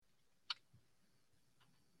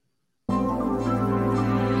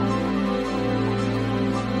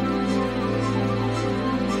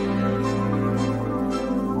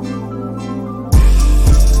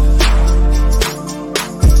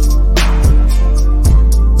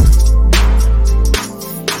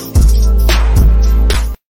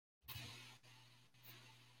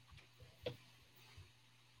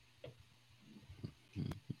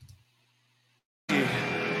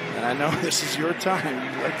this is your time.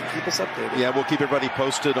 You'd like to keep us updated. Yeah, we'll keep everybody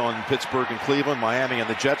posted on Pittsburgh and Cleveland, Miami, and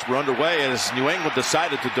the Jets were underway as New England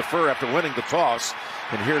decided to defer after winning the toss.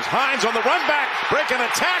 And here's Hines on the run back, breaking a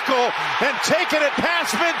tackle and taking it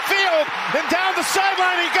past midfield. And down the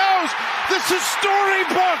sideline he goes. This is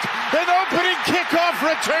storybook. An opening kickoff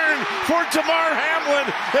return for Demar Hamlin.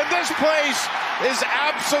 And this place is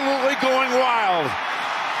absolutely going wild.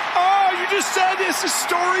 Oh, you just said this is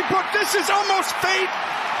storybook. This is almost fate.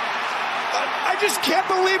 I just can't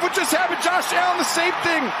believe what just happened. Josh Allen, the same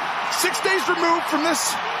thing. 6 days removed from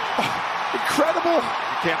this incredible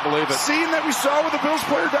Can't believe it. scene that we saw with the Bills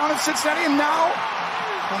player down in Cincinnati, and now.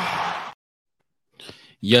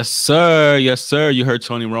 Yes, sir. Yes, sir. You heard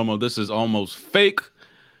Tony Romo. This is almost fake.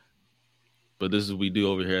 But this is what we do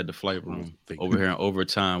over here at the Flight Room. Over here in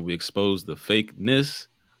Overtime, we expose the fakeness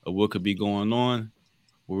of what could be going on.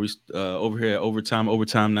 Where we over here at Overtime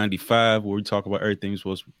 95, where we talk about everything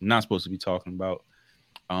we're not supposed to be talking about.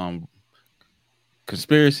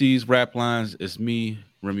 Conspiracies, rap lines. It's me,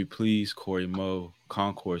 Remy Please, Corey Moe,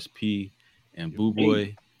 Concourse P, and Boo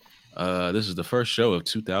Boy. This is the first show of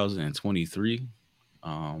 2023.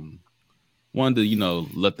 Wanted to,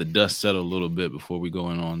 let the dust settle a little bit before we go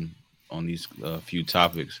in on these few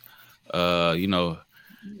topics.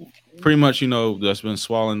 Pretty much, that's been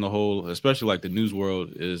swallowing the whole, especially like the news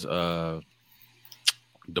world, is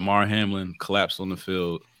Demar Hamlin collapsed on the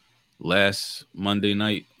field last Monday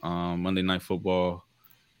night football.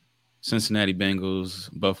 Cincinnati Bengals,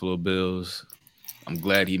 Buffalo Bills. I'm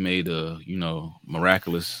glad he made a,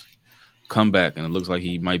 miraculous comeback, and it looks like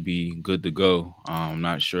he might be good to go. I'm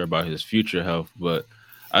not sure about his future health, but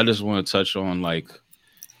I just want to touch on,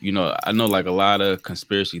 I know like a lot of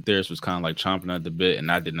conspiracy theorists was kind of like chomping at the bit,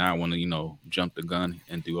 and I did not want to, jump the gun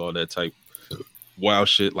and do all that type wild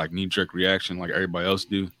shit, like knee-jerk reaction like everybody else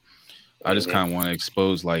do. I just kind of want to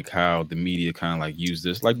expose like how the media kind of like use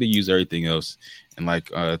this, like they use everything else, and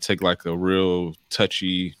like take like a real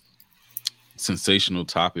touchy, sensational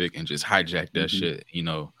topic and just hijack that shit,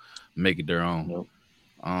 make it their own.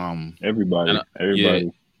 Everybody. Yeah,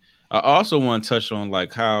 I also want to touch on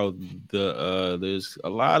like how there's a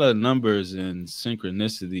lot of numbers and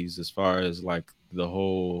synchronicities as far as like the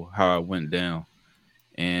whole how it went down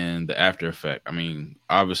and the after effect. I mean,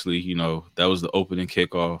 obviously, that was the opening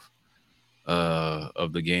kickoff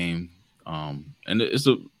of the game. And it's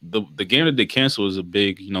the game that they canceled is a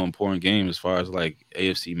big, important game as far as like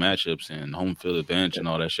AFC matchups and home field advantage and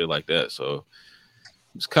all that shit like that. So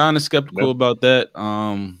I was kind of skeptical about that.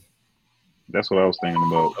 That's what I was thinking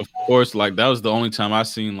about. Of course, like that was the only time I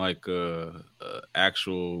seen like a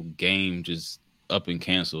actual game just up and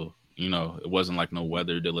cancel. It wasn't like no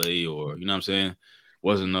weather delay or what I'm saying.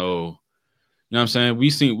 Wasn't no, what I'm saying. We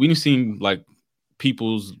seen like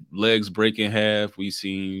people's legs break in half. We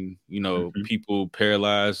seen people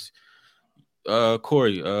paralyzed.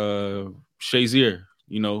 Corey Shazier,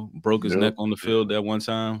 broke his neck on the field at one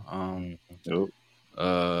time.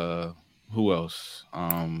 Who else?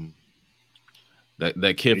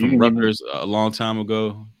 That kid from Rutgers a long time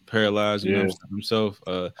ago, paralyzed, himself.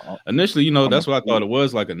 Initially, that's what I thought it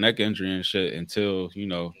was, like a neck injury and shit, until,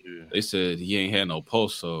 they said he ain't had no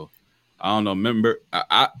pulse. So I don't know. Remember,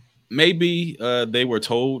 I maybe they were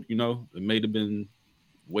told, it may have been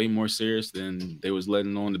way more serious than they was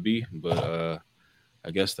letting on to be. But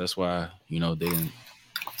I guess that's why, they didn't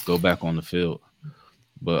go back on the field.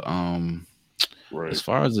 But as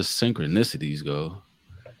far as the synchronicities go,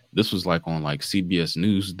 this was like on like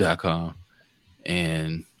CBSnews.com,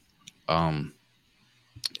 and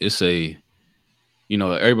it's a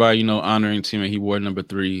everybody honoring Timmy. He wore number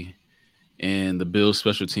 3, and the Bills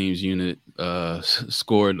special teams unit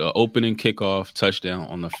scored an opening kickoff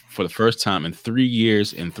touchdown for the first time in 3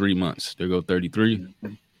 years and 3 months. There go 33,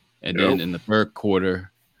 and then in the third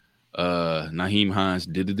quarter, Nyheim Hines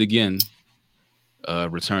did it again.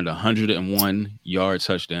 Returned a 101-yard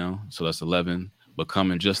touchdown, so that's 11.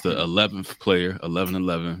 Becoming just the 11th player,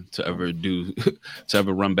 11 to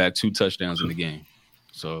ever run back 2 touchdowns in the game.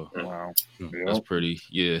 So wow, that's pretty.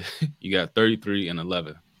 Yeah, you got 33 and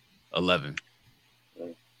 11.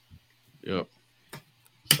 Yep.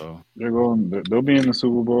 So they'll be in the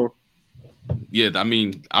Super Bowl. Yeah, I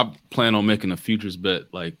mean, I plan on making a futures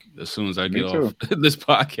bet like as soon as I get off this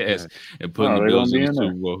podcast and putting the Bills in the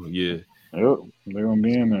Super Bowl. Yeah. Yep, they're gonna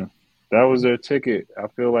be in there. That was their ticket. I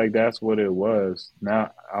feel like that's what it was.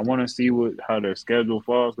 Now I want to see how their schedule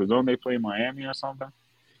falls, because don't they play Miami or something?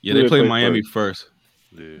 Yeah, they play Miami first.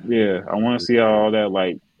 Yeah, I want to see how all that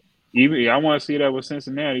I want to see that with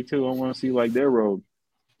Cincinnati too. I want to see like their road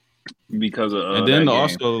because of and then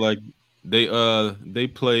also like they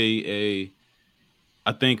play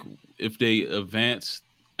I think if they advance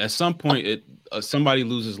at some point, somebody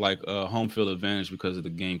loses like a home field advantage because of the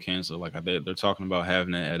game canceled. Like they're talking about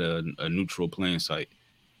having it at a neutral playing site,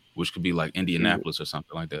 which could be like Indianapolis or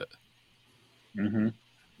something like that. Mm-hmm.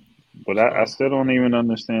 But I still don't even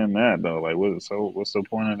understand that though. Like, what's the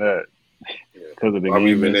point of that? Because of the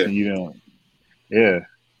game missing, you don't. Yeah.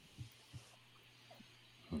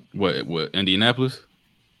 What Indianapolis?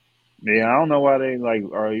 Yeah, I don't know why they like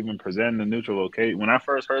are even presenting the neutral location. When I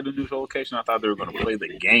first heard the neutral location, I thought they were going to play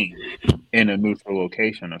the game in a neutral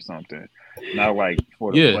location or something, not like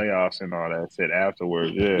for the playoffs and all that shit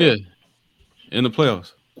afterwards. Yeah, in the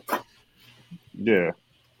playoffs. Yeah,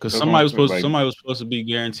 because somebody was supposed to be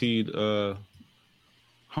guaranteed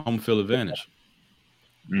home field advantage.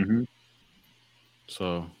 Mm-hmm.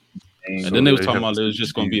 So, and then they was talking about it was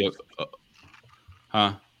just going to be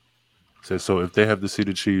So if they have the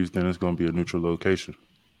seeded Chiefs, then it's going to be a neutral location.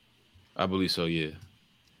 I believe so. Yeah.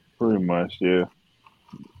 Pretty much. Yeah.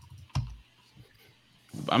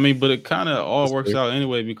 I mean, but it kind of all works out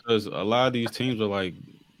anyway because a lot of these teams are like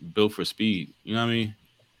built for speed. You know what I mean?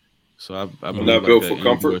 So I believe not like built that for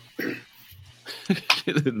comfort.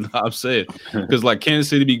 No, I'm saying because like Kansas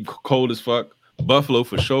City be cold as fuck, Buffalo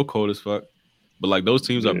for sure cold as fuck, but like those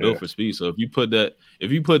teams are built for speed. So if you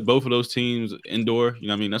put both of those teams indoor, you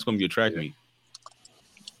know what I mean, that's gonna be a track meet.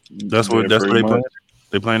 That's what they play.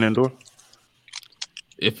 They playing indoor.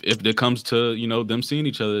 If it comes to them seeing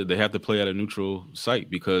each other, they have to play at a neutral site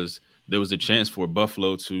because there was a chance for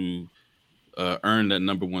Buffalo to earn that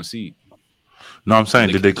number 1 seed. No, I'm saying,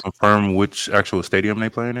 did they confirm which actual stadium they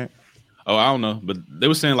playing at? Oh, I don't know, but they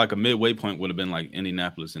were saying like a midway point would have been like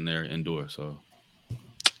Indianapolis in there indoor. So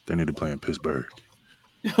they need to play in Pittsburgh.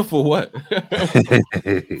 For what?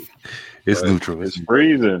 It's neutral. It's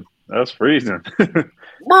freezing. That's freezing.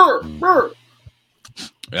 Brr.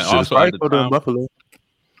 And also at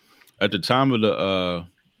the time of the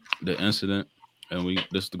incident, and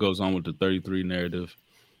this goes on with the 33 narrative.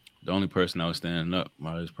 The only person that was standing up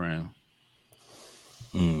while he was praying.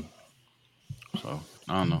 So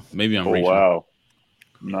I don't know. Maybe I'm reaching. Wow.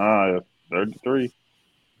 Nah, 33.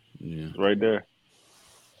 Yeah, it's right there.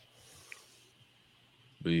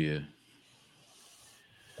 But yeah,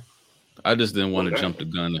 I just didn't want to jump the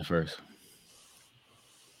gun at first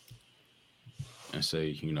and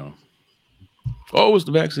say, oh, it's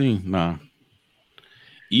the vaccine. Nah.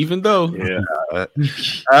 Even though, I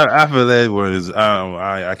feel that was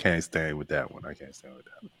I can't stand with that one.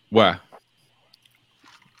 Why?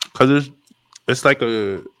 Because it's like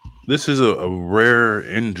this is a rare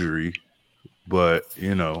injury, but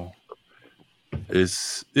you don't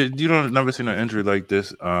never seen an injury like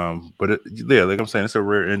this. But like I'm saying, it's a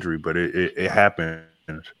rare injury, but it happens.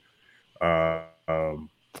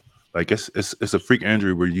 Like it's a freak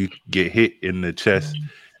injury where you get hit in the chest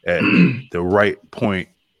at the right point.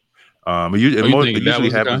 It usually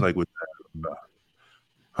happens like with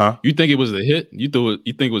huh? You think it was the hit? You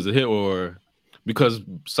think it was a hit or because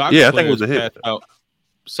soccer? Yeah, I think it was a hit.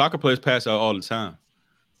 Soccer players pass out all the time.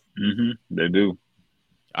 Mm-hmm. They do.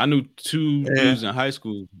 I knew 2 dudes in high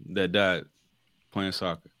school that died playing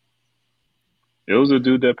soccer. It was a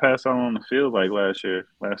dude that passed out on the field like last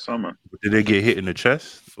summer. Did they get hit in the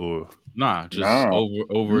chest or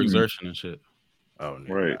over exertion and shit? Oh,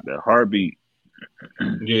 right, that heartbeat.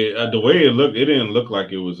 Yeah, the way it looked, it didn't look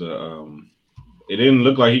like it was it didn't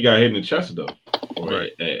look like he got hit in the chest though,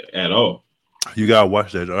 right? At all. You gotta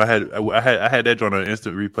watch that. I had that on an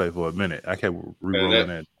instant replay for a minute. I kept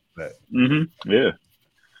re-rolling that. Mm-hmm. Yeah.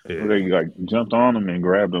 They like jumped on him and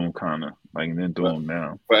grabbed him, kind of like, and then threw him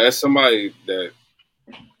down. But as somebody that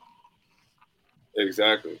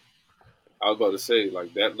exactly, I was about to say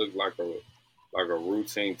like that looked like a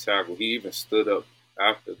routine tackle. He even stood up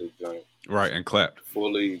after the joint, right, and clapped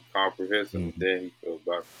fully comprehensive. Mm-hmm. Then he fell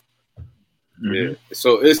back. Mm-hmm. Yeah.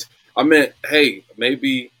 So hey,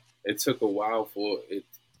 maybe it took a while for it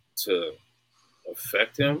to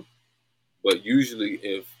affect him, but usually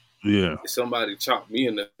if somebody chopped me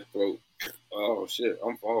in the throat, oh shit,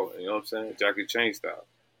 I'm falling. You know what I'm saying? Jackie Chan style.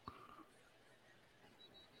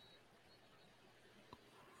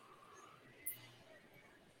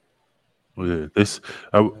 Yeah,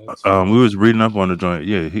 we was reading up on the joint.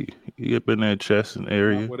 Yeah, he up in that chest and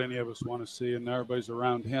area. Not what any of us want to see, and everybody's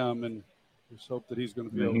around him, and just hope that he's going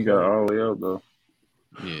to be okay. He got all the way up though.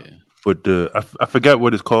 Yeah, but I forgot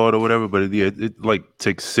what it's called or whatever. But it like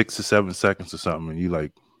takes 6 to 7 seconds or something, and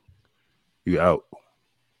you out.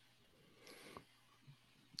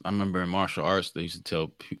 I remember in martial arts they used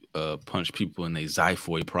to punch people in their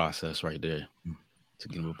xiphoid process right there to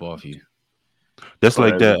get them up off you. That's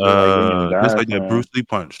like that. That's like that Bruce Lee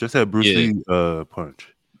punch. That's that Bruce Lee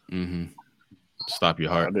punch. Mm-hmm. Stop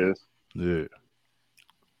your heart. It is. Yeah.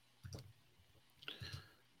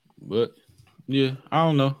 But yeah, I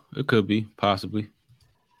don't know. It could be possibly.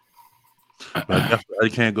 But I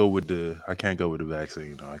can't go with the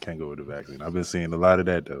vaccine. No, I can't go with the vaccine. I've been seeing a lot of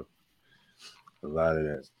that though. A lot of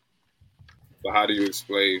that. But how do you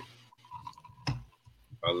explain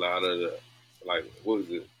a lot of the, like, what is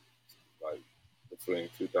it, like, between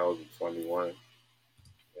 2021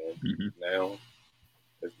 and now?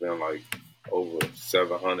 It's been like over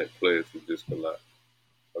 700 players who just collapsed,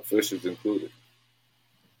 officials included.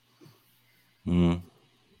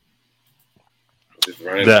 Just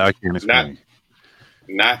random. That I can't explain.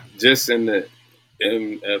 Not just in the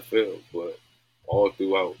NFL, but all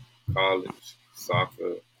throughout college,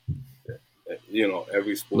 soccer,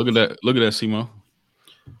 every sport. Look at that, Simo.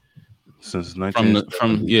 Since from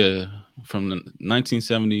the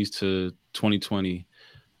 1970s to 2020,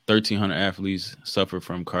 1,300 athletes suffered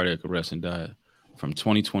from cardiac arrest and died. From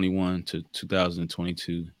 2021 to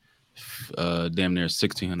 2022, damn near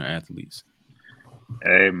 1,600 athletes.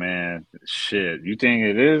 Hey man, shit. You think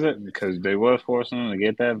it isn't because they was forcing them to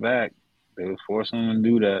get that back? They was forcing them to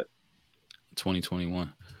do that.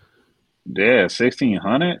 2021. Yeah,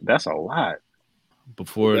 1,600. That's a lot.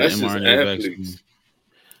 Before the mRNA vaccine.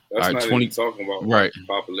 That's not even talking about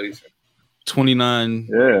population. 29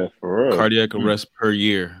 for real. Cardiac arrests per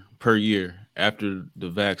year after the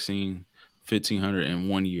vaccine, 1,500 in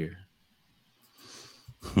 1 year.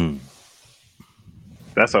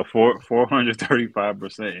 That's a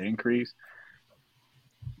 435% increase.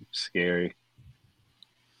 Scary.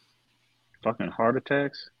 Fucking heart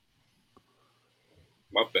attacks.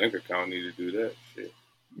 My bank account need to do that shit.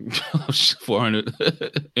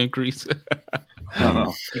 400 increase.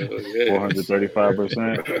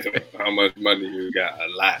 435%. How much money you got? A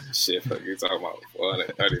lot. Shit, you talking about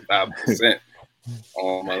 435%?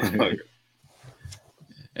 Oh motherfucker.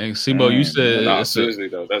 And Simo, you said seriously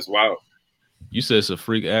though, that's wild. You said it's a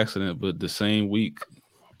freak accident, but the same week,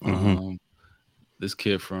 this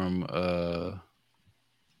kid from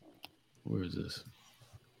where is this?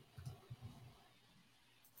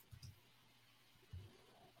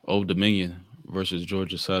 Old Dominion versus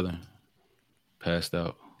Georgia Southern passed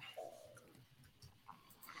out.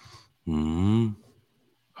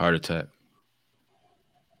 Heart attack.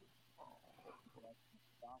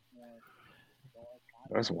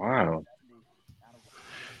 That's wild.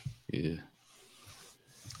 Yeah.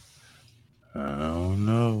 I don't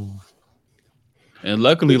know. And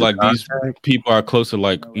luckily, like these people are close to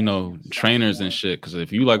like trainers and shit. Because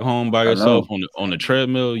if you like home by yourself on the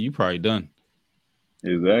treadmill, you probably done.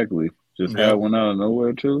 Exactly. Just had one out of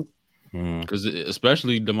nowhere too. Because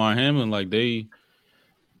especially Demar Hamlin, like they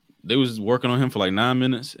was working on him for like 9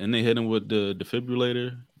 minutes, and they hit him with the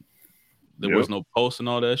defibrillator. There was no pulse and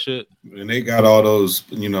all that shit. And they got all those,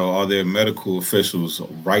 all their medical officials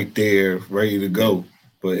right there, ready to go.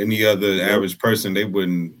 But any other average person, they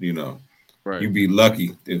wouldn't, Right. You'd be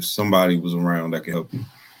lucky if somebody was around that could help you.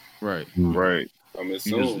 Right. Coming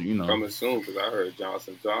soon, because I heard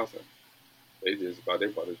Johnson. They about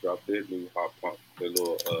to drop their new hot pump, their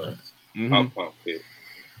little hot pump kit.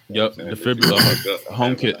 Yep, defibrillator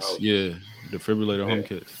home kits. Yeah, defibrillator home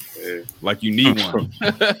kits. Yeah. Like you need one.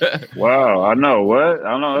 Wow, I know what.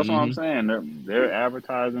 I know that's what I'm saying. They're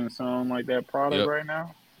advertising something like that product right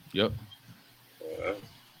now. Yep.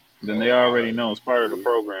 Then they already know it's part of the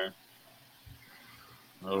program.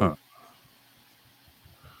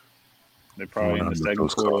 They're probably in the second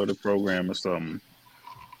quarter of the program or something.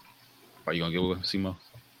 Are you gonna get with Simo?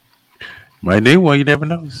 Might need one. You never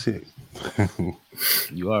know. Shit.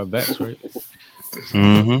 You are backs, right?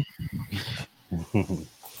 Yeah.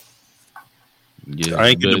 I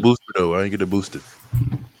ain't get the booster though. I ain't get the booster.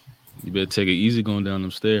 You better take it easy going down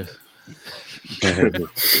them stairs.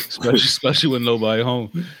 especially with nobody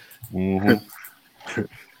home.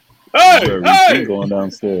 Hey! Going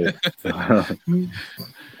downstairs.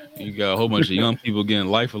 You got a whole bunch of young people getting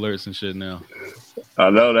life alerts and shit now. I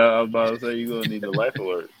know that. I was about to say you're gonna need the life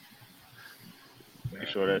alert. Make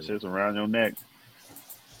sure that shit's around your neck.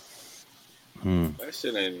 That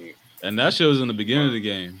shit ain't even... And that shit was in the beginning of the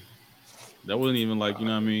game. That wasn't even like,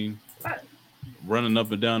 running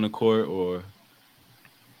up and down the court or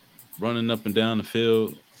running up and down the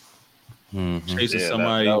field, chasing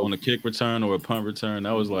somebody on a kick return or a punt return.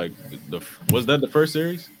 That was like was that the first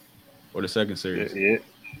series or the second series? Yeah.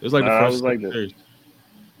 It was like the first series.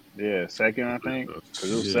 Yeah, second, I think.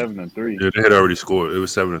 Because it was 7-3. Yeah, they had already scored. It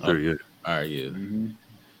was 7-3. Yeah. All right. Yeah.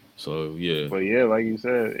 So yeah. But yeah, like you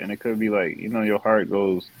said, and it could be like your heart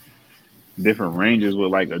goes different ranges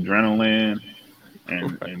with like adrenaline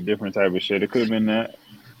and different type of shit. It could have been that.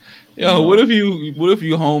 Yo, what if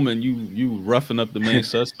you home and you roughing up the main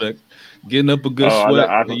suspect, getting up a good sweat,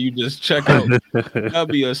 and you just check out? That'd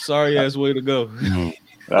be a sorry ass way to go.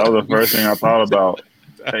 That was the first thing I thought about.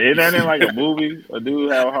 Isn't that in like a movie? A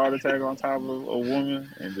dude have a heart attack on top of a woman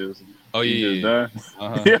and just just done.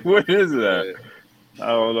 Yeah, what is that? I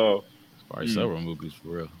don't know. It's probably several movies for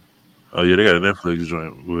real. Oh yeah, they got a Netflix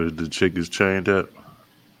joint where the chick is chained up.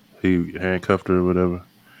 He handcuffed her or whatever,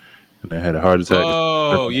 and they had a heart attack.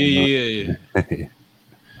 Oh yeah.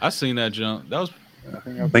 I seen that jump. That was.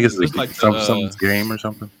 I think it's like something's game or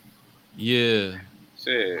something. Yeah.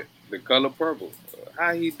 Shit, The Color Purple.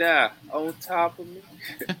 How he die on top of me?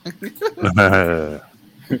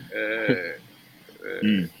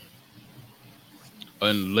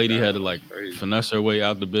 And lady had to like finesse her way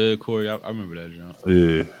out the bed, Corey. I remember that jump.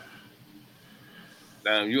 Yeah.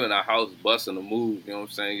 Damn, you in our house busting a move, you know what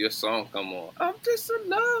I'm saying? Your song come on. I'm just a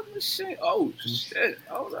love machine. Oh shit.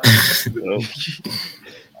 Hold on.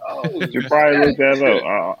 You probably look that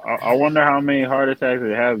up. I wonder how many heart attacks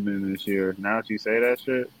it has been this year. Now that you say that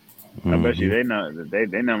shit, I bet you they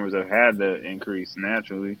numbers have had to increase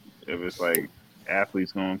naturally. If it's like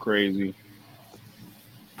athletes going crazy,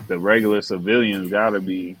 the regular civilians got to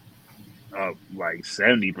be up like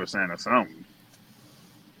 70% or something.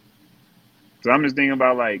 So I'm just thinking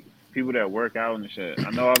about like people that work out and shit.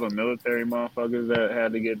 I know all the military motherfuckers that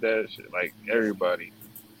had to get that shit. Like everybody.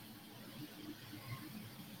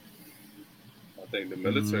 I think the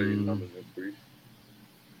military numbers increased.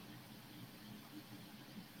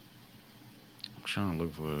 I'm trying to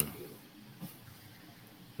look for it.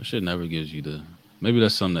 That shit never gives you the. Maybe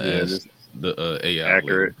that's something to ask the AI.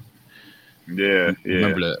 Accurate. Yeah.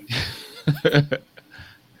 Remember that.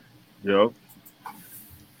 Yep.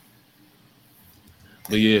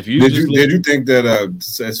 But yeah, if you did you think that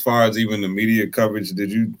as far as even the media coverage,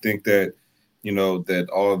 did you think that that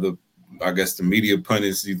all of the the media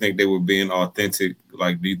pundits, do you think they were being authentic?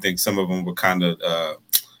 Like, do you think some of them were kind of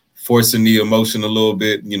forcing the emotion a little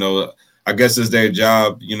bit? I guess it's their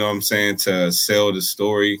job, what I'm saying, to sell the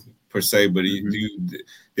story per se. But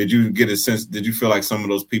did you get a sense? Did you feel like some of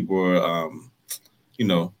those people were,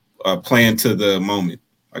 playing to the moment?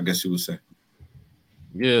 I guess you would say.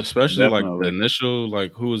 Yeah, especially like the initial,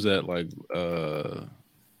 like who was that? Like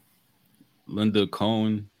Linda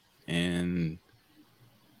Cohen and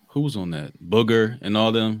who was on that? Booger and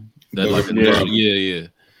all them. That like initial, yeah.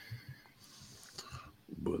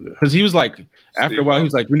 Because he was like, after a while, he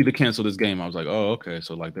was like, "We need to cancel this game." I was like, "Oh, okay."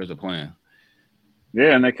 So like, there's a plan.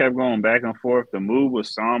 Yeah, and they kept going back and forth. The mood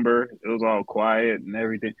was somber. It was all quiet and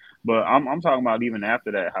everything. But I'm talking about even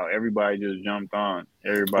after that, how everybody just jumped on.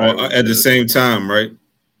 Everybody at the same time, right?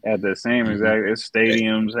 At the same exact, it's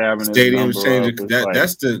stadiums having stadiums changing.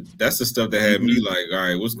 That's the stuff that had me like, all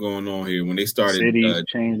right, what's going on here? When they started cities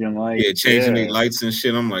changing lights, changing their lights and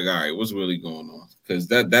shit, I'm like, all right, what's really going on? Because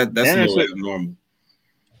that's a little abnormal.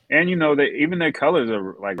 And even their colors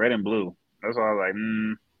are like red and blue. That's why I was like,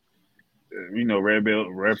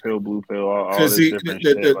 red pill, blue pill, all this different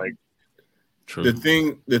shit. Like, true.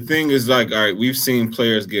 The thing is like, all right, we've seen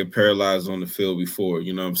players get paralyzed on the field before.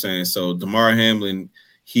 You know what I'm saying? So Demar Hamlin.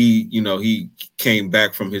 He came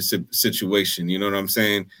back from his situation. You know what I'm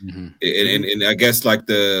saying? And I guess like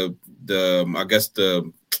what's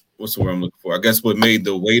the word I'm looking for? I guess what made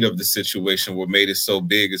the weight of the situation, what made it so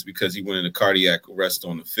big, is because he went into cardiac arrest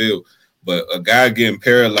on the field. But a guy getting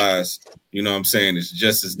paralyzed, you know what I'm saying, is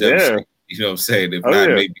just as devastating. You know what I'm saying? If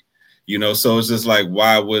not, maybe. So it's just like,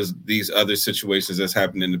 why was these other situations that's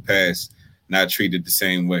happened in the past not treated the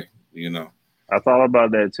same way? I thought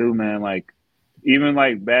about that too, man. Like, even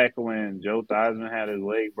like back when Joe Theismann had his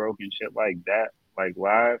leg broken, shit like that, like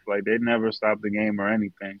live, like they never stopped the game or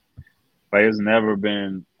anything. Like it's never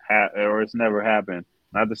been it's never happened.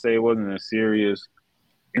 Not to say it wasn't a serious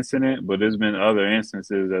incident, but there's been other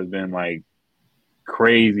instances that's been like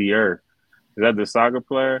crazier. Is that the soccer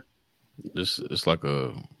player? It's like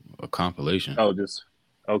a compilation. Oh, just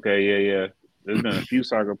okay, yeah. There's been a few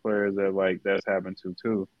soccer players that like that's happened to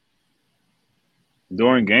too.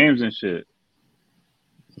 During games and shit.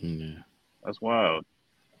 Yeah. That's wild.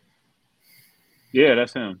 Yeah,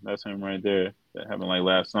 that's him. That's him right there. That happened like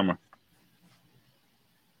last summer.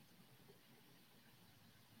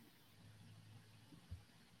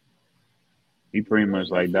 He pretty much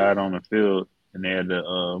like died on the field, and they had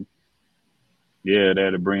to, they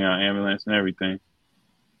had to bring out ambulance and everything.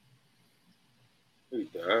 He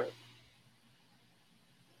died.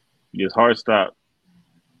 His heart stopped.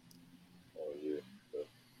 Oh yeah.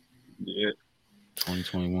 Yeah.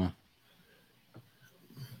 2021.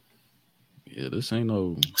 Yeah, this ain't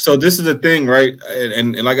no. So this is the thing, right?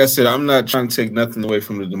 And like I said, I'm not trying to take nothing away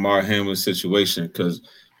from the Demar Hamlin situation,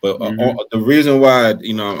 but the reason why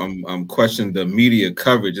I'm questioning the media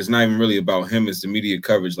coverage. It's not even really about him. It's the media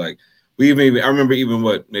coverage. Like I remember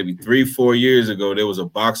maybe 3-4 years ago, there was a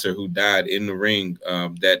boxer who died in the ring.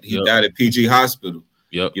 That he died at PG Hospital.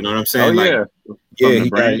 Yep. You know what I'm saying? He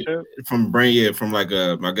died from brain. Yeah, from I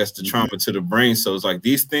guess the trauma to the brain. So it's like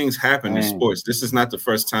these things happen in sports. This is not the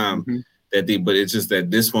first time. But it's just that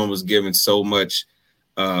this one was given so much,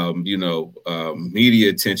 media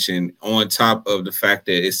attention on top of the fact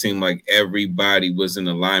that it seemed like everybody was in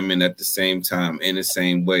alignment at the same time in the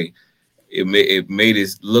same way. It made it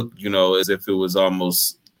look, as if it was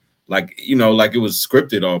almost like it was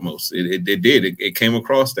scripted almost. It did. It came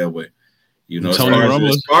across that way. As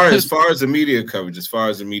far as the media coverage,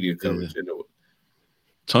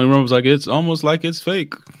 Tony Romo was like, it's almost like it's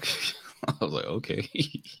fake. I was like, okay.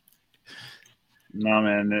 No,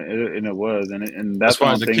 man, it was, and that's as far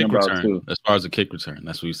what as I'm the thinking kick about return, too. As far as the kick return,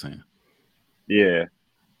 that's what he's saying. Yeah,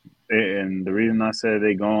 and the reason I said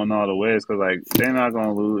they going all the way is because they're not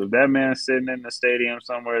gonna lose. If that man's sitting in the stadium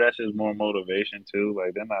somewhere, that's just more motivation too.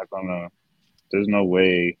 They're not gonna. There's no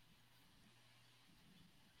way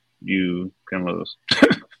you can lose.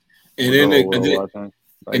 And then do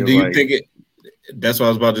you think it? That's what I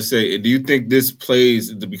was about to say. Do you think this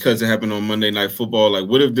plays because it happened on Monday Night Football? Like,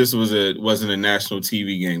 what if this wasn't a national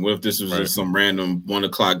TV game? What if this was just some random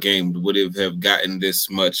 1:00 game? Would it have gotten this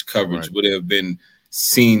much coverage? Would it have been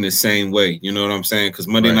seen the same way? You know what I'm saying? Because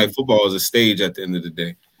Monday Night Football is a stage at the end of the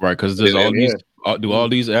day, right? Because do all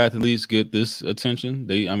these athletes get this attention?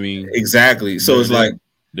 Exactly. So it's like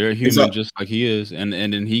they're human, just like he is, and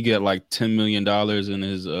then he get like $10 million in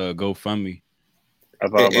his GoFundMe. I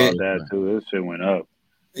thought about that too. This shit went up.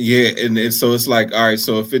 Yeah, and so it's like, all right,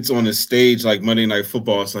 so if it's on a stage like Monday Night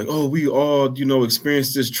Football, it's like, oh, we all,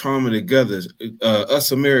 experienced this trauma together.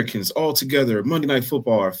 Us Americans all together. Monday Night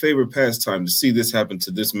Football, our favorite pastime, to see this happen to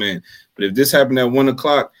this man. But if this happened at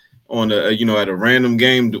 1:00 on at a random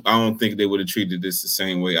game, I don't think they would have treated this the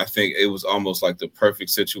same way. I think it was almost like the perfect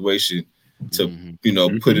situation to,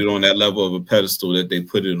 put it on that level of a pedestal that they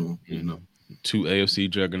put it on. Two AFC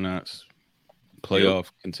juggernauts. Playoff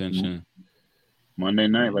contention. Monday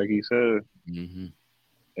night, like he said.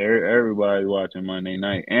 Everybody's watching Monday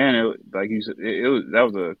night, and it, like you said, that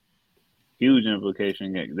was a huge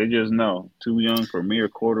implication game. They just know 2 young premier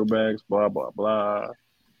quarterbacks, blah blah blah.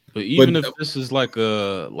 But if this is like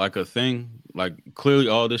a thing, like clearly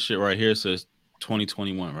all this shit right here says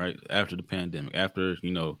 2021, right after the pandemic, after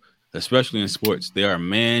especially in sports, they are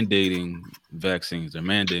mandating vaccines. They're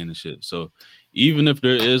mandating the shit. So even if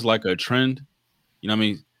there is like a trend.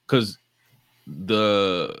 Because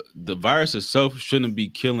the virus itself shouldn't be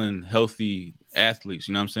killing healthy athletes.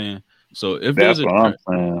 You know what I'm saying? So if there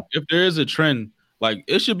is a trend, like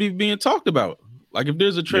it should be being talked about. Like if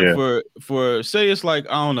there's a trend for say it's like,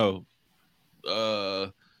 I don't know,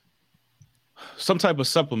 some type of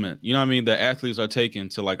supplement, that athletes are taking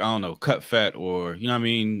to like, I don't know, cut fat or,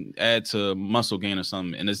 add to muscle gain or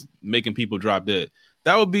something, and it's making people drop dead.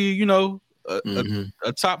 That would be,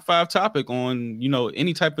 a top 5 topic on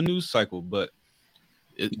any type of news cycle, but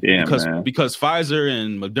because Pfizer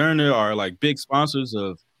and Moderna are like big sponsors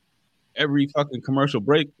of every fucking commercial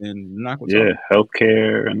break, and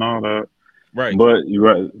healthcare and all that, right? But you're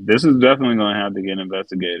right. This is definitely going to have to get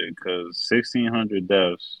investigated because 1,600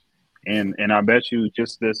 deaths, and I bet you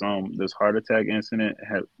just this heart attack incident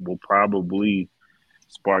will probably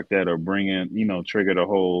spark that or bring in trigger the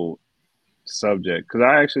whole subject, because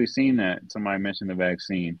I actually seen that somebody mentioned the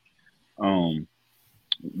vaccine having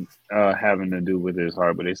to do with his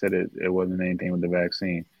heart, but they said it wasn't anything with the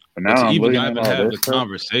vaccine. But now I'm looking at all this stuff.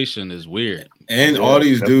 Conversation is weird, and all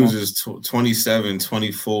these dudes is 27,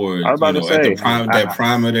 24. I was about to say at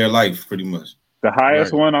prime of their life, pretty much. The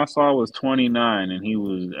highest one I saw was 29, and he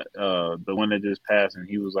was the one that just passed, and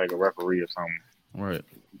he was like a referee or something. Right.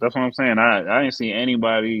 That's what I'm saying. I didn't see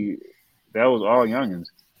anybody. That was all youngins.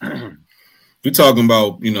 We're talking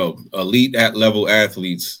about elite level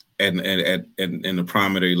athletes and in the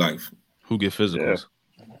prime of their life who get physicals.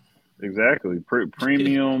 Yeah. Exactly,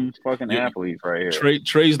 premium fucking athletes right here.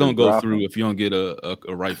 Trades don't go through if you don't get a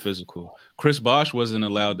right physical. Chris Bosh wasn't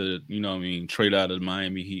allowed to trade out of the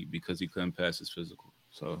Miami Heat because he couldn't pass his physical.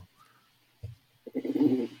 So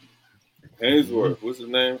Hainsworth, what's his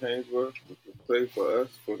name? Hainsworth played for us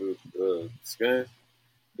for the Skins.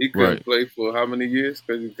 He couldn't play for how many years?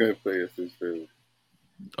 Because he couldn't play at his field.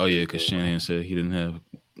 Oh yeah, because Shanahan said he didn't have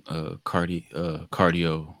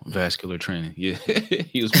cardiovascular training. Yeah,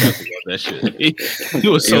 he was pressing about that shit. He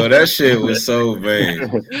was so that shit was so vague.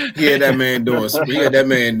 He had that man doing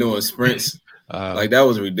sprints. Like that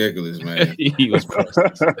was ridiculous, man. He was pressed.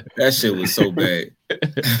 That shit was so bad.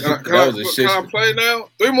 Can I play now?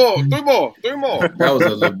 Three more. That was a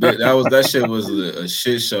little bit. That shit was a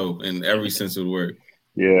shit show in every sense of the word.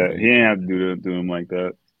 Yeah, he ain't have to do him like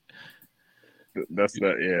that. That's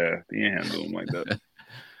that. Yeah, he ain't have to do him like that.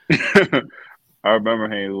 I remember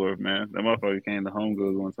Hayworth, man. That motherfucker came to Home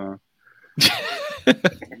Goods one time.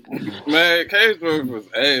 Man, Hayworth was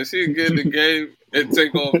ass. He'd get in the game and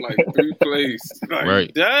take off like 3 plays. Like,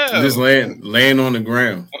 right. Damn. Just laying on the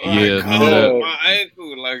ground. Like, my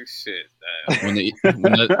ankle, like shit. When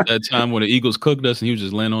that time when the Eagles cooked us and he was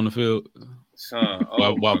just laying on the field. Son,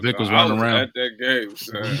 while Vic was running around. At that game,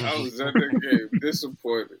 son. I was at that game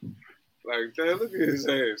disappointed. Like, damn, look at his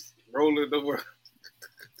ass rolling the world.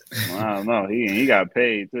 I don't know. He got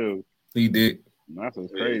paid too. He did. That's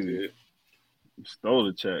what's crazy. Stole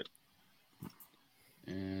the check.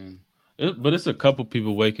 But it's a couple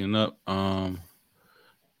people waking up.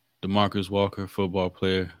 DeMarcus Walker, football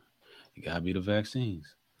player. You gotta be the vaccines.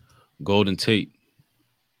 Golden Tate,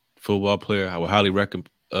 football player. I would highly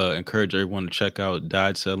encourage everyone to check out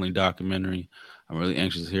Died Settling documentary. I'm really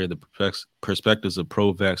anxious to hear the perspectives of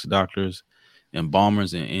pro-vax doctors,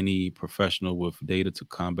 embalmers, and any professional with data to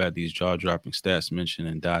combat these jaw-dropping stats mentioned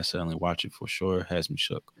in Die Settling. Watch it for sure. Has me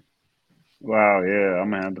shook. Wow, yeah,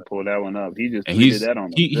 I'm gonna have to pull that one up. He just tweeted that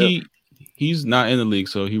on the he's not in the league,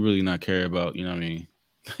 so he really not care about, you know what I mean,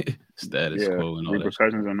 status quo and all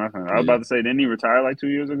repercussions or nothing. I was about to say, didn't he retire like 2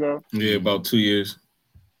 years ago? Yeah, about 2 years.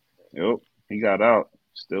 Yep, he got out,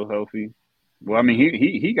 still healthy. Well, I mean,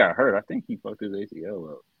 he got hurt. I think he fucked his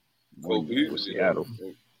ACL up. Cole Beasley,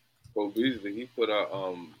 he put out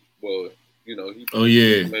well, you know, he had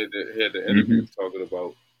the interview talking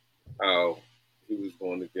about how he was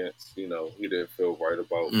going against, you know, he didn't feel right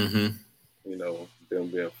about, you know, them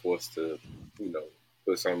being forced to, you know,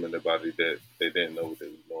 put something in their body that they didn't know what they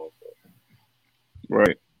were going for.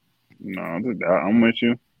 Right. No, I'm with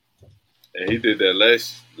you. And he did that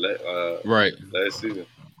last season.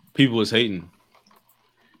 People was hating.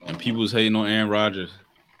 And people was hating on Aaron Rodgers.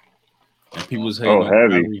 And people was hating on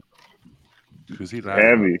heavy. Because he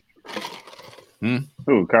heavy.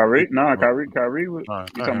 Who, Kyrie? No, Kyrie. You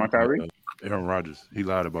talking about Kyrie? Aaron Rodgers. He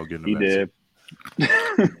lied about getting the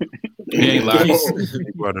vaccine. He ain't lied.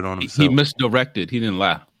 He brought it on himself. He misdirected. He didn't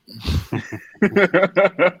lie. He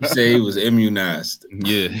said he was immunized.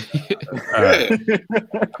 Yeah. I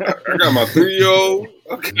got my 3-year-old.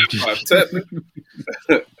 I got my tetanus.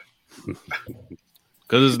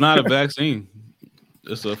 Because it's not a vaccine.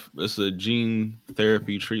 It's a gene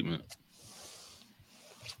therapy treatment.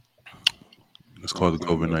 It's called the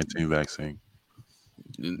COVID-19 vaccine.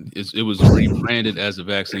 It was rebranded as a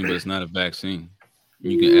vaccine, but it's not a vaccine.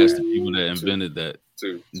 You can ask the people that invented that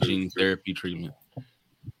gene therapy treatment.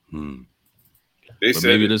 They but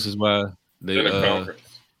maybe this is why they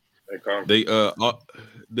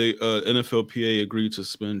NFLPA agreed to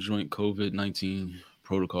suspend joint COVID-19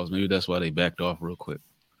 protocols. Maybe that's why they backed off real quick.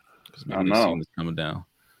 Because maybe they seen this coming down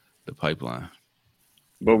the pipeline.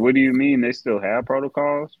 But what do you mean they still have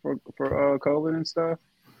protocols for COVID and stuff?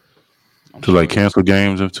 To like cancel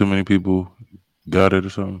games if too many people got it or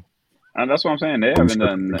something? That's what I'm saying. They haven't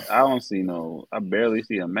done. I barely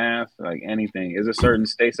see a mask, like anything. Is there certain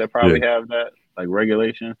states that probably have that, like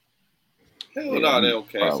regulation? Hell no, they don't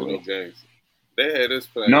cancel no games. They had this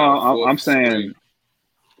plan. No, I'm saying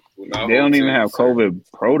they don't even have COVID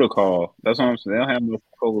protocol. That's what I'm saying. They don't have no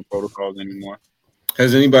COVID protocols anymore.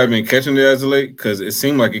 Has anybody been catching it as of late? Because it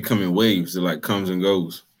seemed like it come in waves. It like comes and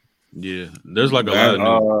goes. Yeah, there's like a lot of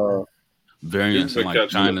new variants in like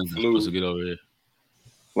China that's supposed to get over here.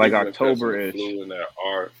 Like October-ish. Flu and that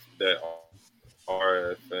RF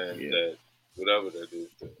and that whatever that is.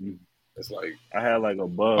 It's like I had like a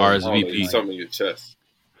bug. RSVP. Something in your chest.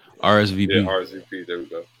 RSVP. Yeah, RSVP. There we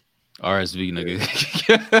go. RSV, nigga.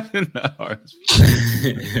 Not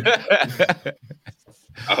RSV.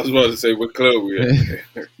 I was about to say what club we at.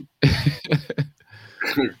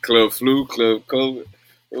 Club flu, club COVID.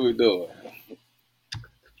 What we doing?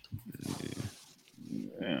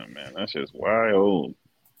 Yeah, man, that's just wild.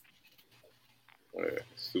 Yeah,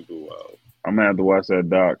 super wild. I'm gonna have to watch that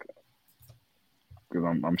doc because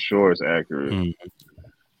I'm sure it's accurate.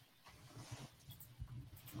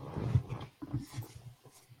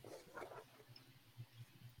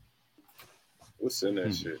 What's in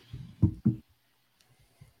that shit?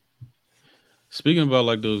 Speaking about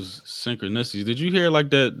like those synchronicities, did you hear like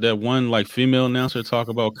that one like female announcer talk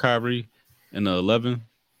about Kyrie in the 11?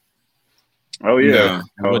 Oh yeah.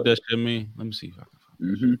 What that shit mean? Let me see if I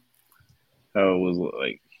can find How it was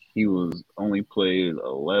like he was only played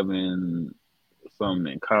 11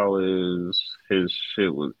 something in college. His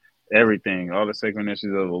shit was everything, all the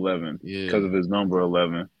synchronicities of 11 because of his number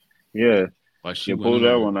 11. Yeah. Like you pulled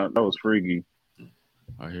that one out. That was freaky. All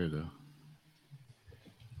right, here we go.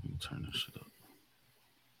 Let me turn this shit up.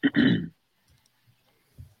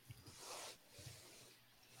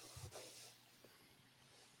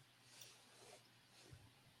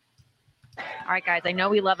 All right, guys, I know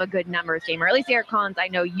we love a good numbers game, or at least Eric Collins, I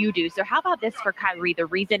know you do. So how about this for Kyrie, the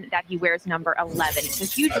reason that he wears number 11? It's a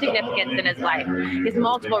huge significance in his life. There's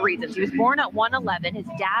multiple reasons. He was born at 111. His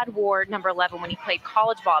dad wore number 11 when he played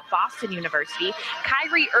college ball at Boston University.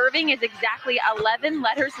 Kyrie Irving is exactly 11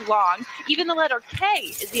 letters long. Even the letter K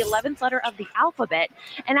is the 11th letter of the alphabet.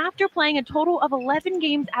 And after playing a total of 11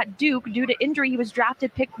 games at Duke due to injury, he was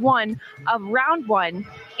drafted pick 1 of round 1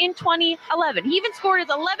 in 2011. He even scored his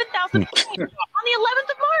 11,000th point on the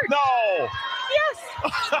 11th of March. No. Yes.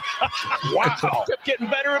 Wow. Kept getting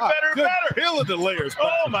better and better and better. Peeling the layers.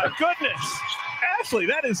 Oh, my goodness. Ashley,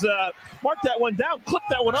 that is, mark that one down. Clip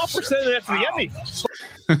that one off. We're sending that to the Emmy.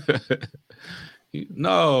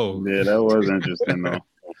 No. Yeah, that was interesting, though.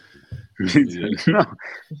 No.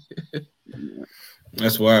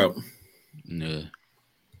 That's wild. Yeah.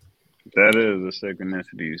 That is the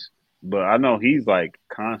synchronicities. But I know he's, like,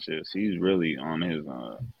 conscious. He's really on his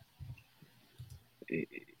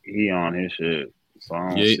he on his shit. So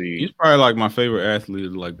I don't see. He's probably like my favorite athlete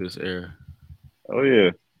of like this era. Oh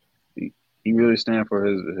yeah, he really stand for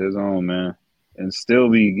his own, man, and still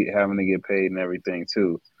be having to get paid and everything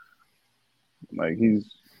too. Like he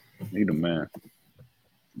the man,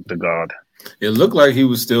 the god. It looked like he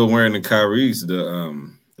was still wearing the Kyrie's the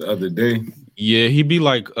other day. Yeah, he'd be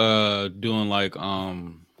like doing like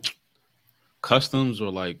customs,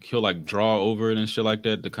 or like he'll like draw over it and shit like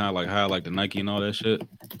that to kind of like hide like the Nike and all that shit.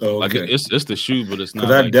 Oh, okay. Like it's the shoe, but it's not.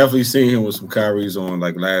 Because I definitely seen him with some Kyrie's on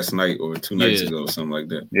like last night or 2 nights ago, or something like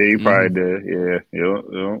that. Yeah, you probably did.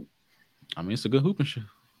 Yeah. I mean, it's a good hooping shoe.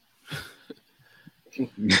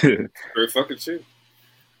 Great fucking shoe.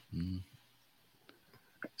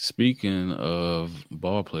 Speaking of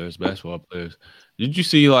basketball players, did you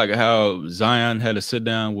see like how Zion had to sit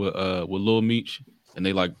down with Lil Meech? And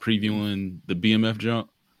they like previewing the BMF jump.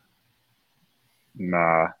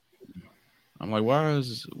 Nah, I'm like, why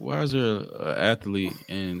is there an athlete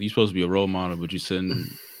and you're supposed to be a role model, but you're sitting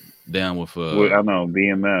down with I know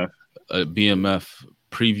BMF, a BMF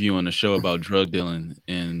previewing a show about drug dealing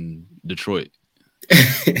in Detroit.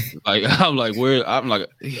 Like I'm like,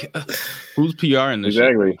 who's PR in this?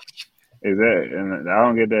 Exactly. Exactly, and I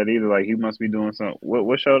don't get that either. Like he must be doing something.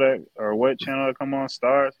 What show that or what channel that come on?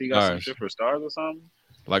 Stars? He got some shit for Stars or something.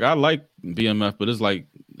 Like I like BMF, but it's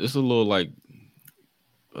a little like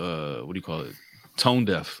what do you call it? Tone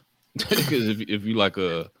deaf. Because if you like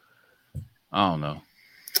I don't know.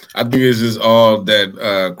 I think it's just all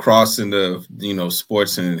that crossing the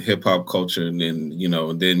sports and hip hop culture, and then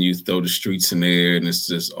then you throw the streets in there, and it's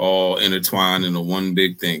just all intertwined into one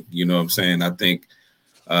big thing. You know what I'm saying? I think.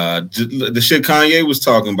 The shit Kanye was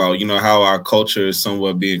talking about, how our culture is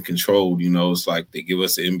somewhat being controlled. It's like they give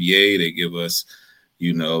us the NBA, they give us,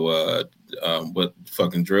 what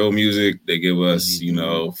fucking drill music, they give us,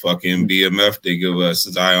 fucking BMF, they give us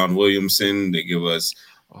Zion Williamson, they give us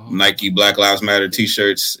Nike Black Lives Matter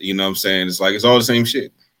t-shirts. You know what I'm saying? It's like it's all the same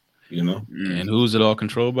shit. And who's it all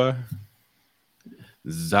controlled by?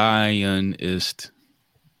 Zionist.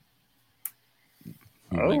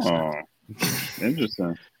 Oh.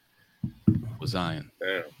 Interesting. With Zion.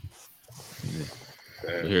 Damn. Yeah.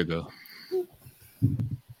 So here we go.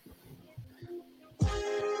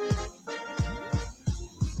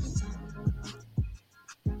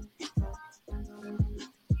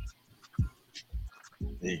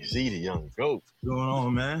 You see the young goat. What's going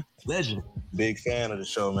on, man? Legend. Big fan of the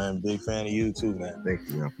show, man. Big fan of you too, man. Thank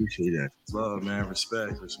you. I appreciate that. Love, man.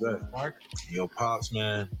 Respect. Mark. Your pops,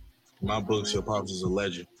 man. In my books, your pops is a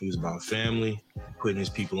legend. He was about family, putting his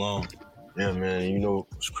people on. Yeah, man.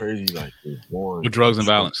 It's crazy. Like, born with drugs and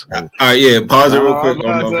violence. All right, yeah. Pause it real quick.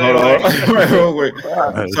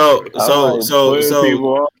 Hold on.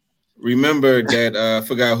 So. Remember that I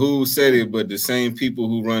forgot who said it, but the same people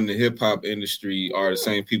who run the hip hop industry are the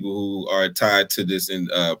same people who are tied to this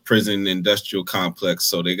prison industrial complex.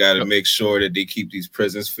 So they got to make sure that they keep these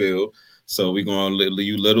prisons filled. So we're going to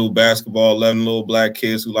you little basketball 11 little black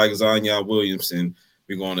kids who like Zion Williamson.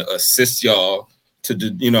 We're going to assist y'all to do,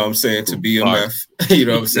 to BMF. You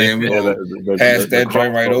know what I'm saying? We're going to pass that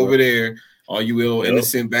joint right over there. All you little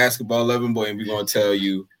innocent basketball 11 boy, and we're going to tell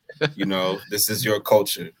you, this is your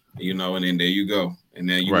culture. you know, and then there you go. And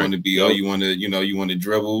then you want to be, you want to, you know, you want to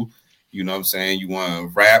dribble, you know what I'm saying? You want to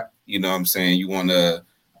rap, you know what I'm saying? You want to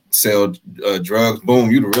sell drugs. Boom,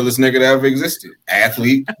 you the realest nigga that ever existed.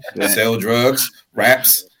 Athlete, sell drugs,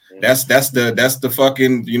 raps. That's the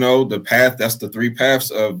fucking, you know, the path. That's the three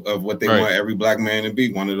paths of what they want every black man to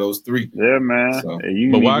be. One of those three. Yeah, man. So,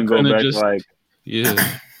 you can go back just, like,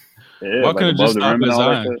 why couldn't it just stop at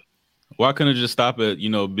Zion? Why couldn't it just stop at, you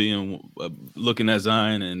know, being looking at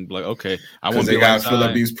Zion and like, okay, I want to gotta fill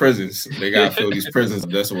up these prisons. They gotta fill these prisons.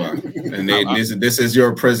 That's why. And this is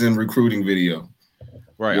your prison recruiting video.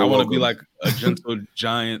 Right. I want to be like a gentle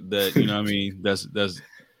giant that, you know what I mean, that's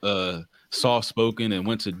soft spoken and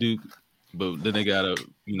went to Duke, but then they gotta,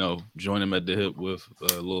 you know, join him at the hip with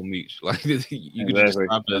Lil Meech. Like you can just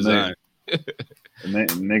stop at Zion.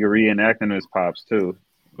 Nigga reenacting his pops too.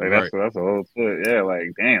 Like that's a whole shit. Yeah,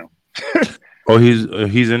 like damn. Oh, he's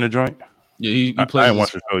in the joint. Yeah, he plays. I didn't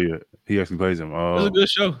watch the show yet. He actually plays him. It's a good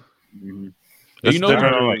show. Mm-hmm. You know,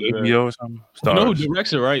 like HBO or something. Stars. You know who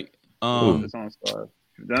directs it, right? It's on Stars.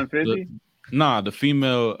 Done 50? The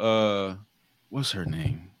female. What's her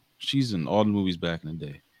name? She's in all the movies back in the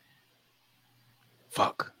day.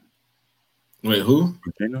 Fuck. Wait, who?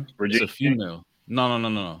 Virginia? It's a female.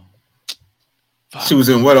 No. Fuck. She was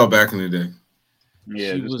in what all back in the day?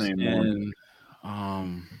 Yeah, she was in.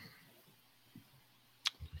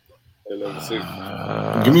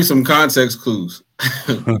 Give me some context clues.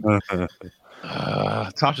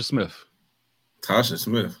 Tasha Smith. Tasha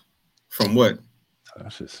Smith. From what?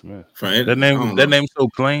 Tasha Smith. From that name's so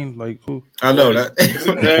plain. Like who? I know that. It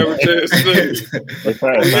sounds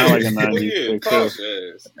like a 96.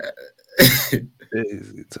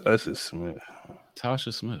 Tasha Smith.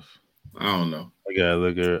 Tasha Smith. I don't know. I gotta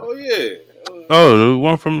look at her. Oh yeah. Oh, the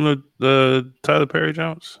one from the Tyler Perry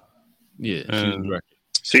Jones. Yeah, she was director.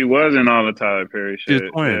 She was in all the Tyler Perry shit.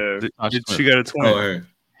 Yeah. She got a twin. Oh,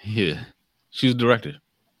 yeah. She was director.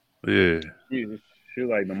 Yeah. She was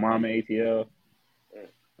like the mama ATL.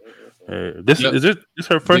 This is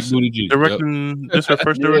her first directing. This her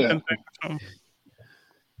first directing thing.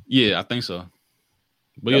 Yeah, I think so.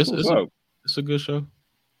 But it's a good show.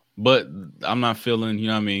 But I'm not feeling, you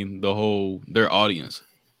know what I mean, their audience.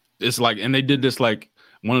 It's like, and they did this like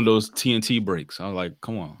one of those TNT breaks. I was like,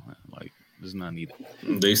 come on, man. Like, this is not needed.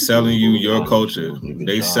 They selling you your culture.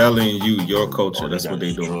 They selling you your culture. That's what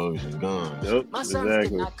they doing. Yep, My sons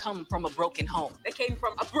did not come from a broken home. They came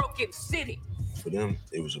from a broken city. For them,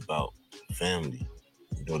 it was about family.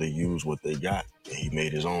 You know, they used what they got, and he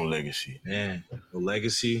made his own legacy. Man, the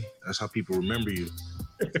legacy, that's how people remember you.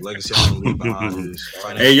 The legacy I don't leave behind is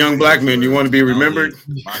hey, young black man, you want to be remembered?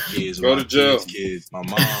 My kids, go to jail. Kids, my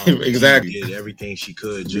mom, exactly. She did everything she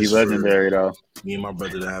could be legendary, though. Me and my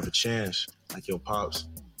brother to have a chance, like your pops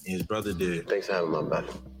and his brother did. Thanks for having my back.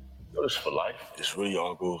 It's for life. This really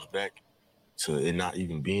all goes back to it not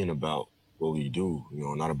even being about what we do, you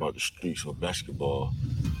know, not about the streets or basketball.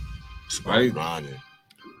 It's about grinding.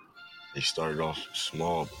 They started off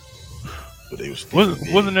small, but they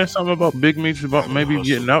wasn't there something about Big Meech about maybe hustle.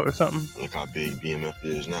 Getting out or something? Look how big BMF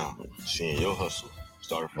is now. Seeing your hustle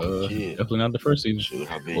started from a kid. Definitely not the first season. Look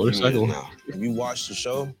how big or the second now. If you watch the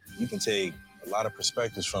show, you can take a lot of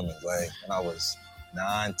perspectives from it. Like when I was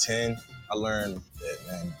 9, 10, I learned that,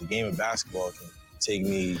 man, the game of basketball can take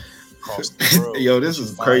me across the world. Yo, this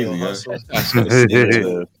is crazy,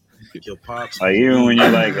 yo. Your pops, like even when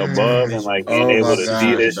you're like above and like being able to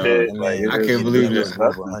see this shit, like I can't believe this.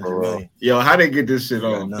 Yo, how they get this shit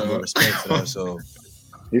on? Respect for that. So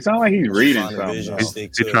he sound like he's reading something.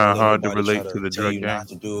 He's trying hard to relate to the drug gang.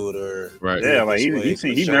 Right? Yeah, like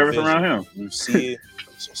he's nervous around him. You see it,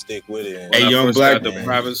 so stick with it. Hey, young black man, the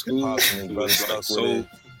private school, it was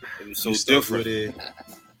so different.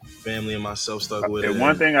 Family and myself stuck with it. And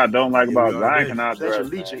one thing I don't like about Zion cannot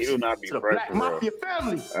dress, he do not be fresh for real.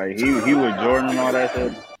 Like he with Jordan and all that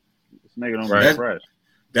shit. This nigga don't be fresh.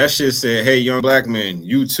 That shit said, "Hey, young black man,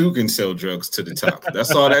 you too can sell drugs to the top."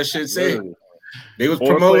 That's all that shit said. They was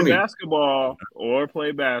promoting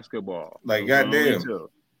play basketball. Like goddamn.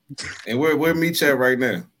 And where Meech at right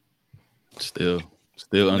now? Still.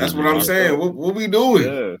 That's what I'm saying. What we doing?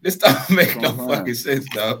 Yeah. This stuff make no fucking sense,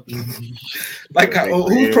 dog. Like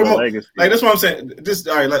who promote? Like that's what I'm saying. This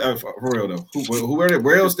all right, like for real though.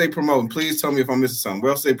 Where else they promoting? Please tell me if I'm missing something.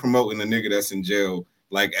 Where else they promoting the nigga that's in jail,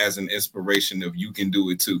 like as an inspiration of you can do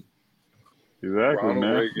it too? Exactly,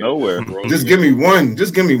 man. Nowhere. Just give me one.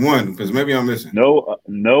 Because maybe I'm missing.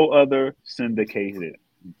 No other syndicated.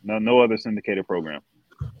 No other syndicated program.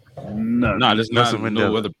 No, there's not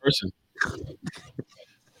no other person.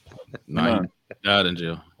 Nah, he died in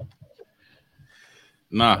jail.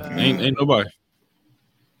 Nah, ain't nobody.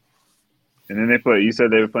 And then you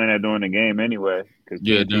said they were playing that during the game anyway. Because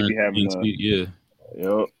during be having yeah.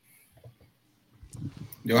 Yep.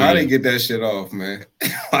 Yo, how they get that shit off, man?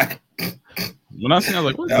 When I seen, I was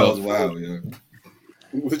like, what that was wild, yo.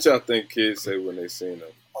 What y'all think kids say when they seen them?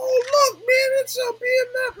 Oh, look, man, it's a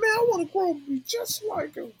BMF, man. I want to grow up be just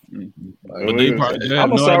like him. But they I'm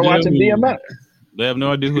going to start watching BMF. They have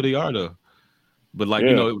no idea who they are, though. But,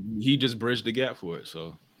 he just bridged the gap for it,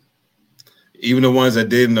 so. Even the ones that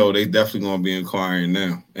didn't know, they definitely going to be inquiring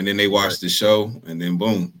now. And then they watch the show, and then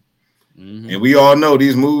boom. Mm-hmm. And we all know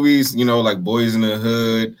these movies, like Boys in the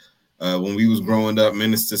Hood, when we was growing up,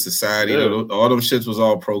 Menace to Society, all them shits was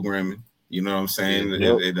all programming. You know what I'm saying?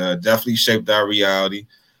 Yep. It definitely shaped our reality.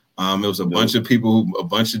 It was a bunch of people, a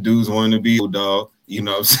bunch of dudes wanting to be a dog, you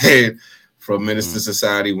know what I'm saying, from Menace to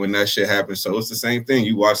Society when that shit happened. So it's the same thing.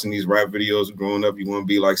 You watching these rap videos growing up, you want to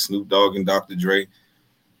be like Snoop Dogg and Dr. Dre.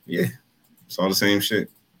 Yeah, it's all the same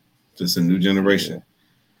shit. Just a new generation.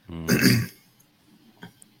 Yep.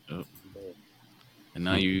 And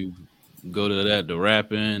now you go to the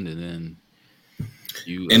rapping, and then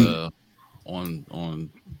you on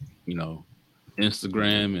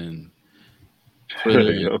Instagram and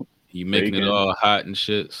Twitter, you making it all hot and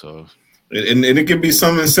shit. So, and it can be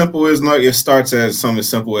something simple as it starts as something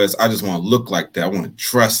simple as I just want to look like that, I want to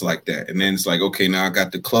dress like that, and then it's like, okay, now I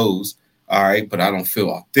got the clothes, all right, but I don't feel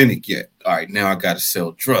authentic yet. All right, now I got to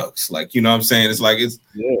sell drugs, like you know what I'm saying? It's like it's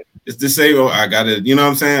the same. I gotta, you know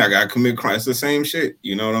what I'm saying? I gotta commit crime. It's the same shit.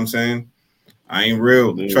 You know what I'm saying? I ain't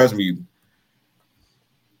real. Trust me.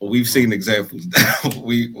 We've seen examples.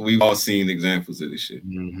 we've all seen examples of this shit.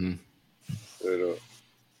 Mm-hmm.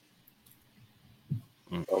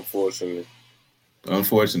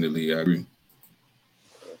 Unfortunately, I agree.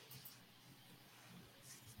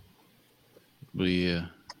 But yeah.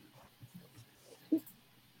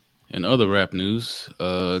 In other rap news,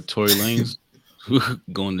 Tory Lanez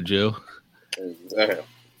going to jail. Damn.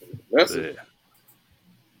 That's crazy.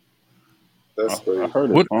 I heard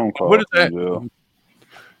a phone call. What is that?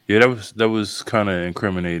 Yeah, that was kind of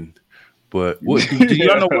incriminating. But what do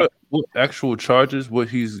y'all know what actual charges? What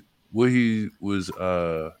he was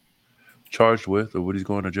charged with, or what he's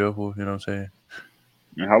going to jail for? You know what I'm saying?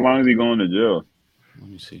 And how long is he going to jail? Let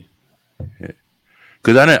me see.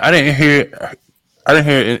 Because I didn't hear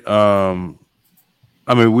it.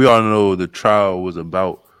 I mean, we all know the trial was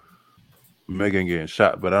about Megan getting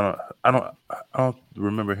shot, but I don't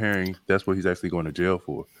remember hearing that's what he's actually going to jail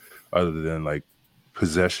for, other than like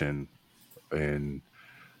possession and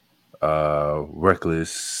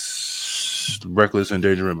reckless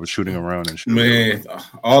endangerment of shooting around and shooting. Man,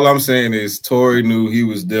 all I'm saying is Tory knew he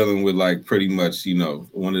was dealing with like pretty much,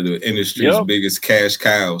 one of the industry's biggest cash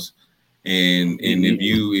cows. And if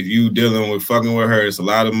you dealing with fucking with her, it's a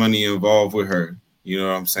lot of money involved with her. You know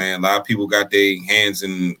what I'm saying? A lot of people got their hands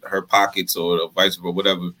in her pockets or vice versa,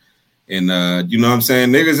 whatever. And you know what I'm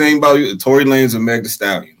saying? Niggas ain't about you. Tory Lanez and Meg Thee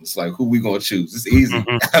Stallion. It's like, who we gonna choose? It's easy.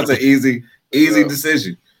 That's an easy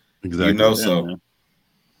decision. Exactly. So.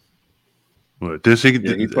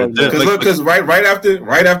 Because right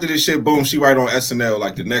after this shit, boom, she right on SNL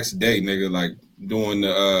like the next day, nigga, like doing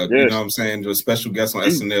the you know what I'm saying, the special guest on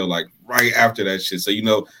SNL like right after that shit. So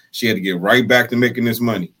she had to get right back to making this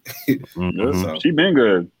money. So. She been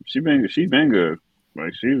good. She been good.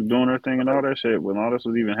 Like she was doing her thing and all that shit when all this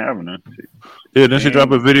was even happening. Then she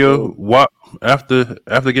dropped a video after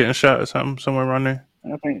getting shot or something somewhere around there.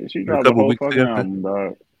 I think she dropped the whole fucking album,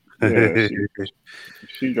 dog. Yeah,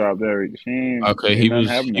 she dropped everything. Okay, he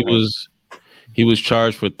was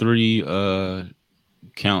charged for 3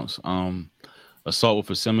 counts. Assault with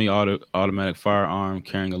a semi-automatic firearm,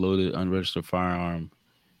 carrying a loaded unregistered firearm,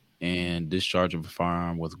 and discharge of a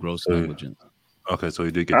firearm with gross negligence. Okay, so he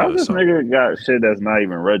did get. How this nigga got shit that's not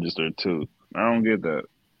even registered too? I don't get that.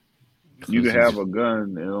 You can have a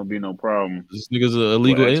gun, it don't be no problem. This nigga's an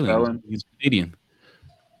illegal alien. He's Canadian.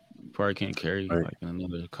 Probably can't carry like in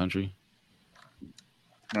another country.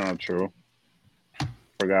 No, true.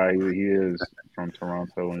 Forgot he is from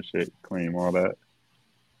Toronto and shit. Claim all that.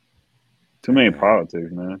 Too many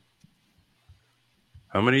politics, man.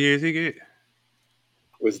 How many years he get?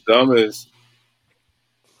 What's dumb is,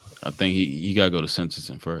 I think he gotta go to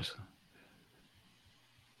sentencing first.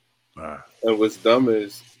 And what's dumb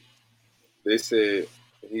is, they said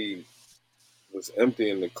he was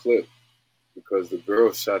emptying the clip because the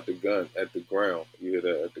girl shot the gun at the ground. You hear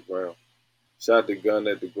that? At the ground. Shot the gun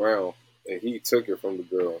at the ground, and he took it from the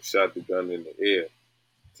girl and shot the gun in the air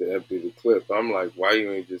to empty the clip. I'm like, why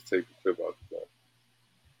you ain't just take the clip out the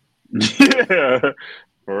gun? Yeah,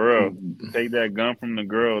 for real. Take that gun from the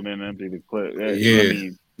girl and then empty the clip.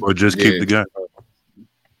 Yeah. Or just keep the gun.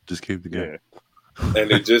 Just keep the game. Yeah.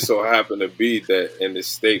 And it just so happened to be that in the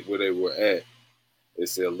state where they were at,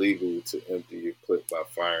 it's illegal to empty your clip by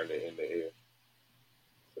firing it in the air.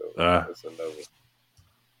 So that's another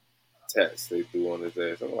tax they threw on his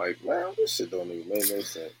ass. I'm like, man, this shit don't even make no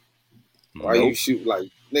sense. Why you shoot like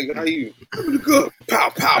nigga? How you good? Pow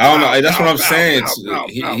pow. I don't know. That's pow, what I'm pow, saying. pow,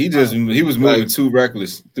 He was moving too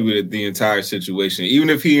reckless through the entire situation. Even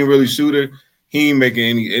if he didn't really shoot her, he ain't making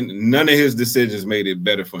any. None of his decisions made it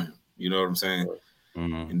better for him. You know what I'm saying?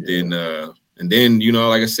 Mm-hmm. And then you know,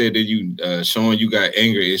 like I said, then you showing you got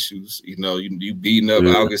anger issues. You know, you beating up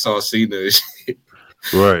August Alsina and shit.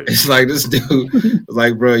 Right. It's like this dude,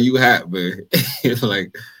 like, bro, you hot, man. It's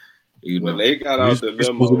like, you know, when they got out the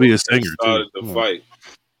limo and started the fight.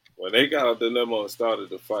 When they got out the limo and started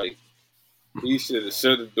the fight, he should have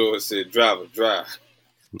shut the door and said, "Driver, drive."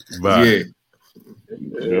 Yeah.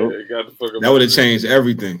 Got the fuck that would have changed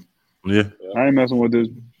everything. Yeah. I ain't messing with this.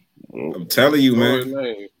 I'm telling you,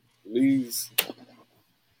 man. Please.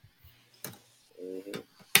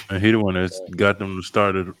 And he the one that got them to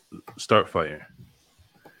start fighting.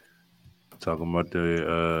 Talking about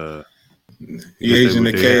the he agent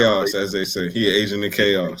of chaos, as they say. He agent of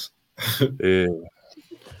chaos.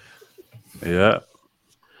 Yeah.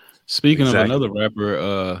 Speaking of another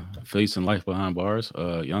rapper facing life behind bars,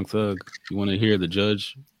 Young Thug, you want to hear the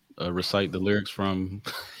judge recite the lyrics from?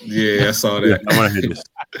 Yeah, I saw that. I want to hear this.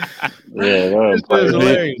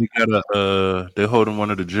 They're holding one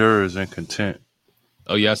of the jurors in contempt.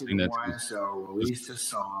 Oh yeah, I seen that. YSL released a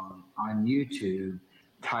song on YouTube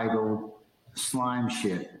titled "Slime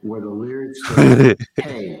Shit," where the lyrics go,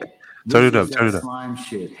 "Hey, turn it up, slime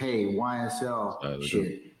shit. Hey, YSL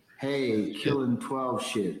shit. Hey, killing 12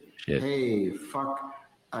 shit. Hey, fuck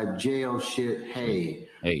a jail shit. Hey,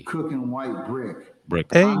 cooking white brick.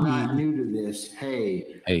 Hey. I'm not new to this.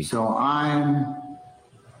 Hey. So I'm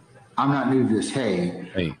not new to this.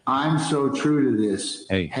 Hey. I'm so true to this.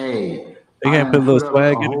 Hey. They can't put a little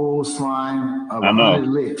swag in it. A whole slime of 100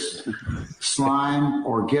 licks. Slime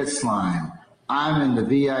or get slime. I'm in the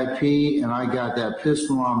VIP and I got that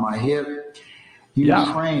pistol on my hip. You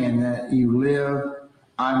praying that you live.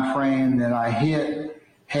 I'm praying that I hit.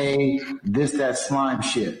 Hey, that slime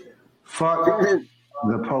shit. Fuck the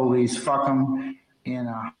police. Fuck them in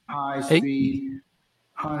a high speed.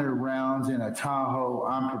 100 rounds in a Tahoe.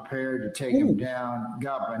 I'm prepared to take them down.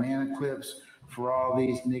 Got banana clips for all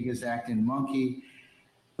these niggas acting monkey.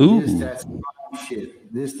 That slime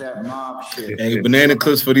shit. That mob shit. Hey, banana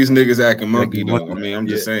clips for these niggas acting monkey, though. I mean, I'm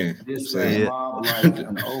just saying. That mob like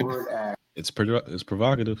an overt act. It's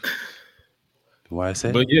provocative. Why I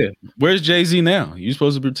say? But yeah, where's Jay-Z now? You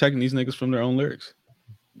supposed to be protecting these niggas from their own lyrics.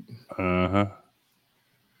 Well,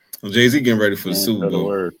 Jay-Z getting ready for the Super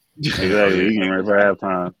Bowl. Exactly, he getting ready for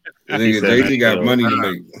halftime. Jay-Z got money to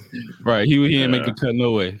make. Right, he ain't make the cut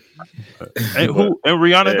no way. And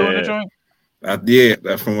Rihanna doing the joint?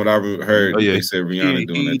 That's from what I heard. They said Rihanna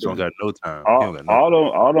doing that. Don't got no time.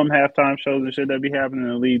 All them halftime shows and shit that be happening in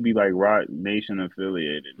the league be like Rock Nation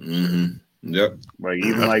affiliated. Mm-hmm. Yep. Like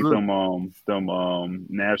even like them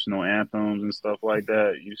national anthems and stuff like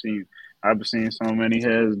that. I've seen so many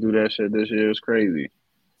heads do that shit this year. It's crazy.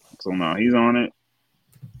 So no, he's on it.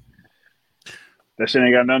 That shit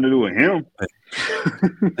ain't got nothing to do with him.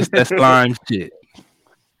 It's that slime shit.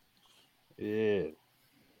 Yeah.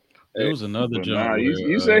 There was another joke. Nah,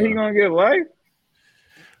 you said he gonna get life?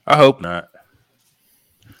 I hope not.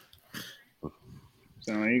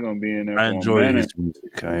 So he gonna be in there. I enjoy his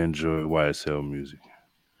music. I enjoy YSL music.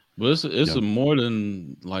 But it's more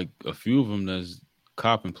than like a few of them that's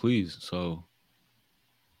copping pleas. So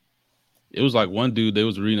it was like one dude, they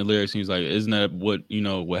was reading the lyrics and he's like, "Isn't that what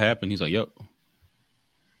happened?" He's like, "Yep."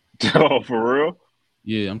 Oh, for real?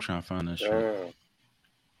 Yeah, I'm trying to find that shit.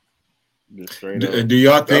 Do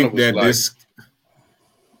y'all think that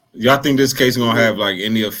y'all think this case is gonna have like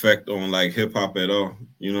any effect on like hip hop at all?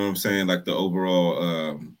 You know what I'm saying? Like the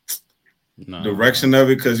overall direction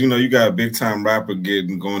of it, because you got a big time rapper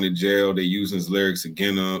going to jail. They using his lyrics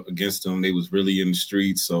against them. They was really in the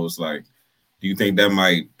streets, so it's like, do you think that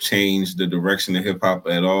might change the direction of hip hop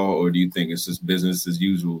at all, or do you think it's just business as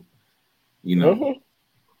usual?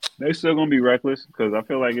 They still gonna be reckless because I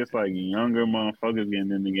feel like it's like younger motherfuckers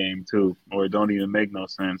getting in the game too, or it don't even make no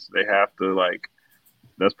sense. They have to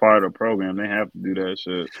that's part of the program. They have to do that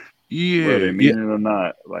shit. Yeah, whether they mean it or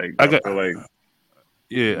not. Like I feel like.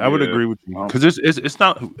 Yeah, I would agree with you because it's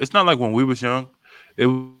not like when we was young. It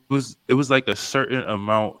was like a certain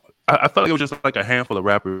amount. I felt like it was just like a handful of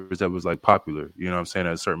rappers that was like popular. You know what I'm saying,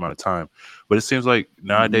 at a certain amount of time. But it seems like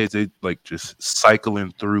nowadays they like just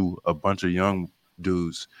cycling through a bunch of young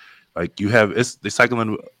dudes Like you have, they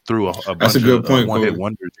cycling through a That's bunch a good of point, one-hit Kobe.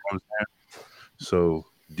 wonders. You know what I'm saying? So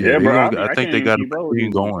Yeah, they bro. gonna. I think can't they even got a keep up with machine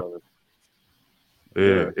these going. motherfuckers. Yeah,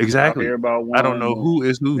 I'll exactly. hear about I don't one, know who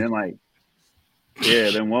is who. then like,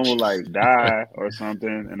 then one will like die or something,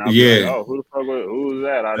 and I'll be like, Yeah. oh, who the fuck? Who was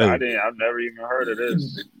that? Hey. I've never even heard of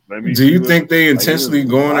this. Let me Do see you what. think they Like, this intentionally is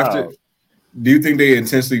going after? wild. Do you think they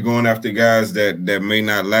intentionally going after guys that may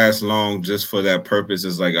not last long just for that purpose?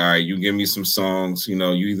 It's like, all right, you give me some songs, you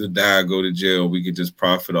either die or go to jail. We could just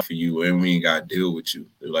profit off of you, and we ain't got to deal with you.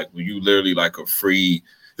 They're like, well, you literally like a free.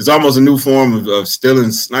 It's almost a new form of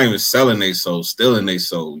stealing, not even selling their soul, stealing their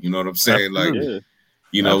soul. You know what I'm saying? Absolutely. Like,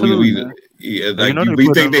 Absolutely, like, they put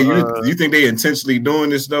them, you think they intentionally doing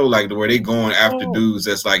this though? Like, where they going after dudes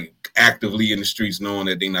that's like actively in the streets, knowing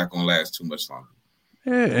that they're not gonna last too much longer.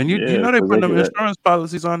 Yeah, and you know they put them insurance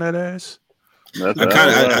policies on that ass. That's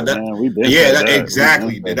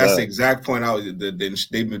Exactly. That's the exact point.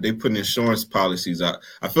 They put insurance policies out.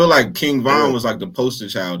 I feel like King Von was like the poster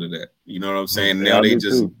child of that. You know what I'm saying? Now they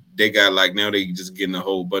just getting a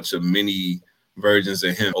whole bunch of mini versions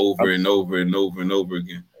of him over and over and over and over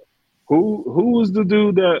again. Who was the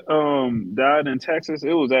dude that died in Texas?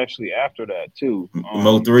 It was actually after that too.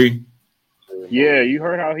 Mo3. Yeah, you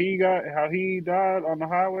heard how he died on the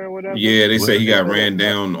highway or whatever? Yeah, they say he got ran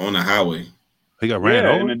down on the highway. He got ran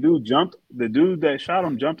over? And the dude that shot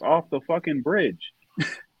him jumped off the fucking bridge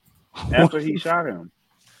after he shot him.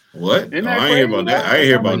 What? I ain't hear about that. I ain't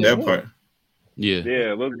hear about that part. Yeah.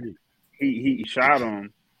 Yeah, look, he shot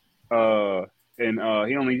him, and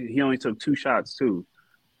he only took 2 shots too.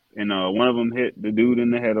 And one of them hit the dude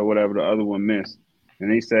in the head or whatever, the other one missed.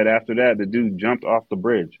 And he said after that, the dude jumped off the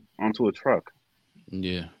bridge onto a truck.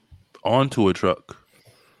 Yeah. Onto a truck.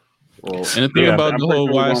 Well, and the thing about the whole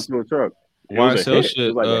YSL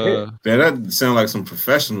shit, that sound like some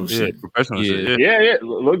professional shit. Professional shit. Yeah.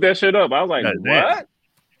 Look that shit up. I was like, what?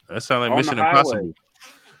 That sound like on Mission Impossible.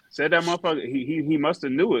 Said that motherfucker. He must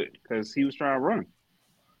have knew it because he was trying to run.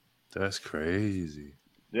 That's crazy.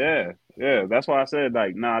 Yeah. That's why I said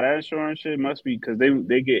like, nah, that insurance shit must be because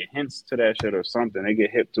they get hints to that shit or something. They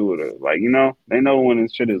get hip to it, or like they know when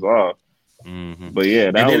this shit is off. Mm-hmm. But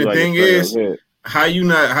yeah, that and then was the like thing is, how you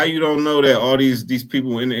don't know that all these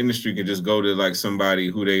people in the industry can just go to like somebody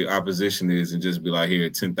who their opposition is and just be like, here,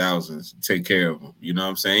 10,000, take care of them. You know what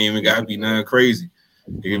I'm saying? Ain't even gotta be nothing crazy.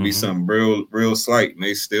 It can be something real slight, and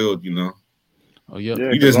they still, Oh yeah.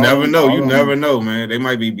 You just never know. You never know, man. They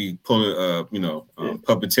might be pulling,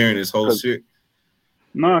 puppeteering this whole shit.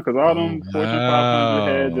 No, because all them Fortune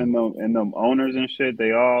 500 heads and them owners and shit,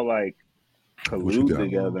 they all like collude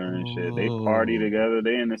together and shit. They party together.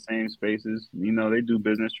 They in the same spaces. They do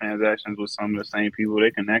business transactions with some of the same people.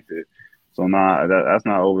 They connected. So that's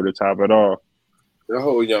not over the top at all. The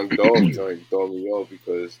whole Young Dog joint throw me off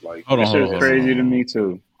because like that shit's crazy to me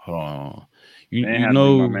too. Hold on. You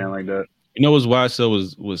know, my man like that. You know what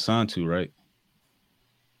YSL was signed to, right?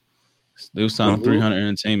 They were signed to 300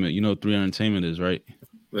 Entertainment. You know what 300 Entertainment is, right?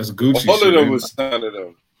 That's Gucci. All of them was signed to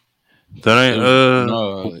them. That ain't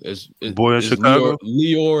no, it's boy in Chicago.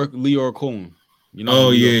 Leor Cohen. You know.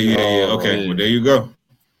 Oh yeah. Okay, well there you go.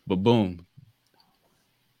 But boom.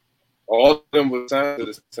 All of them was signed to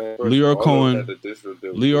the same person.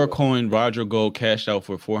 Leor Cohen, Roger Gold cashed out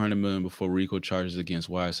for $400 million before RICO charges against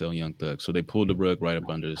YSL and Young Thug. So they pulled the rug right up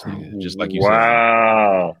under this nigga, just like you said.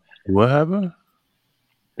 Wow. What happened?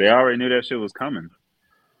 They already knew that shit was coming.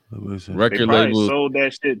 Record label sold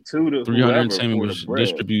that shit to the 300 Entertainment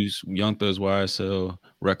distributes Young Thug's YSL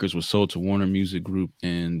records was sold to Warner Music Group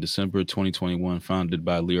in December 2021, founded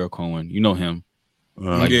by Leor Cohen. You know him.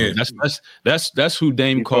 That's who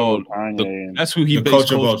Dame called. That's who he based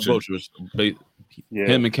Culture Vultures.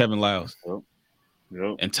 Him and Kevin Lyles.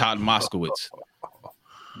 Yep. And Todd Moskowitz.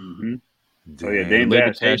 Mm-hmm. Oh yeah, Dame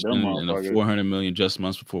label cashed in a $400 million just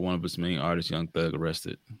months before one of its main artists, Young Thug,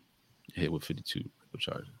 arrested, hit with 52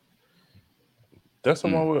 charges. That's the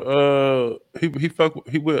one with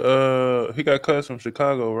he got cuts from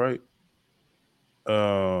Chicago, right?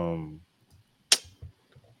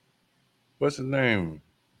 What's his name?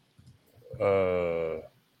 The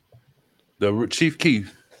Chief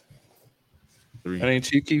Keef. That ain't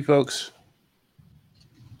Chief Keef, folks.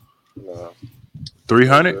 No.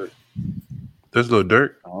 300. That's a little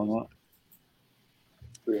dirt. I don't know.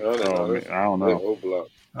 300. I don't know.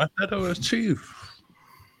 I thought it was Chief.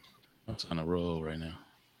 It's on a roll right now.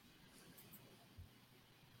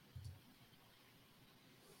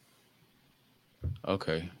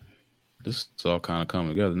 Okay. This is all kind of coming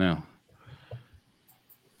together now.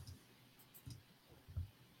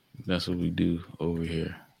 That's what we do over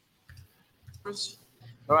here. So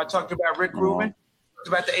I talked about Rick Rubin.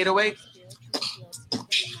 About the 808.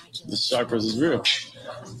 The Cypress is real.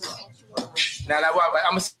 Now,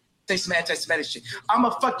 I'm gonna say some anti-Semitic shit.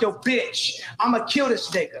 I'ma fuck your bitch. I'ma kill this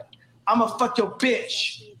nigga. I'ma fuck your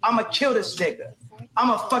bitch. I'ma kill this nigga.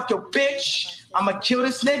 I'ma fuck your bitch. I'ma kill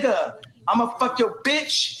this nigga. I'ma fuck your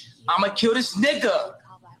bitch. I'ma kill this nigga.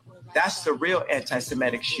 That's the real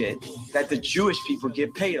anti-Semitic shit that the Jewish people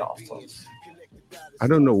get paid off of. I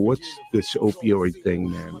don't know what's this opioid thing,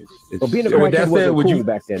 man. Well, being a crackhead wasn't cool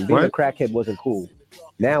back then. Being a crackhead wasn't cool.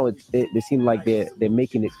 Now it seems like they're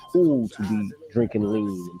making it cool to be drinking lean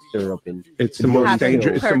and syrup and. It's the most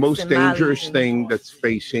dangerous. It's the most dangerous thing that's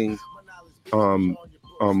facing, our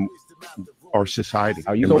society.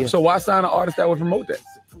 So why sign an artist that would promote that?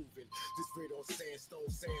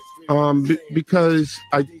 Because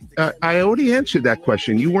I already answered that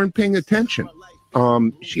question. You weren't paying attention.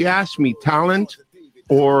 She asked me talent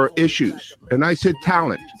or issues, and I said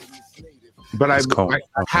talent. But I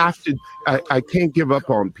have to. I can't give up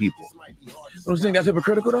on people. Don't you think that's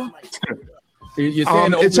hypocritical though? You're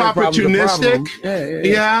saying it's opportunistic.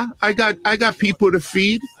 Yeah. I got people to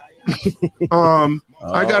feed. I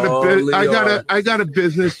got a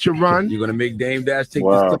business to run. You're gonna make Dame Dash take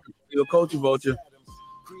this to your culture vulture.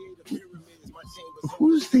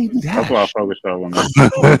 Who's Dame Dash? That's why I focused on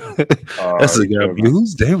that. That's a guy.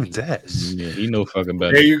 Who's Dame Dash? Yeah, he know fucking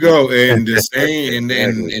better. There you go. And the same,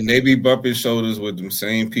 and they be bumping shoulders with them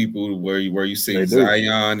same people where you see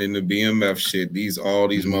Zion and the BMF shit. All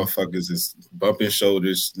these motherfuckers is bumping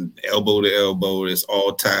shoulders, elbow to elbow. It's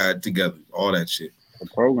all tied together. All that shit. The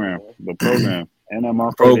program. And I'm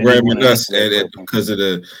programming us because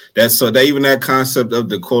of even that concept of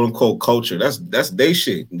the quote unquote culture. That's they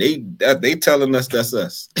shit. They telling us that's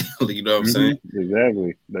us. You know what I'm saying?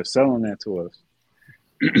 Exactly. They're selling that to us,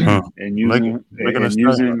 and using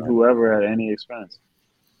whoever at any expense.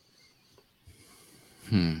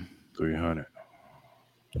 300.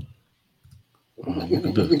 Oh,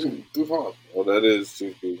 that is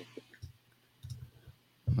too cool.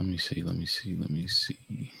 Let me see.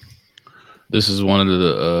 This is one of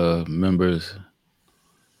the members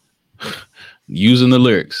using the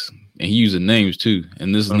lyrics, and he using names too.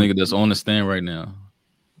 And this is a nigga that's on the stand right now,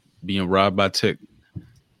 being robbed by Tick.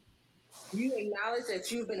 You acknowledge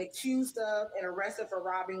that you've been accused of and arrested for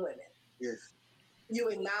robbing women. Yes. You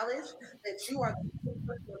acknowledge that you are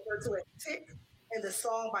referred to as Tick in the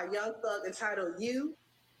song by Young Thug entitled "You."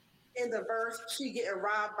 In the verse, she getting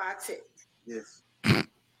robbed by Tick. Yes.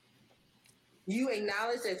 You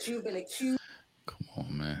acknowledge that you've been accused. Come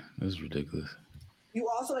on, man. This is ridiculous. You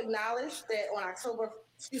also acknowledge that on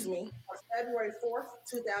February 4th,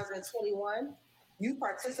 2021, you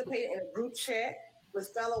participated in a group chat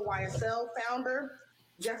with fellow YSL founder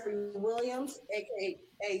Jeffrey Williams,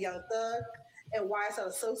 aka Young Thug, and YSL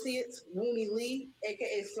associates Woonie Lee,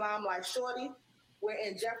 aka Slime Like Shorty,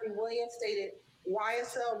 wherein Jeffrey Williams stated,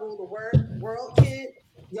 "YSL rule the world, kid.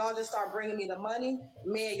 Y'all just start bringing me the money.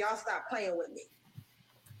 Man, y'all stop playing with me."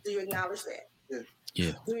 Do you acknowledge that?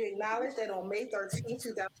 Yeah. Do you acknowledge that on May 13,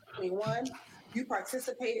 2021, you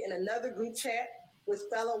participated in another group chat with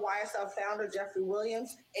fellow YSL founder Jeffrey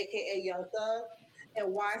Williams, aka Young Thug,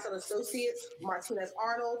 and YSL associates Martinez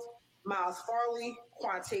Arnold, Miles Farley,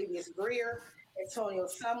 Quantavious Greer, Antonio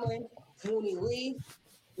Sumlin, Woonie Lee,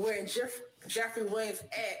 wherein Jeffrey Williams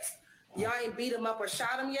asked, "Y'all ain't beat him up or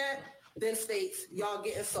shot him yet?" Then states, "Y'all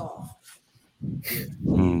getting soft." Gas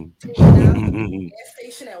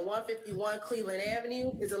station at 151 Cleveland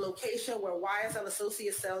Avenue is a location where YSL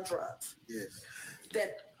associates sell drugs. Yes.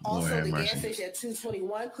 That also the gas station at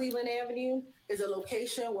 221 Cleveland Avenue is a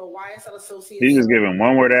location where YSL associates. He's just giving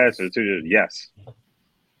one word answer to just yes.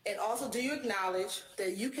 And also, do you acknowledge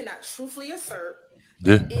that you cannot truthfully assert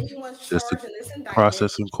anyone's charged in this indictment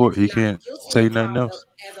process in court? He can't say nothing else.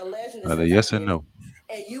 Either yes and no.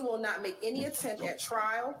 And you will not make any attempt at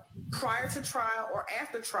trial, prior to trial, or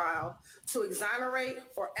after trial to exonerate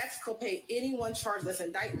or exculpate anyone charged in this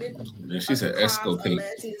indictment. She said exculpate.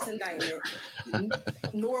 Alleged in this indictment.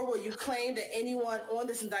 Nor will you claim that anyone on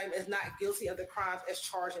this indictment is not guilty of the crimes as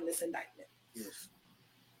charged in this indictment. Yes.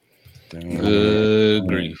 Good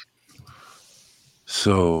grief.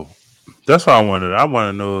 So that's what I wanted. I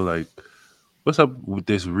want to know, like, what's up with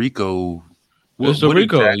this RICO? What's the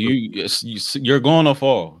RICO? Exactly? You're going to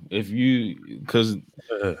fall if you because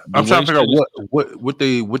I'm trying to figure out what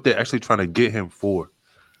they actually trying to get him for,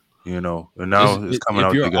 you know. And now it's coming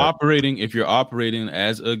out. If you're operating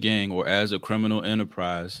as a gang or as a criminal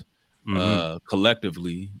enterprise,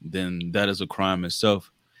 collectively, then that is a crime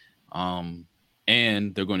itself.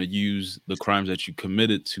 And they're going to use the crimes that you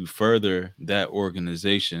committed to further that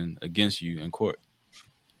organization against you in court.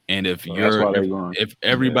 And if if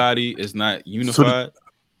everybody is not unified,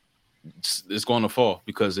 it's going to fall.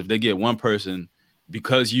 Because if they get one person,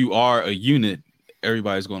 because you are a unit,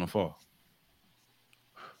 everybody's going to fall.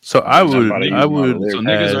 So I would. So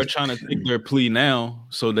niggas are trying to take their plea now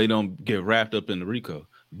so they don't get wrapped up in the RICO.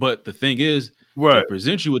 But the thing is, they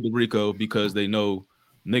present you with the RICO because they know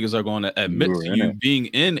niggas are going to admit to you being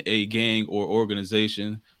in a gang or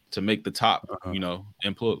organization to make the top,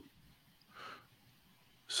 implode.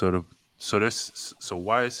 So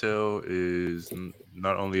YSL is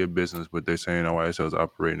not only a business, but they're saying that YSL is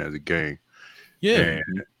operating as a gang. Yeah,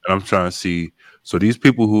 and I'm trying to see. So these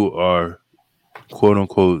people who are quote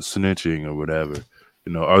unquote snitching or whatever,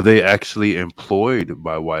 are they actually employed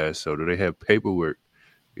by YSL? Do they have paperwork?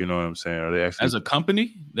 You know what I'm saying? Are they actually as a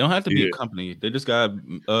company? They don't have to be a company. They just got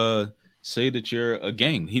say that you're a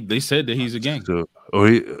gang. They said that he's a gang. So,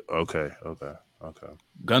 okay.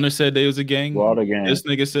 Gunner said they was a gang. This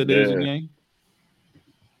nigga said they was a gang.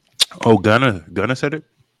 Oh, Gunner said it.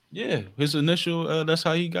 Yeah, his initial. That's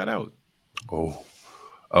how he got out.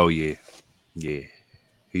 Oh yeah.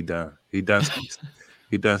 He done skis.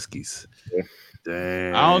 He done skis. Yeah.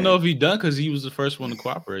 Damn. I don't know if he done because he was the first one to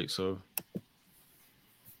cooperate. So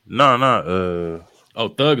no.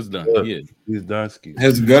 Thug is done. Yeah, he's done skis.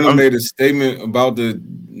 Has Gunner made a statement about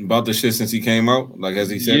the shit since he came out? Like, has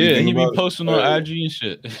he said anything he about be posting on IG and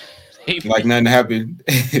shit. Like nothing happened.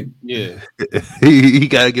 Yeah, he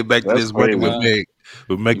got to get back to this money crazy.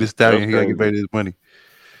 with Meg Thee Stallion. He got to get back to his money.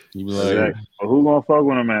 He was like, Well, who gonna fuck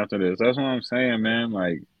with him after this? That's what I'm saying, man.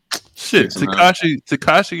 Like, shit,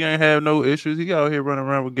 Tekashi ain't have no issues. He out here running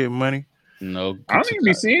around with getting money. No, I don't even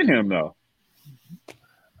be seeing him though.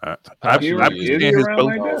 I be seeing his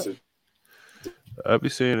post. Like I be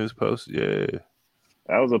seeing his post. Yeah,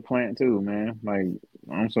 that was a plant too, man. Like,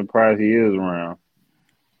 I'm surprised he is around.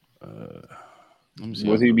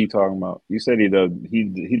 What's he be talking about? You said he does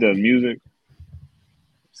music.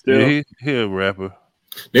 Still, yeah, he a rapper.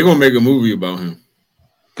 They're gonna make a movie about him.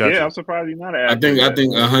 Gotcha. Yeah, I'm surprised he's not an I actor.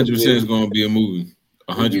 think 100% is gonna be a movie.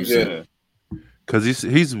 100%. Because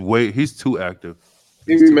he's too active.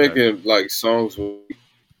 He be making like songs with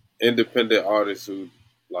independent artists who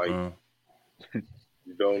like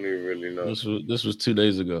you don't even really know. This was 2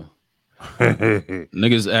 days ago.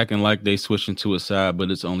 Niggas acting like they switching to a side,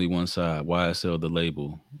 but it's only one side. YSL the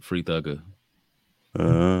label, Free Thugger.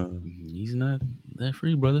 He's not that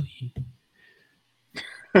free, brother.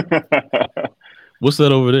 What's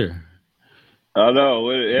that over there? I know.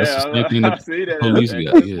 Yeah, That's the same thing I see that. Police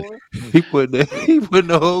got. Yeah. He put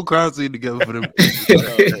the whole crowd scene together for them.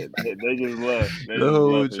 They just left. The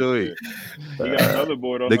whole joint. They got another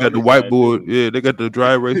board on. They got the whiteboard. Yeah, they got the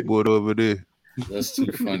dry erase board over there. That's too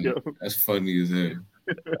funny. That's funny as hell.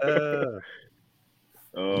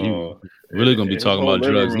 You really gonna be talking about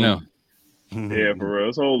drugs now? Yeah, for real.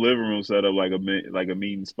 This whole living room set up like a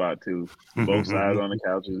meeting spot too. Both sides on the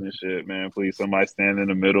couches and shit, man. Please, somebody stand in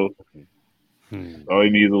the middle. All he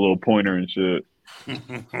needs is a little pointer and shit.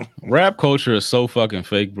 Rap culture is so fucking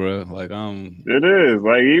fake, bro. Like, it is.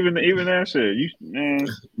 Like even that shit.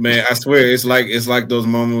 Man, I swear it's like those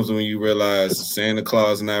moments when you realize Santa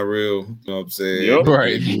Claus is not real. You know what I'm saying? Yep.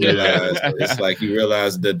 Right. You realize it's like you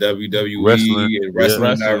realize the WWE and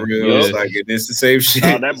wrestling not real. Yeah. It's like it's the same shit.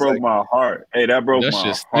 Oh, that broke my heart. Hey, that broke my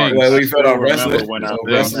heart. Well, we felt on wrestling when I found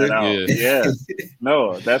that out. Yeah.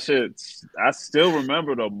 No, that shit. I still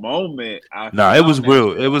remember the moment. It was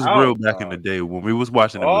real. It was real back in the day when we was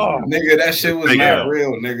watching it. Nigga, that shit was not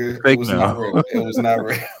real, nigga. Fake it was not real. It was not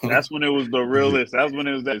real. That's when it was the realest. That's when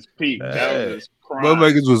it was at its peak. That was his prime.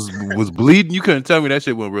 Motherfuckers was bleeding. You couldn't tell me that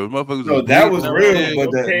shit wasn't real. Motherfuckers no, that was real, but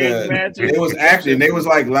it was acting. They was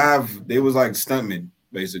like live. They was like stuntmen,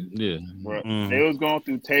 basically. Yeah. They was going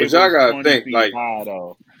through tables. But y'all gotta think like,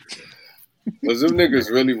 was them niggas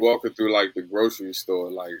really walking through like the grocery store,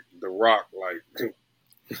 like The Rock, like.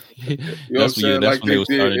 You know that's when they was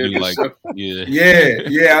starting to do like,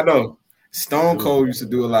 yeah, I know. Stone Cold used to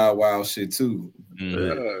do a lot of wild shit too.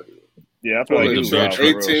 Yeah, I feel like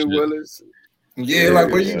 18 wheelers. Yeah,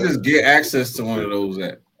 like where you just get access to one of those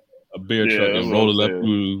at a beer truck and roll it up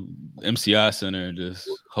through MCI Center and just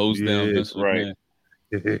hose down. Right.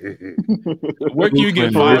 Where can you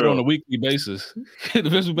get fired on a weekly basis? The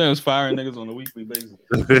Vince McMahon was firing niggas on a weekly basis.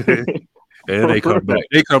 And they come back.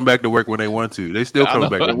 They come back to work when they want to. They still come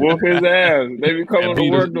back to whoop his ass. They be coming to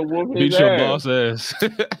work to whoop his ass. Beat your boss ass.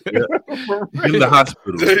 In the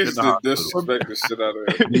hospital. They used to disrespect the shit out of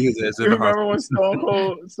him. You remember when Stone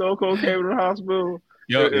Cold came to the hospital?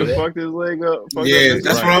 It fucked his leg up. Yeah,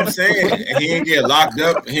 that's what I'm saying. And he ain't get locked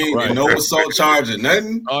up. He ain't get no assault charge or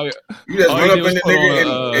nothing. You just run up in the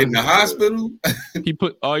nigga in the hospital.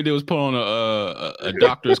 All he did was put on a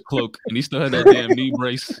doctor's cloak, and he still had that damn knee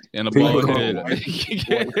brace and a bald head.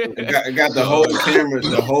 got the whole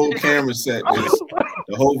camera set.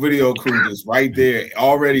 The whole video crew is right there,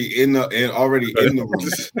 already in the room.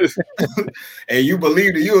 And you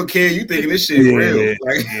believe that you a kid, you thinking this shit real.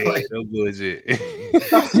 Like no bullshit.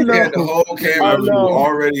 You had the whole camera crew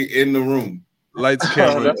already in the room. Lights,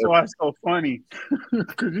 camera. That's why it's so funny.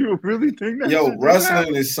 Because you really think that? Yo,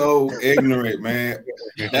 wrestling is so ignorant, man.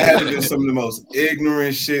 That had to be some of the most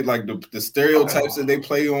ignorant shit, like the stereotypes that they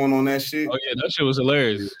play on that shit. Oh yeah, that shit was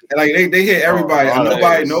hilarious. And like they hit everybody.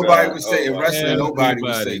 Nobody was safe in wrestling. Nobody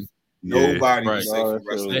was safe. Nobody was safe in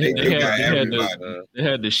wrestling. They got everybody. They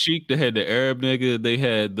had the Sheik. They had the Arab nigga. They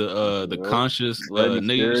had the conscious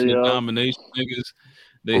nation domination niggas.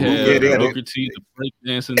 They had Booker T, the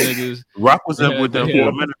breakdancing niggas. Rock was up with them for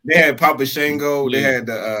a minute. They had Papa Shango. They had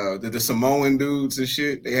the Samoan dudes and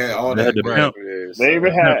shit. They had all that. They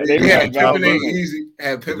even had Pippin Ain't Easy.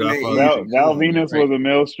 Had Pippin Ain't Easy. Val Venus was a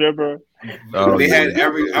male stripper. They had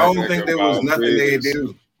every. I don't think there was nothing they did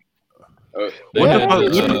do. What the fuck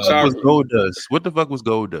was Goldust? What the fuck was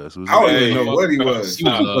Goldust? I don't even know what he was. Hey,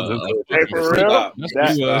 for real?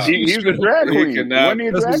 He was a drag queen. Wasn't he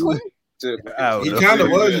a drag queen? He kind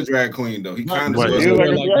of was a drag queen, though. He kind of was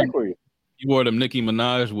like a drag queen. He wore them Nicki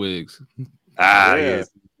Minaj wigs. Yeah.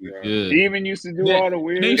 He even used to do all the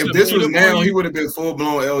weird. If this was now, he would have been full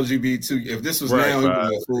blown LGBT. If this was now, he would have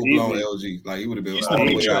been full blown LG. Like he would have been.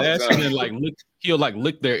 He'll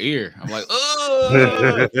lick their ear. I'm like,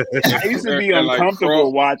 I used to be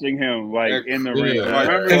uncomfortable watching him in the ring.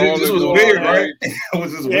 This was weird, right? It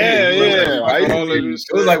was just weird.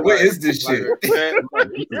 It was like, what is this shit?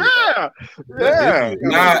 Yeah.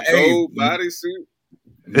 Nah, hey, bodysuit.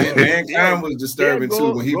 Mankind was disturbing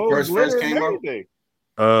too when he first came out.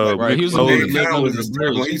 He was when he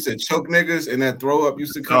used to choke niggas and that throw up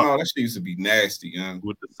used to come out. That shit used to be nasty, young.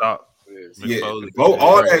 With the sock. Yeah, all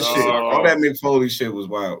that shit, all that Mick Foley shit was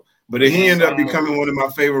wild. But then he ended up becoming one of my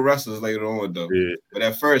favorite wrestlers later on, though. Yeah. But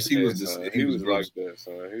at first, he was like that.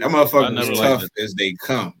 That motherfucker was tough as they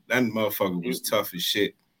come. That motherfucker was tough as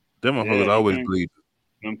shit. Them motherfuckers always bleed.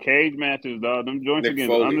 Them cage matches, dog. Them joints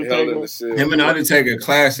against Undertaker. Him and Undertaker,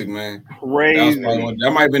 classic, man. Crazy.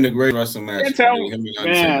 That might have been the great wrestling match.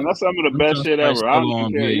 Man, that's some of the best shit ever. I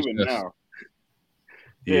don't care even now.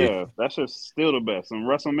 Yeah, that's just still the best. Some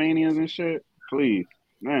WrestleManias and shit. Please,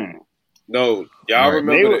 man. No, y'all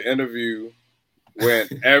remember the interview when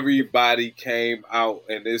everybody came out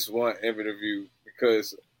in this one interview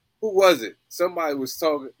because who was it? Somebody was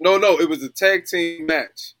talking. No, it was a tag team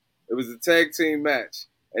match.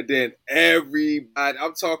 And then everybody,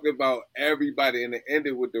 I'm talking about everybody, and it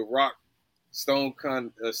ended with The Rock, Stone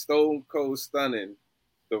Cold stunning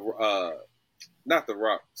not The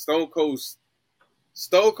Rock, Stone Cold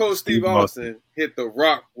Steve Austin hit The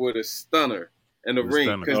Rock with a stunner in the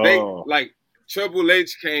ring because they like Triple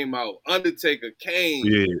H came out, Undertaker came,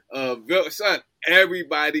 son,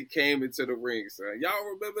 everybody came into the ring, son. Y'all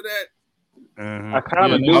remember that? I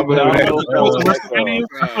kind of do, but I don't know. I feel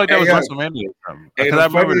like that was WrestleMania. Because I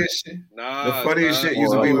remember the funniest shit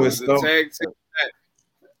used to be with Stone.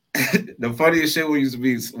 The funniest shit used to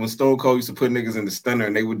be when Stone Cold used to put niggas in the stunner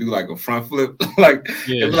and they would do like a front flip. It'd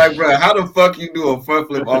be like, bro, how the fuck you do a front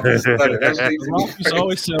flip off the stunner? He used to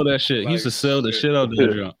always sell that shit. He used to sell the shit out of the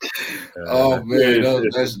jump. Oh man,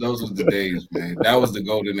 those was the days, man. That was the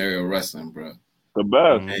golden era of wrestling, bro. The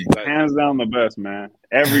best, hands down, the best, man.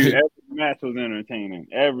 Every match was entertaining.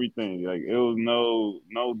 Everything, like it was no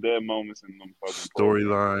dead moments in them fucking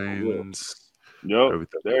storylines. Yep,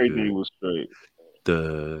 everything was straight.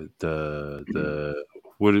 The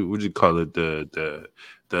what would you call it? The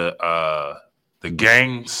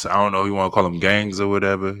gangs. I don't know. You want to call them gangs or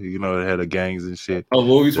whatever. You know, they had the gangs and shit. Oh,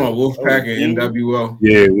 what we talking? Wolfpack and NWO.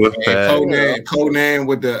 Yeah, Wolfpack. Conan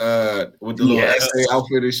with the little SA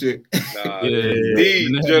outfit and shit. Nah,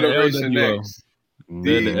 the Generation X.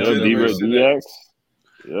 The X.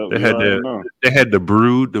 They had the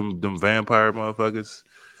Brood, them vampire motherfuckers.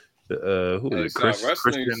 Who was it?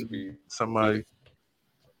 Christian? Somebody.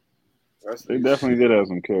 They definitely did have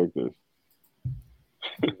some characters.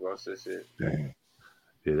 Watch that shit. Damn.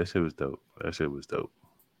 Yeah, that shit was dope.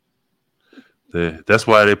 That's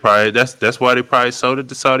why they probably sold it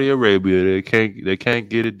to Saudi Arabia. They can't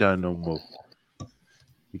get it done no more.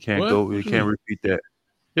 You can't You can't repeat that.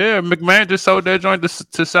 Yeah, McMahon just sold that joint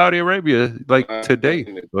to Saudi Arabia like today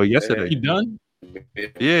or yesterday. He done?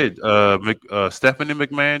 Yeah, Stephanie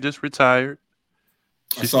McMahon just retired.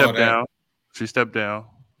 She stepped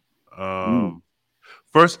down.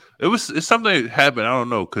 First, it's something that happened. I don't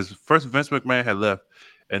know, because first Vince McMahon had left,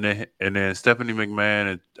 and then Stephanie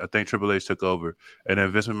McMahon and I think Triple H took over, and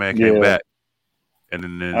then Vince McMahon came back, and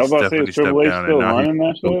then I was about Stephanie to say, Triple H still running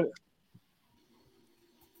that shit?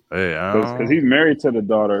 Hey, because he's married to the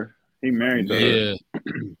daughter. He married to her.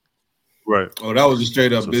 Right. Oh, that was a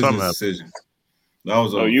straight up business decision. That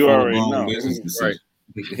was a you already know. business decision.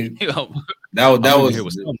 Right.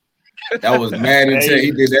 That was mad intent.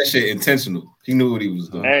 He did that shit intentional. He knew what he was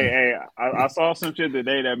doing. Hey, I saw some shit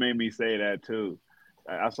today that made me say that too.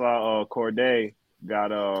 I saw Corday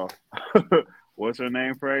got what's her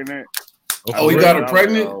name pregnant? Oh, he got her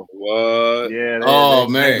pregnant? What? Yeah. Oh,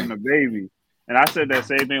 they man. the baby. And I said that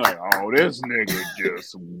same thing, like, oh, this nigga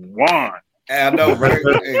just won. Hey, I know, right?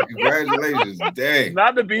 Hey, congratulations. Dang.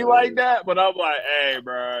 Not to be like that, but I'm like, hey,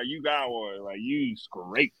 bro, you got one. Like, you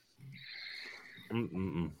great.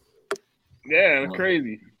 Yeah, it's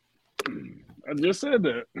crazy. I just said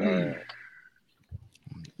that.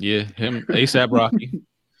 Yeah, him, ASAP Rocky,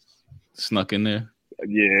 snuck in there.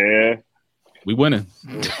 Yeah. We winning.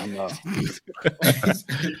 I know.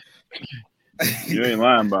 You ain't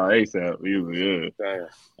lying about ASAP either. Yeah.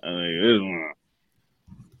 I mean, it is one.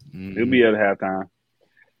 He'll be at halftime.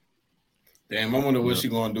 Damn, I wonder what she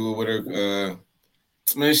gonna do with her.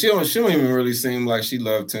 Man, she don't even really seem like she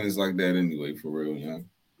loved tennis like that anyway. For real, young.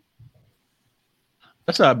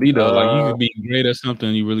 That's how I be though. Like you could be great at something,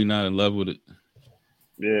 and you really not in love with it.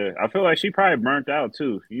 Yeah, I feel like she probably burnt out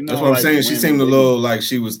too. You know, that's what I'm saying. She seemed a little like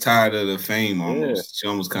she was tired of the fame. Almost, she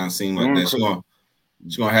almost kind of seemed like that.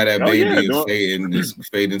 She's gonna have that baby and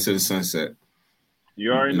fade into the sunset.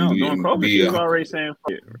 You already know. Doing COVID, she was already saying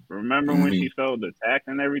fuck it. Remember when she felt attacked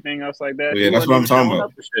and everything else like that? Yeah, that's what I'm talking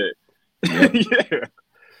about. Yeah.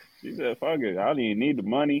 She said, fuck it. I didn't need the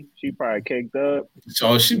money. She probably caked up.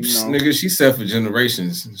 So nigga, she set for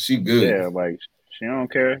generations. She good. Yeah, like she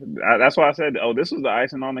don't care. That's why I said, oh, this was the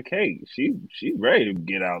icing on the cake. She's ready to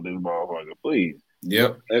get out this motherfucker, please.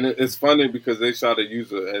 Yep. And it's funny because they try to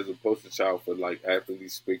use her as a poster child for like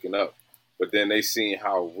athletes speaking up. But then they seen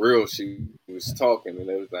how real she was talking, and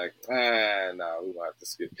they was like, nah, we gonna have to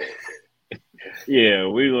skip that. Yeah,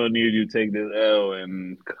 we're gonna need you to take this L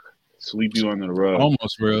and sweep you under the rug.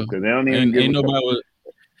 Almost real. Because they don't even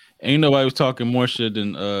ain't nobody was talking more shit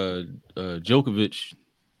than Djokovic.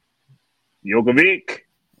 Djokovic?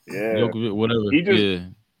 Yeah. Djokovic, whatever.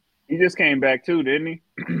 He just came back too, didn't he?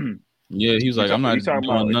 Yeah, he was like, I'm not doing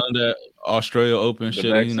none of that Australia Open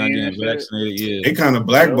shit. He's not getting vaccinated. Yeah. They kind of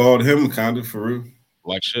blackballed him, kind of, for real.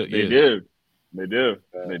 Like shit, They did. Because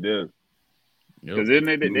then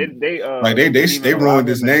they ruined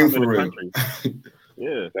his name for real.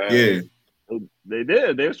 Yeah. They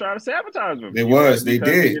did. They was trying to sabotage him. They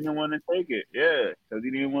did. He didn't want to take it. Yeah, because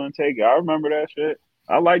he didn't want to take it. I remember that shit.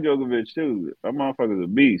 I like Djokovic too. That motherfucker's a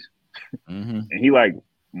beast. And he like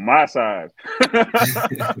my size.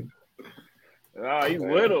 He's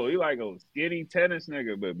little. He like a skinny tennis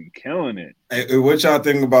nigga, but be killing it. Hey, what y'all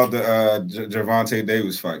think about the Gervonta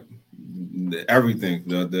Davis fight? Everything,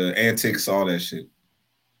 the antics, all that shit.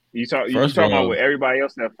 You talking about with everybody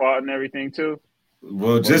else that fought and everything too?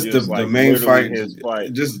 Well, just the main fight,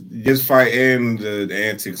 just his fight and the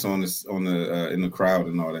antics on the in the crowd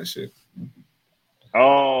and all that shit.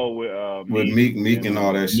 Oh, with Meek and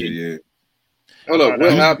all that shit. Yeah. Hold up,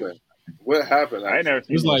 what happened? What happened? I never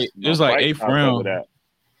seen it was like eighth round.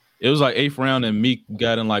 It was like eighth round, and Meek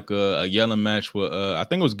got in like a yelling match with I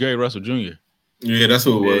think it was Gary Russell Jr. Yeah, that's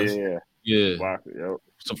who it was. Yeah.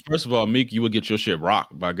 So first of all, Meek, you would get your shit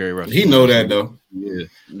rocked by Gary Russell. He know that though. Yeah.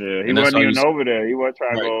 He wasn't even over there. He wasn't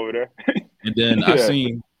trying to go over there. And then I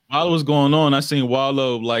seen while it was going on, I seen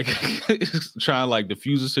Wallow like trying to like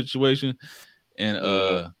defuse the situation,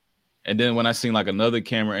 and then when I seen like another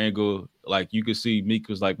camera angle, like you could see Meek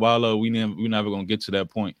was like, Wallow, we're never gonna get to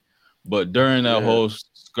that point. But during that whole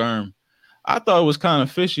skirm, I thought it was kind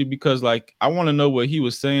of fishy because like I want to know what he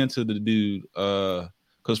was saying to the dude.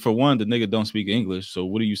 Because for one, the nigga don't speak English, so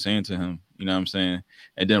what are you saying to him? You know what I'm saying?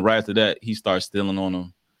 And then right after that, he starts stealing on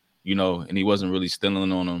him, and he wasn't really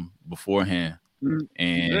stealing on him beforehand.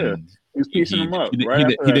 And he's piecing him up. He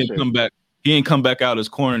didn't come back. He didn't come back out his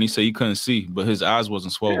corner and he said he couldn't see, but his eyes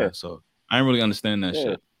wasn't swollen. So I didn't really understand that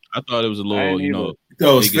shit. I thought it was a little,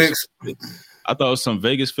 Vegas. I thought it was some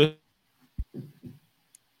Vegas fix.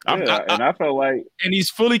 And I felt like, and he's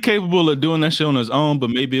fully capable of doing that shit on his own, but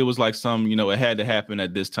maybe it was like some, it had to happen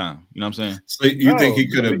at this time. You know what I'm saying? So you think he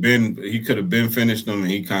could have been finished them, and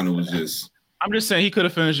he kind of was just. I'm just saying he could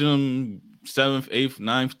have finished them 7th, 8th,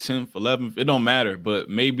 9th, 10th, 11th. It don't matter, but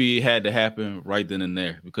maybe it had to happen right then and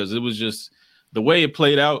there because it was just the way it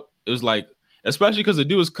played out, it was like, especially because the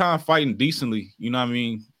dude was kind of fighting decently, you know what I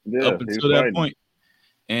mean? Yeah, up until that point.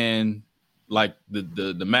 And like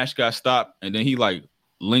the match got stopped, and then he like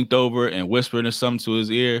linked over and whispered or something to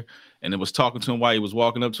his ear, and it was talking to him while he was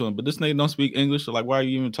walking up to him. But this nigga don't speak English, so like, why are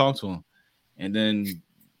you even talking to him? And then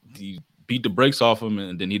he beat the brakes off him,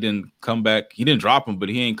 and then he didn't come back. He didn't drop him, but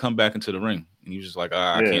he ain't come back into the ring. And he was just like,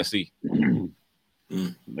 I can't see.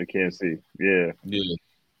 They can't see. Yeah.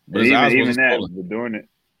 But his eyes even that, swollen. but during it,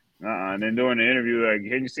 and then during the interview, like,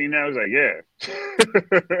 can you see that? I was like, yeah.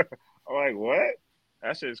 I'm like, what?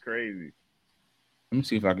 That shit's crazy. Let me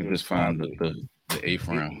see if I can just find the eighth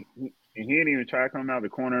round. He didn't even try to come out the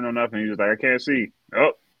corner, no nothing. He was like, I can't see.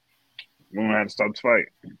 Oh, we're gonna have to stop the fight.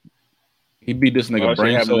 He beat this nigga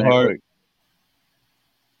brain so hard. Quick.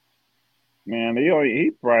 Man,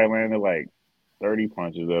 he probably landed like 30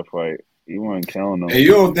 punches that fight. He wasn't killing them. And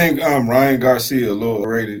you don't think Ryan Garcia a little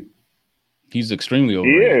overrated? He's extremely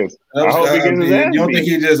overrated. He is. I hope he gets his ass You don't beat. think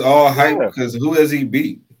he just all hype because who has he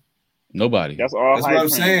beat? Nobody. That's all. That's what I'm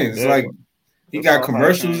saying. It's like he got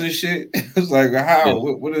commercials and shit. It's like how? Yeah.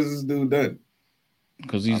 What has this dude done?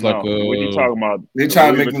 Because he's like, what you talking about? They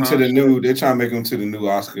try to make him to the new. They try to make him to the new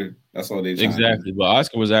Oscar. That's all they. Exactly, but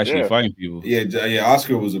Oscar was actually fighting people. Yeah.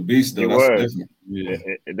 Oscar was a beast though. That's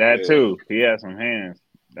different. That too. He had some hands.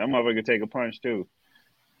 That motherfucker could take a punch too.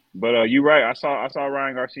 But you're right. I saw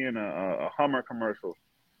Ryan Garcia in a Hummer commercial.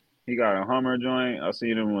 He got a Hummer joint. I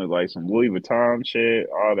seen him with like some Louis Vuitton shit,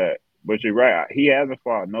 all that. But you're right. He hasn't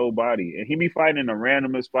fought nobody, and he be fighting in the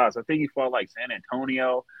randomest spots. I think he fought like San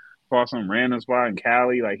Antonio, fought some random spot in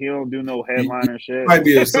Cali. Like he don't do no headliner shit. Might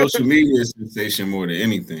be a social media sensation more than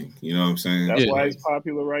anything. You know what I'm saying? That's why he's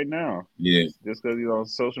popular right now. Yeah, just because he's on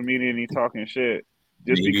social media and he's talking shit.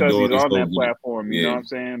 Just because he's on that platform, you know what I'm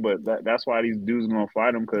saying? But that's why these dudes gonna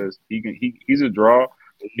fight him because he's a draw.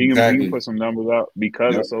 He can put some numbers out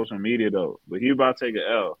because of social media though. But he about to take an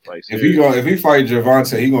L. Like if he fight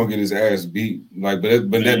Gervonta, he gonna get his ass beat. Like, but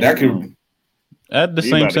that could. At the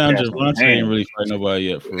same time, Gervonta ain't really fight nobody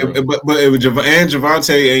yet. For real. But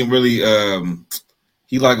Gervonta ain't really.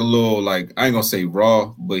 He like a little like I ain't gonna say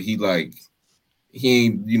raw, but he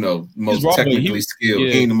ain't most technically skilled.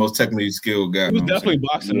 He ain't the most technically skilled guy. He was definitely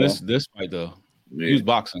boxing this fight though. Yeah. He was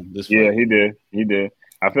boxing this fight. Yeah, he did.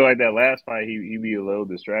 I feel like that last fight he be a little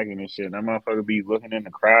distracting and shit. That motherfucker be looking in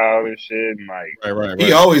the crowd and shit and like right.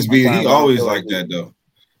 He always like that though.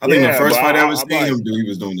 I think the first fight I ever seen him do, he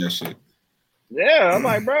was doing that shit. Yeah, I'm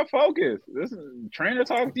like, bro, focus. This is trainer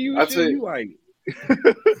talk to you. You like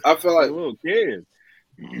I feel like a little kid.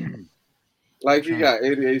 Like he got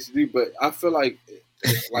ADHD, but I feel like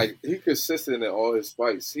he consistent in all his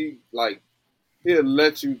fights. He'll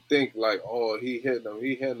let you think like, oh, he hitting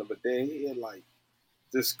him, but then he'll like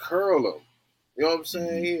just curl him. You know what I'm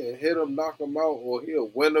saying? He'll hit him, knock him out, or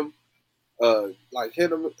he'll win him. Like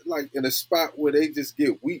hit him like in a spot where they just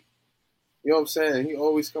get weak. You know what I'm saying? He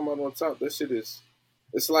always come out on top. That shit it's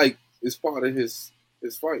part of his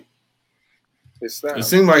fight. His style. It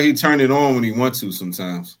seems like he turned it on when he want to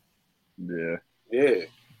sometimes. Yeah.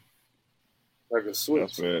 Like a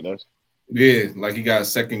switch. Yeah, like he got a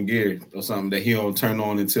second gear or something that he don't turn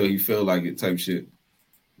on until he feel like it type shit.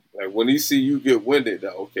 Like when he see you get winded,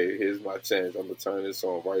 that okay, here's my chance. I'm gonna turn this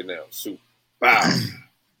on right now. Shoot. Bow.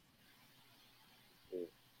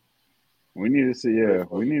 We need to see. Yeah,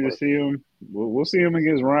 we need to see him. We'll see him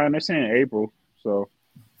against Ryan. They're saying April, so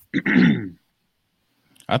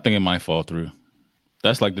I think it might fall through.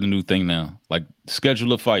 That's like the new thing now. Like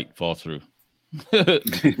schedule a fight, fall through.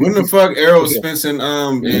 When the fuck Errol Spence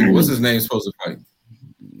and what's his name supposed to fight?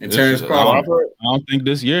 And Terrence Crawford. I don't think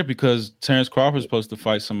this year because Terrence Crawford's supposed to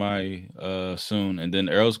fight somebody soon, and then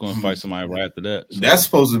Errol's going to fight somebody right after that. So. That's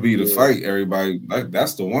supposed to be the fight, everybody. Like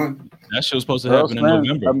that's the one. That shit was supposed to happen in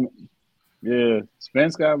November. Yeah,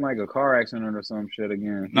 Spence got in like a car accident or some shit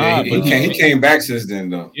again. Yeah, he came back since then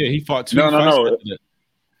though. Yeah, he fought two. No.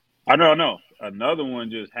 I don't know. Another one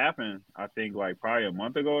just happened. I think like probably a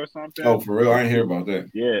month ago or something. Oh, for real? I didn't hear about that.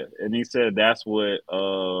 Yeah, and he said that's what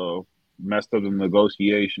messed up the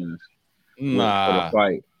negotiations. For the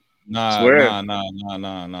fight. Nah.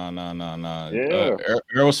 Yeah.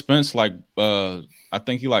 Errol Spence, like I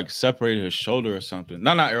think he like separated his shoulder or something.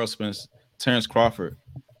 Not Errol Spence. Terrence Crawford.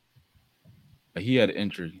 He had an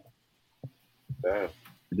injury. Damn.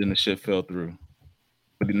 And then the shit fell through.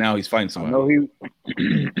 But now he's fighting somebody.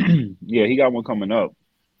 No, he got one coming up.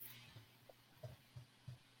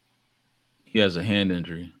 He has a hand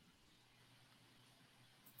injury.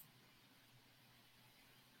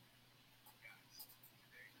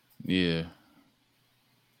 Yeah.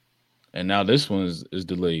 And now this one is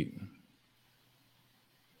delayed.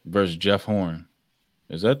 versus Jeff Horn.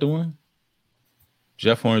 Is that the one?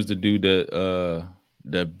 Jeff Horn's the dude that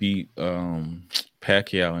beat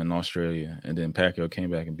Pacquiao in Australia, and then Pacquiao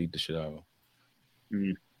came back and beat the shit out of him.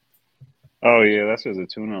 Mm. Oh yeah, that's just a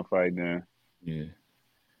tune-up fight then. Yeah.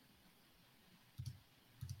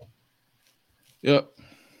 Yep.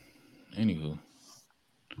 Anywho,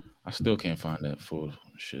 I still can't find that full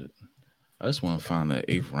shit. I just want to find that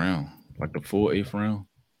 8th round, like the full 8th round,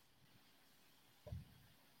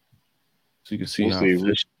 so you can see how.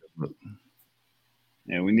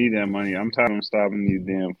 Yeah, we need that money. I'm tired of stopping these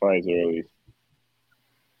damn fights early.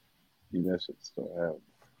 That shit still happen.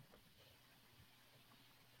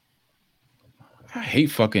 I hate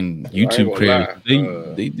fucking YouTube creators.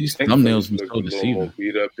 They these thumbnails be so deceiving.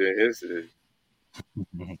 Beat up than his.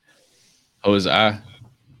 Oh, his eye.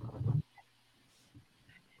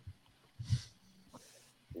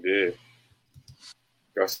 Yeah.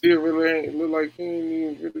 Garcia really ain't look like he ain't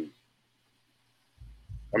even really.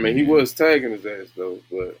 I mean, he was tagging his ass though,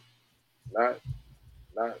 but not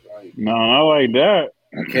like. No, not like that.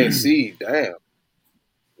 I can't see. Damn.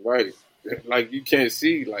 Right. Like you can't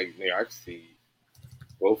see. Like nigga, I can see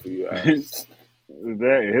both of your eyes.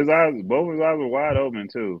 His eyes, both his eyes were wide open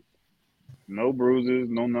too. No bruises,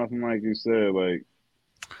 no nothing like you said. Like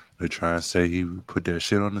they're trying to say he put that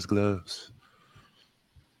shit on his gloves.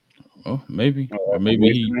 Oh, maybe, or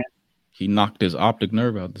maybe he knocked his optic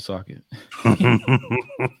nerve out the socket.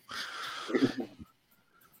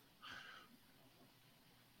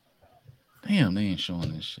 Damn, they ain't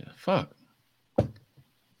showing this shit. Fuck. They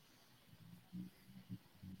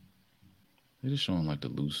just showing like the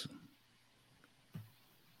loose.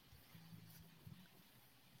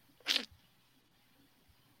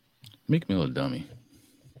 Meek Mill a dummy.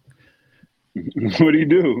 What do you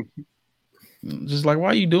do? Just like, why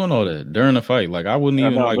are you doing all that during the fight? Like, I wouldn't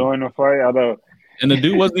even like during the fight. I know. And the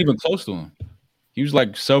dude wasn't even close to him. He was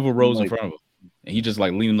like several rows in front of him, and he just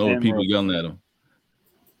like leaning over people yelling at him.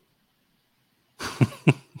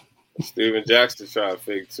 Steven Jackson tried to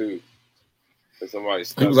fake too. And somebody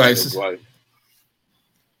stuck in his life.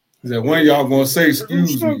 Is that one of y'all gonna say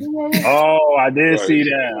excuse me? Oh, I did see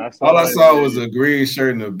that. All I saw was a green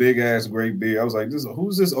shirt and a big ass gray beard. I was like,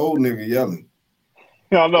 who's this old nigga yelling?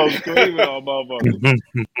 I know, screaming on motherfuckers.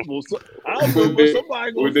 Well, I don't know, but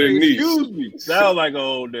somebody gonna say excuse me. Sound like an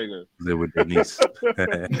old nigga. Live with their niece.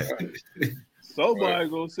 Somebody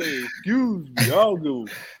gonna say excuse me. Y'all do.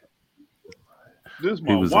 This is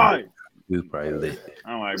my wife. He was probably lit.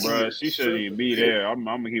 I'm like, bro, she shouldn't even be there. I'm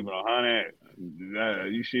gonna keep it 100.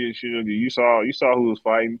 You saw who was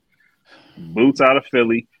fighting. Boots out of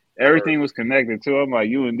Philly. Everything was connected to. I'm like,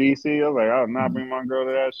 you in DC? I was like, I'll not bring my girl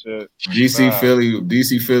to that shit.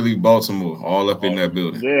 DC, Philly, Baltimore, all up in that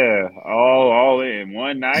building. Yeah, all in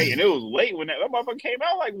one night, and it was late when that motherfucker came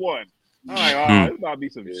out like 1. I'm like, oh, it's about to be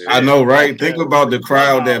some shit. I know, right? Think about the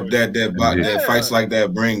crowd that fights like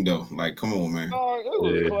that bring though. Like, come on, man. It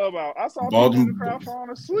was a club out. I saw people in the crowd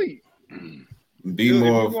falling asleep. Be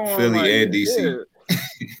more Philly and DC.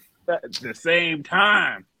 At the same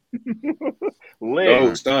time.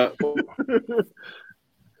 No, stop.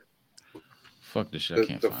 Fuck this shit. I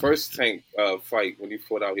can't the first Tank fight when he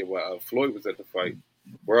fought out here, where Floyd was at the fight,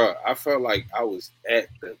 bro. I felt like I was at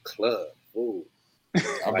the club. Ooh.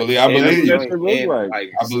 I believe you. I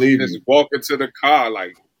believe just walking to the car,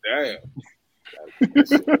 like, damn.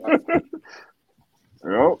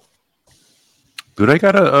 Yep. Do they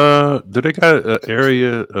got a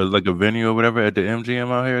area like a venue or whatever at the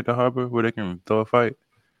MGM out here at the harbor where they can throw a fight?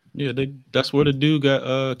 Yeah, that's where the dude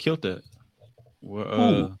got killed at. Where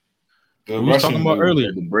the we was talking about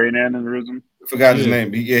earlier. The brain aneurysm. I forgot his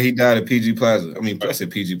name. He died at PG Plaza. I mean, I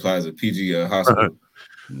said PG Plaza, PG Hospital.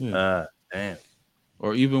 Damn.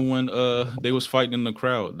 Or even when they was fighting in the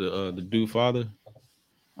crowd, the dude father.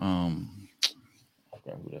 I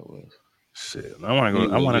forgot who that was. Shit, I want to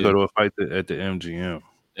go. I want to go to a fight at the MGM.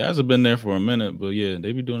 It hasn't been there for a minute, but yeah,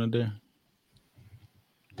 they be doing it there.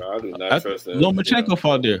 No, I do not trust that. Lomachenko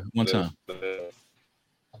fought there one time.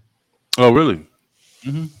 Oh, really?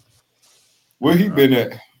 Mm-hmm. Where he been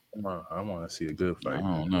at? I want to see a good fight. I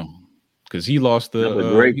don't know, because he lost That's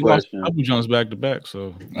a great question. Lost couple joints back to back.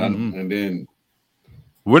 So, and then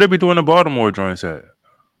where they be doing the Baltimore joints at?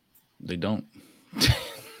 They don't.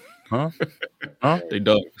 Huh? They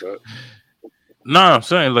don't. No, I'm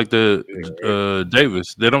saying like the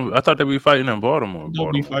Davis. They don't. I thought they'd be fighting in Baltimore.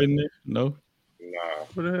 Don't be fighting there. No. Nah.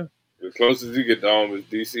 What the hell? The closest you get to home is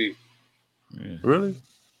DC. Yeah. Really?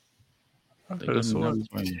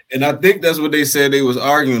 And I think that's what they said they was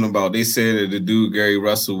arguing about. They said that the dude Gary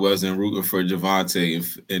Russell wasn't rooting for Javante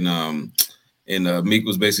And Meek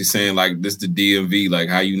was basically saying like, "This the DMV. Like,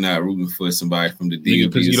 how you not rooting for somebody from the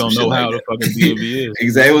DMV? Because you don't know how the fucking DMV is."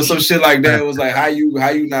 Exactly. It was some shit like that. It was like, how you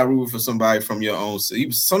not rooting for somebody from your own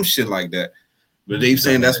city? Some shit like that. But they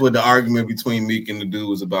saying that's what the argument between Meek and the dude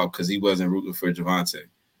was about because he wasn't rooting for Javante.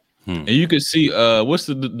 And you could see what's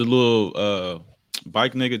the little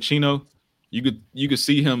bike nigga Chino. You could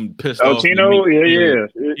see him pissed off. Chino, yeah.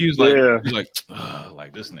 He was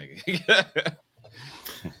like this nigga.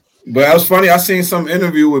 But that was funny. I seen some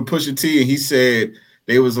interview with Pusha T, and he said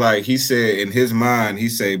he said in his mind, he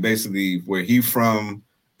said basically where he from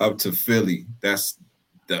up to Philly, that's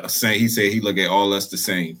the same. He said he look at all us the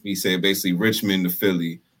same. He said basically Richmond to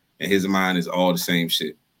Philly, and his mind is all the same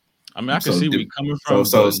shit. I mean, I can see where you're coming from.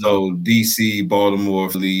 So DC,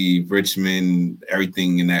 Baltimore, Philly, Richmond,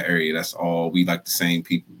 everything in that area. That's all. We like the same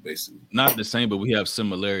people, basically. Not the same, but we have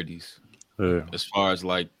similarities as far as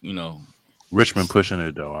like Richmond pushing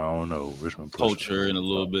it though. I don't know. Richmond culture and a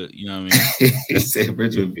little bit. You know what I mean? He said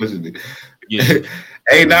Richmond pushing it. Yeah.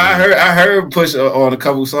 Hey, now I heard Push on a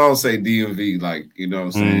couple songs say DMV. Like, you know what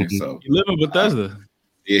I'm saying? So you live in Bethesda.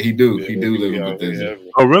 Yeah, he do. He do live in Bethesda.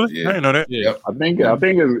 Oh, really? Yeah. I didn't know that. Yeah. I think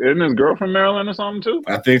isn't his girl from Maryland or something too?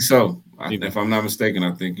 I think so. If I'm not mistaken,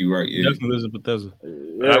 I think you're right. Yeah. Definitely lives in Bethesda.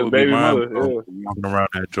 Yeah, That would baby be mine. mother. Yeah. Walking around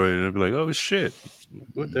that joint and they'd be like, "Oh shit,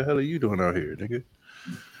 what the hell are you doing out here, nigga?"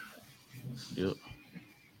 Yep.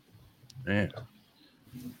 Man.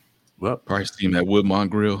 Well, probably see him at Woodmont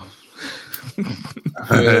Grill.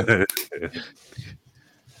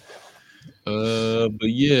 But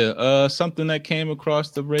yeah, something that came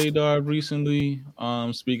across the radar recently.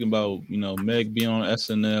 Speaking about Meg being on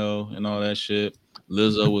SNL and all that shit.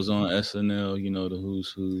 Lizzo was on SNL. The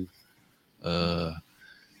Who's Who.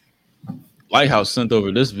 Lighthouse sent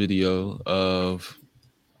over this video of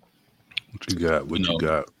what you got. What you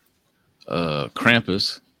got?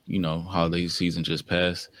 Krampus. Holiday season just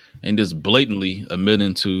passed, and just blatantly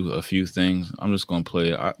admitting to a few things. I'm just gonna play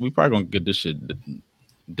it. We probably gonna get this shit.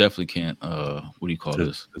 Definitely can't. What do you call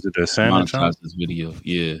this? Is it that salmon monetize this video?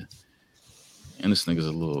 Yeah. And this nigga's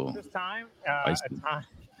a little. This time,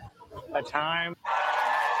 a time.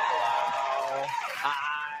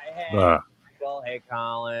 Hi, hey, Michael. Hey,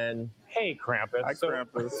 Colin. Hey, Krampus. Hi,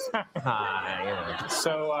 Krampus. Hi.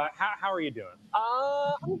 So, how are you doing?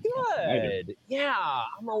 I'm good. Yeah,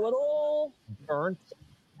 I'm a little burnt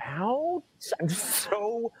out. I'm just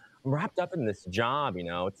so wrapped up in this job,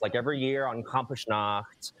 It's like every year on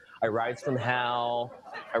Krampusnacht, I rise from hell,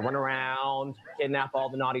 I run around, kidnap all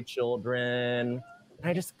the naughty children, and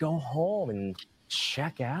I just go home and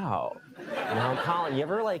check out. Colin, you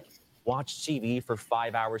ever watch TV for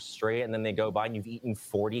 5 hours straight and then they go by and you've eaten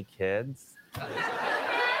 40 kids?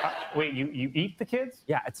 Wait, you eat the kids?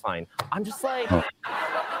 Yeah, it's fine. I'm just like,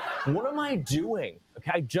 what am I doing?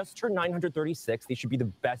 Okay, I just turned 936. These should be the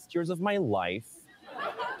best years of my life.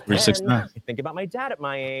 369. I think about my dad at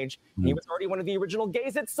my age. He was already one of the original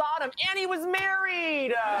gays at Sodom, and he was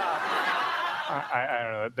married. I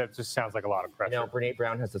don't know. That just sounds like a lot of pressure. Brene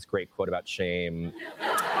Brown has this great quote about shame.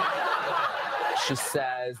 She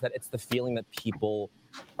says that it's the feeling that people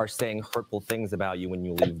are saying hurtful things about you when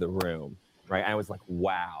you leave the room, right? I was like,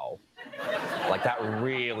 wow. That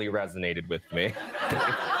really resonated with me.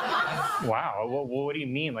 Wow. What do you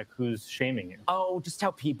mean? Who's shaming you? Oh, just how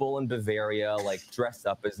people in Bavaria dress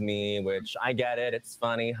up as me, which I get it. It's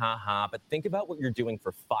funny, haha. But think about what you're doing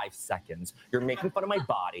for 5 seconds. You're making fun of my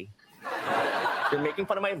body. You're making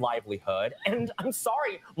fun of my livelihood. And I'm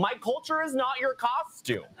sorry, my culture is not your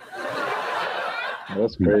costume.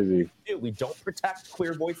 That's crazy. Dude, we don't protect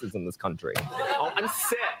queer voices in this country. Oh, I'm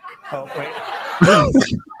sick. Oh, wait.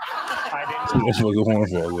 I didn't. That's what going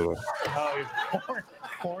for a little. Oh,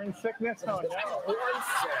 porn sickness? Oh, no. Porn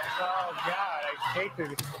sick. Oh, God.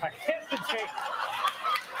 I hesitate.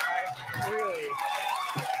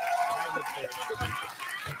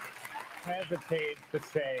 I hesitate to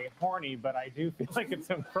say horny, but I do feel like it's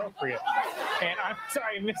appropriate. And I'm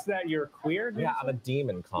sorry, I missed that. You're queer? Yeah, I'm a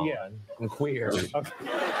demon, Colin. Yeah. I'm queer. Okay.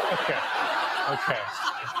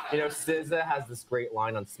 SZA has this great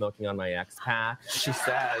line on Smoking on My X-Pac. She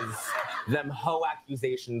says, them hoe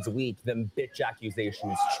accusations weak, them bitch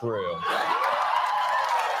accusations true.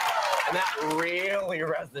 And that really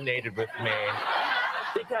resonated with me.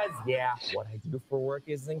 Because, yeah, what I do for work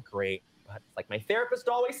isn't great. But like my therapist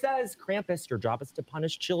always says, Krampus, your job is to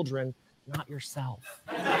punish children, not yourself.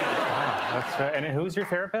 Wow, and who's your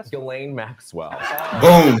therapist? Ghislaine Maxwell.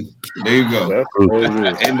 Boom. There you go.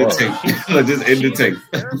 End the tape. Just end the tape.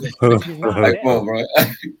 Come on, bro.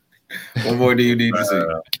 What more do you need to see?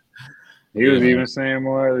 He was even saying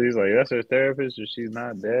more. He's like, that's her therapist, or she's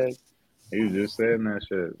not dead. He was just saying that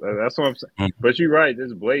shit. That's what I'm saying. But you're right. This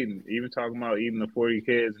is blatant. Even talking about eating the 40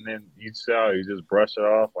 kids, and then you saw you just brush it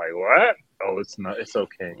off like, what? Oh, it's not. It's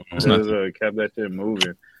okay. It's Just, not. kept that shit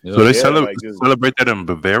moving. So they like celebrate that in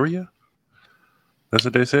Bavaria? That's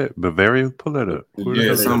what they said? Bavaria? Pull that up.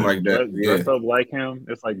 Yeah, something like that. Dress up like him.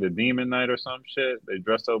 It's like the demon night or some shit. They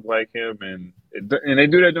dress up like him, and they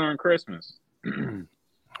do that during Christmas.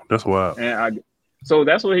 That's wild. So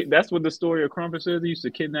that's what the story of Krampus is. He used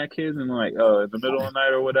to kidnap kids in like in the middle of the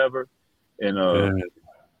night or whatever. And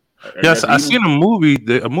yes, I seen a movie.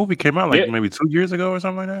 A movie came out like maybe 2 years ago or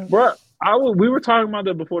something like that. Bro, we were talking about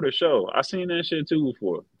that before the show. I seen that shit too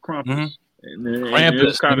before Krampus. Mm-hmm. And it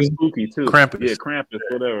was kind of spooky too. Krampus. Yeah, Krampus,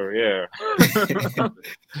 whatever. Yeah,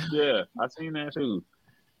 yeah, I seen that too.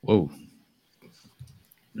 Whoa,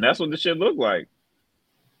 and that's what the shit looked like.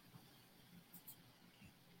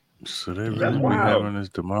 So they really be having this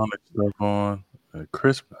demonic stuff on at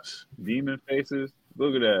Christmas. Demon faces.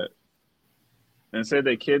 Look at that. And said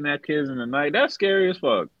they kidnap kids in the night. That's scary as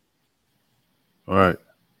fuck. All right.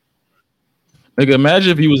 Like,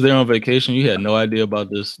 imagine if he was there on vacation, you had no idea about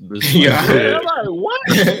this. Yeah, I'm like, what?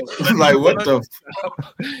 Like, what the?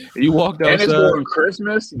 You walked outside. And it's during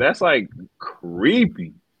Christmas. That's like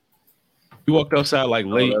creepy. You walked outside like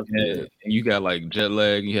late, and you got like jet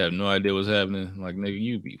lag. You have no idea what's happening. Like, nigga,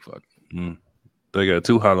 you be fucking. They got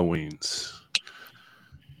 2 Halloweens.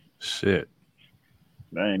 Shit.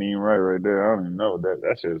 That ain't even right there. I don't even know that.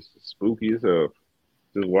 That's just spooky as hell.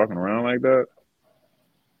 Just walking around like that.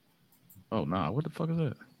 Oh nah, what the fuck is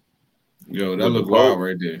that? Yo, that look wild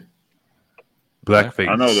right there. Blackface.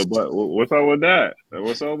 I know the black. What's up with that?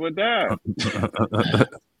 What's up with that?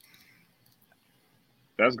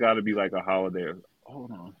 That's got to be like a holiday.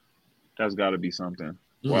 Hold on, that's got to be something.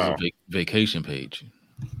 This wow, is a vacation page.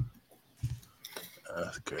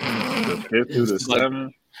 That's good. The 5th through the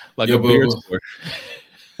 7th, like a beer tour.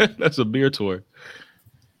 That's a beer tour.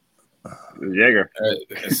 Jaeger.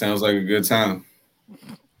 It sounds like a good time.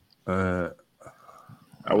 I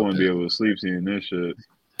wouldn't be able to sleep seeing this shit.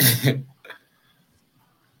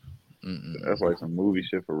 That's like some movie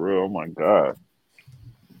shit for real. Oh my god.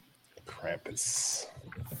 Krampus.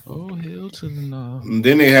 Oh, hell to the no. And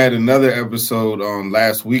then they had another episode on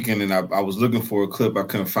last weekend, and I was looking for a clip. I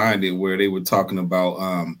couldn't find it, where they were talking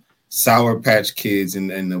about Sour Patch Kids,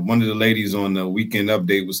 and one of the ladies on the Weekend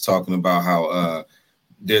Update was talking about how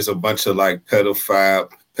there's a bunch of like pedophilic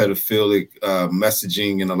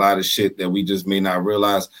messaging and a lot of shit that we just may not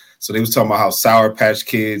realize. So they was talking about how Sour Patch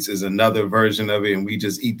Kids is another version of it, and we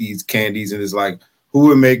just eat these candies, and it's like, who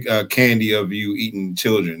would make candy of you eating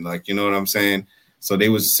children? Like, you know what I'm saying? So they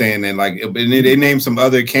was saying that, like, and they named some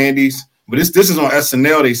other candies, but this is on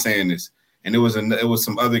SNL. They saying this, and it was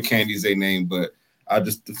some other candies they named, but I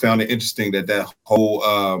just found it interesting that whole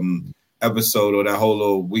episode or that whole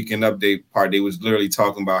little Weekend Update part, they was literally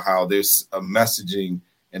talking about how there's a messaging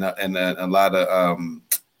and a lot of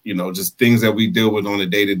just things that we deal with on a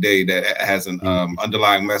day-to-day that has an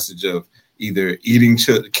underlying message of either eating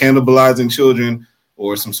cannibalizing children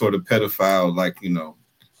or some sort of pedophile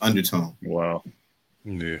undertone. Wow.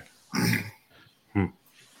 Yeah.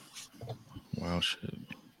 Wow shit.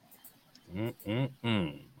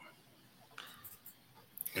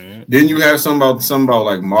 Didn't you have something about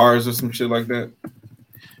like Mars or some shit like that?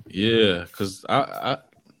 Yeah, because I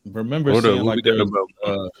remember seeing like there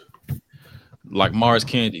was like Mars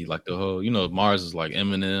candy, like the whole, Mars is like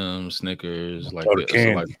M&M's, Snickers, like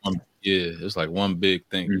it's like one big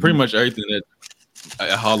thing. Mm-hmm. Pretty much everything that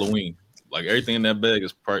at Halloween, like everything in that bag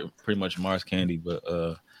is pretty much Mars candy. But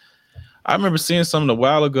I remember seeing something a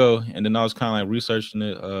while ago, and then I was kind of like researching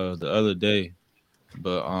it the other day.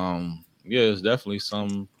 But yeah, it's definitely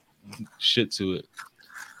some shit to it.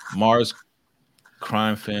 Mars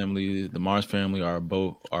crime family, the Mars family are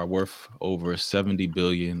worth over 70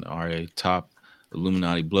 billion, are a top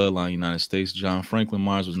Illuminati bloodline United States. John Franklin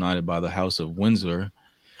Mars was knighted by the House of Windsor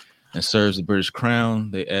and serves the British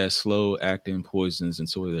Crown. They add slow-acting poisons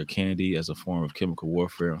into their candy as a form of chemical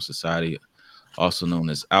warfare on society, also known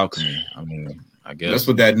as alchemy. I mean, I guess that's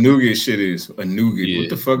what that nougat shit is. A nougat. Yeah. What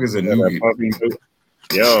the fuck is a nougat?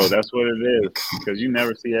 Yo, that's what it is. Because you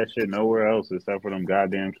never see that shit nowhere else except for them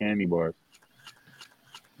goddamn candy bars.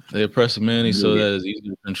 They oppress humanity so that it's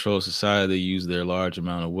easier to control society. They use their large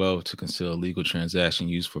amount of wealth to conceal illegal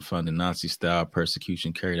transactions used for funding Nazi-style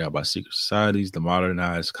persecution carried out by secret societies. The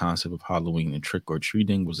modernized concept of Halloween and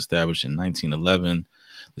trick-or-treating was established in 1911,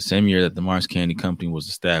 the same year that the Mars Candy Company was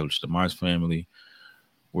established. The Mars family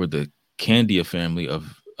were the Candia family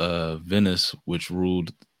of Venice, which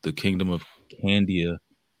ruled the kingdom of Candia,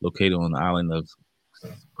 located on the island of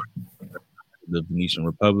the Venetian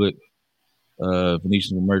Republic.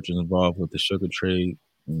 Venetian merchants involved with the sugar trade.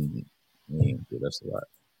 That's a lot.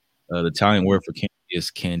 The Italian word for candy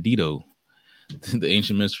is candido. The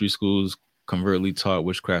ancient mystery schools covertly taught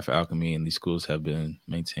witchcraft, alchemy, and these schools have been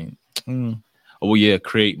maintained. Oh yeah,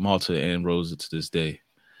 create Malta and Rosa to this day.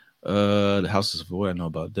 The House of Savoy, I know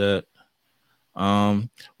about that.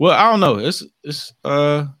 Well, I don't know. It's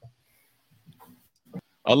a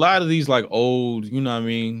lot of these like old, you know what I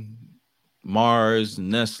mean, Mars,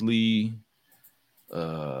 Nestle,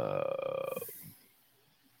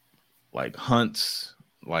 like Hunts,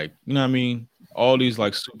 like, you know what I mean, all these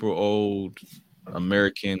like super old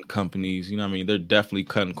American companies, you know what I mean, they're definitely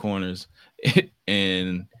cutting corners.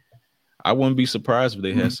 And I wouldn't be surprised if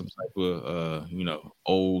they had some type of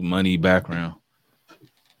old money background.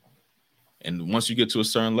 And once you get to a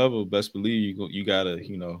certain level, best believe you gotta,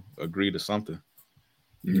 agree to something.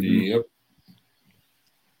 Yep.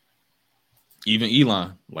 Even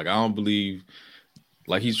Elon, like, I don't believe,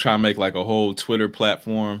 like, he's trying to make like a whole Twitter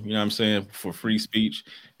platform, you know what I'm saying, for free speech.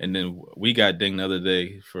 And then we got dinged the other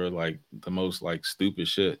day for like the most like stupid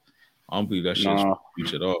shit. I don't believe that shit's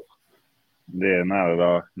speech at all. Yeah, not at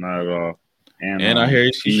all. Not at all. And I hear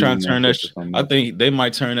he's trying to turn that shit. I think they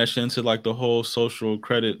might turn that shit into like the whole social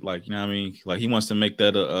credit, like, you know what I mean? Like, he wants to make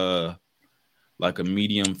that a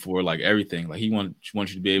medium for like everything. Like, he wants you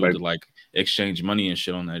to be able to like exchange money and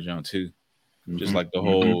shit on that junk too. Just like the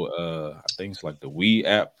whole I think it's like the Wii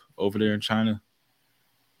app over there in China.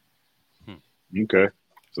 Okay.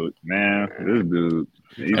 So man, this dude.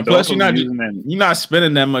 And plus, you're not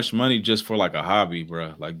spending that much money just for like a hobby,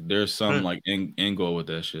 bro. Like, there's some like end goal with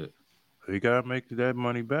that shit. You gotta make that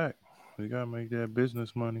money back. You gotta make that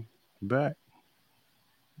business money back.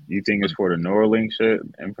 You think it's for the Neuralink shit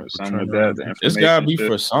and for something like that? It's gotta be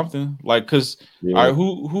for something. Like, cause all right,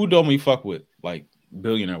 who don't we fuck with? Like,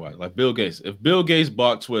 billionaire wise, like Bill Gates. If Bill Gates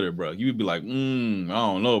bought Twitter, bro, you would be like, I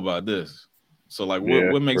don't know about this. So like,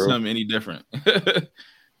 what makes him any different?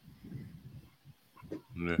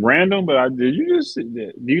 Random, but do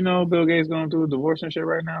you know Bill Gates going through a divorce and shit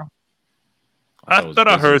right now? I thought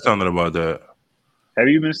I heard something about that. Have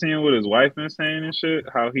you been seeing what his wife been saying and shit?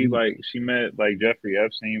 How he she met like Jeffrey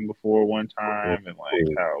Epstein before one time, and like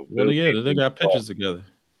how they got pictures together.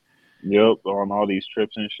 Yep, on all these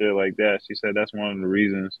trips and shit like that. She said that's one of the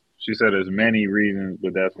reasons. She said there's many reasons,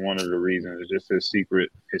 but that's one of the reasons. It's just his secret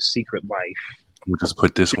life. We'll just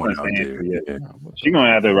put this one out there. Yeah. She's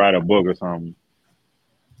gonna have to write a book or something.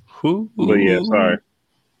 But yeah, sorry.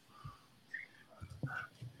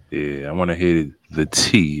 Yeah, I want to hear the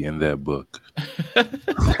T in that book.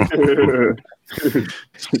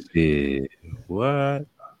 Yeah, what?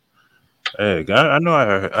 Hey, I know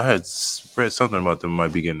I had read something about them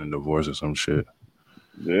might be getting a divorce or some shit.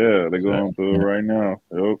 Yeah, they're going through it right now.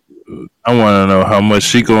 Yep. I want to know how much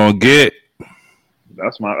she gonna get.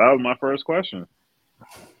 That was my first question.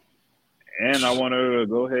 And I want her to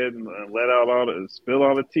go ahead and let out spill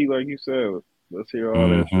all the tea, like you said. Let's hear all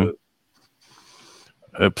that shit.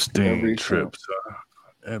 Epstein trips.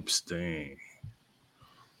 Epstein.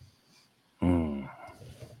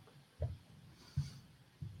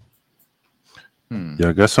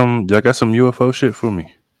 Y'all got some UFO shit for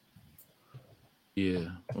me? Yeah,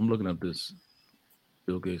 I'm looking up this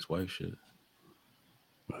Bill Gates wife shit.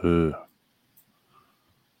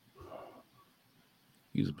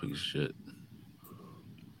 He's a piece of shit.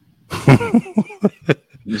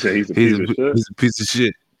 You say he's a piece of shit? He's a piece of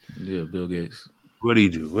shit. Yeah, Bill Gates. What do he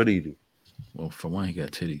do? Well, for one, he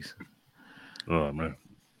got titties. Oh man,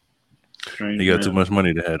 he got too much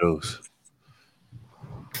money to have those.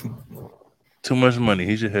 Too much money.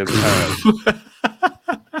 He should have time.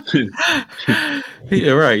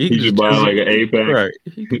 Yeah, right. He should buy like an 8-pack. Right.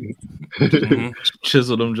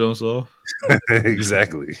 Chisel them Jones off.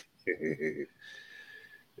 Exactly.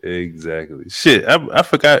 Exactly. Shit, I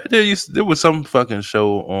forgot. There was some fucking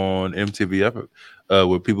show on MTV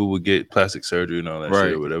where people would get plastic surgery and all that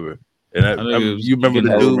shit or whatever. And you remember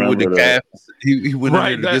the dude with the calf? He went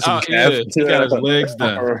in there to get some calf. Yeah. He got his legs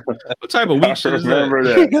done. What type of weak shit is that? Remember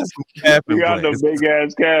that? He got the big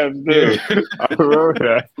ass calves too. I remember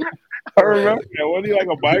that. Wasn't he like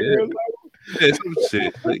a biker or something? Yeah, some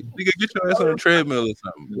shit. Like, you can get your ass on a treadmill or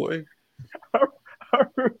something, boy. I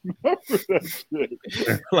remember that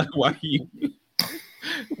shit. Like, why you?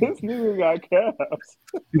 This nigga got calves.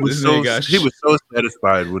 He was so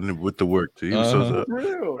satisfied with the work too. He was so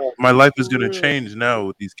my life is gonna change now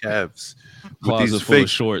with these calves. Closet full of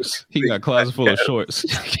shorts. He got closet full of shorts.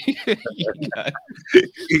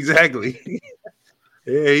 Exactly.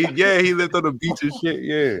 Yeah, he lived on the beach and shit.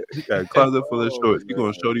 Yeah, he got a closet full of shorts. He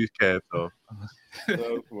gonna show these calves off. That's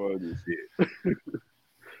funny shit.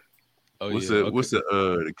 What's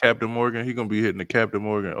the Captain Morgan? He gonna be hitting the Captain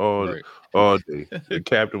Morgan all day. The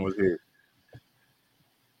captain was here.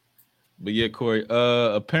 But yeah, Corey.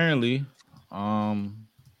 Apparently,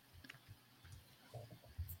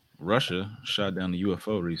 Russia shot down the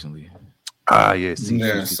UFO recently. Yes.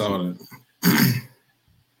 Yeah, I saw it.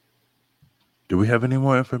 Do we have any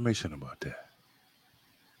more information about that?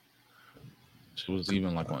 It was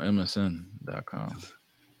even like on MSN.com.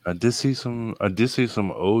 I did see some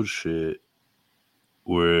old shit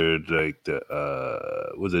where like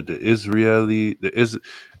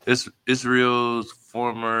Israel's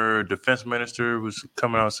former defense minister was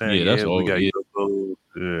coming out saying, we got UFOs.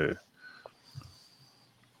 Yeah.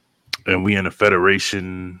 And we in a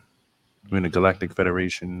federation. We're in the Galactic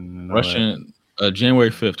Federation. Russian January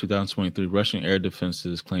 5th, 2023, Russian air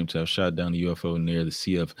defenses claim to have shot down a UFO near the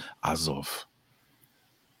Sea of Azov.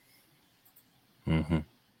 Mm-hmm.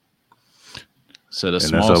 Said a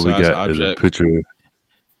small size object picture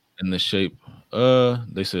in the shape.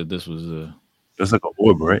 They said this was that's like an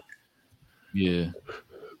orb, right? Yeah.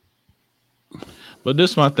 But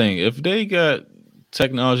this is my thing. If they got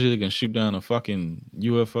technology that can shoot down a fucking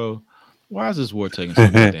UFO, why is this war taking so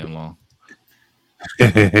goddamn long?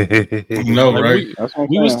 No, like right? That's what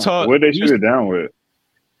we was taught. What they shoot it down with?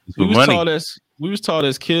 We was taught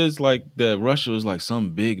as kids like that Russia was like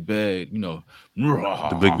some big bad, the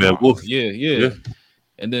big bad wolf. Yeah.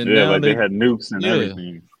 And then now like they had nukes and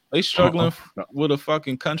everything. They struggling with a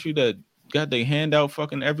fucking country that got their hand out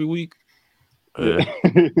fucking every week. That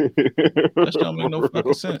don't make no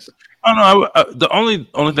fucking sense. I don't know. The only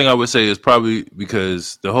thing I would say is probably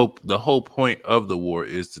because the whole point of the war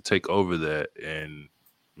is to take over that and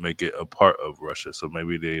make it a part of Russia. So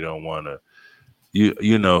maybe they don't want to. We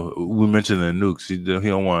mentioned the nukes. He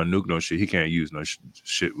don't want to nuke no shit. He can't use no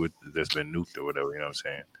shit that's been nuked or whatever. You know what I'm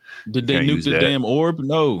saying? Did they nuke the damn orb?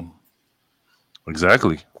 No.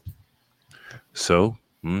 Exactly. So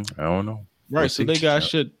I don't know. Right. So they got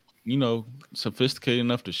shit. Sophisticated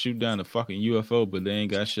enough to shoot down a fucking UFO, but they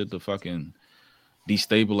ain't got shit to fucking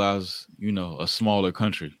destabilize, a smaller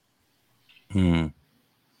country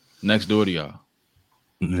next door to y'all.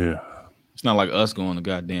 Yeah. It's not like us going to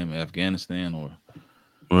goddamn Afghanistan or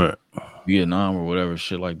right. Vietnam or whatever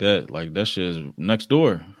shit like that. Like that shit is next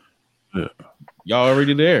door. Yeah. Y'all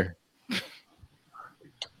already there.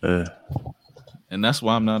 Yeah. And that's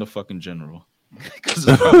why I'm not a fucking general. Because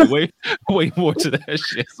it's probably way more to that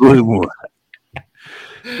shit. Way more.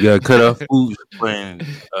 You gotta cut off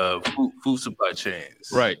food supply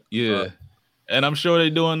chains. Right. Yeah. And I'm sure they're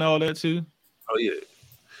doing all that too. Oh yeah.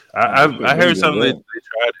 I heard something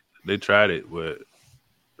they tried it where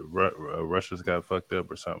Russia's got fucked up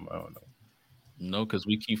or something. I don't know. No, because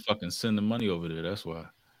we keep fucking sending money over there. That's why.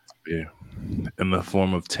 Yeah. In the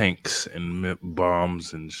form of tanks and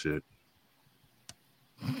bombs and shit.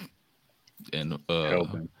 And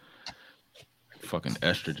fucking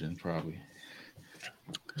estrogen probably.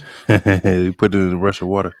 They put it in the Russian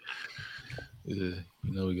water. Yeah,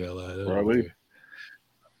 we got a lot of that. Probably.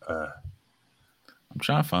 I'm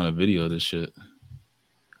trying to find a video of this shit.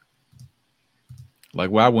 Like,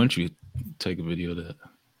 why wouldn't you take a video of that?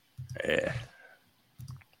 Yeah.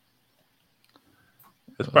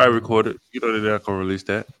 It's probably recorded. They're not gonna release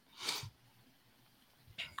that.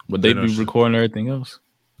 But they be recording everything else.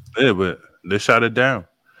 Yeah, but they shot it down.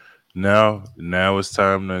 Now it's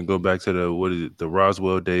time to go back to the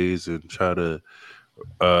Roswell days and try to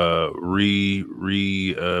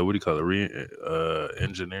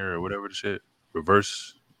engineer or whatever the shit.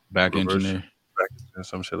 Reverse engineer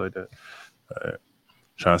some shit like that.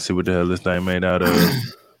 Trying to see what the hell this thing made out of.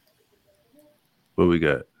 What we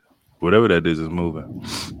got? Whatever that is moving.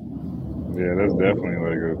 Yeah, that's definitely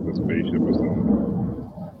like a spaceship or something.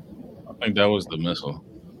 I think that was the missile.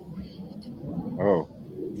 Oh.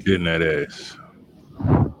 Getting that ass.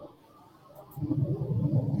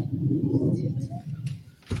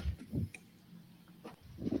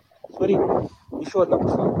 Sorry, еще одна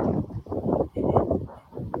пошла.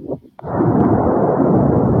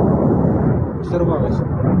 I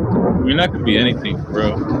mean, that could be anything,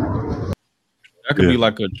 bro. That could be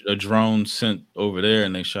like a drone sent over there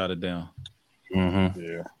and they shot it down. Mm-hmm.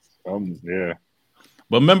 Yeah. Yeah.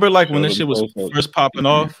 But remember, like when this shit was first popping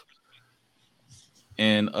off,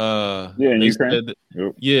 and in Ukraine.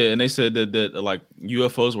 And they said that like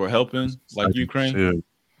UFOs were helping, like Ukraine. Yeah.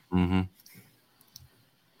 Mm-hmm.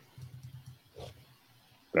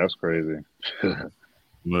 That's crazy.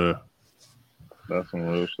 Yeah. That's some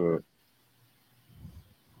real shit.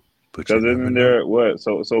 Because isn't there what?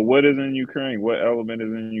 So what is in Ukraine? What element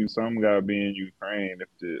is in you? Some gotta be in Ukraine if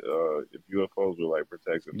UFOs were like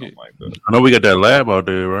protected, something like that. I know we got that lab out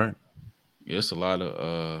there, right? Yeah, it's a lot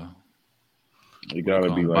of you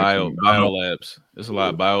gotta be like bio labs. There's a lot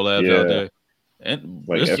of bio labs out there, and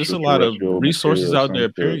like there's just a lot of resources out there.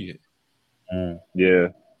 Shit. Period. Yeah.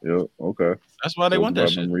 Yep. Okay. That's why they want that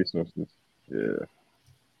shit. Resources. Yeah.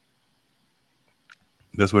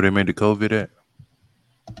 That's where they made the COVID at.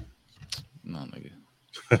 No,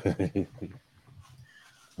 nigga.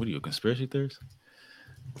 What are you, a conspiracy theorist?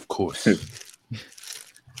 Of course.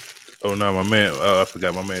 Oh no, my man! I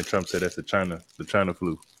forgot. My man Trump said that's the China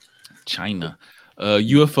flu. China.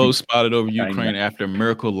 UFO spotted over Ukraine after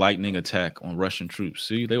miracle lightning attack on Russian troops.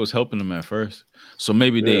 See, they was helping them at first, so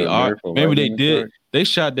maybe they are. Maybe they did. Attack. They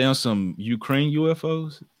shot down some Ukraine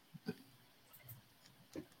UFOs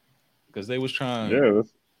because they was trying. Yeah,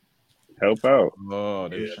 let's help out. Oh,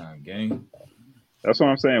 they was trying to gang. That's what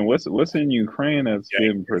I'm saying. What's in Ukraine that's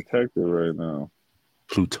getting protected right now?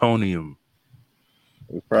 Plutonium.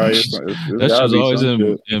 It's probably that's just always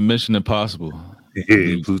in Mission Impossible.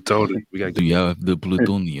 Yeah, plutonium. We got do y'all have the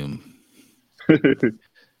plutonium?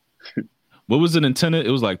 What was it intended?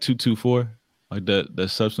 It was like 224, like that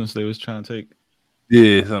substance they was trying to take.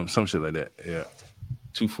 Yeah, some shit like that. Yeah,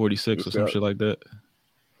 246 or some shit like that.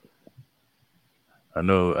 I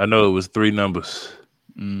know. It was 3 numbers.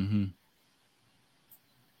 Mm-hmm.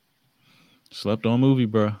 Slept on movie,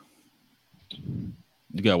 bro.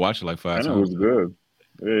 You gotta watch it like 5 times. I know it was good.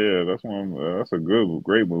 Yeah, that's one. That's a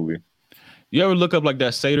great movie. You ever look up like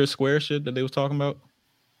that Seder Square shit that they was talking about?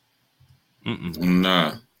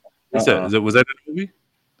 Nah. Was that the movie?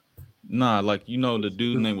 Nah, like the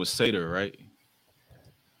dude's name was Seder, right?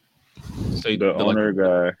 The owner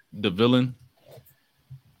guy, the villain.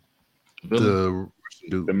 The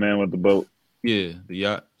man with the boat. Yeah, the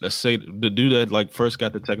yacht. Let's say the dude that like first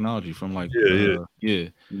got the technology from like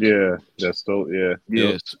that's still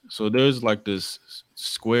So there's like this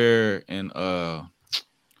square in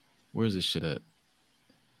where's this shit at?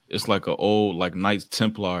 It's like an old like Knights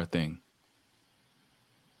Templar thing.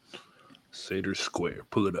 Seder Square,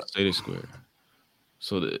 pull it up. Seder Square.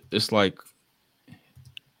 So it's like,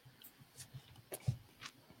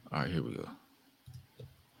 all right, here we go.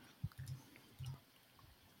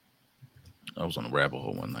 I was on a rabbit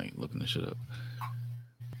hole one night looking this shit up.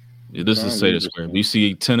 Yeah, this is Seder Square. You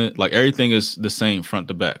see tenant, like everything is the same front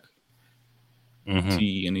to back.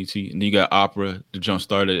 T-E-N-E-T. And then you got Opera. The jump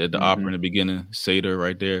started at the Opera in the beginning. Seder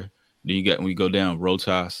right there. Then you got, when you go down,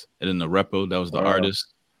 Rotas. And then the Repo, that was the artist.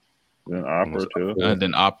 Then Opera too. And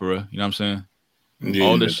then Opera. You know what I'm saying? Yeah,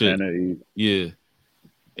 all this shit. Yeah.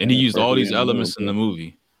 And he used all these elements in the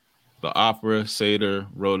movie. The Opera, Seder,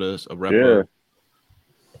 Rotas, a Repo. Yeah.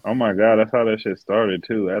 Oh my God, that's how that shit started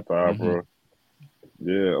too, at the Opera.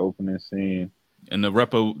 Yeah, opening scene. And the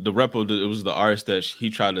repo, it was the artist that he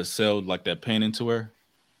tried to sell like that painting to her,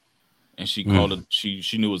 and she called it.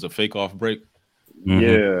 She knew it was a fake off break.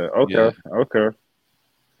 Yeah. Okay. Okay.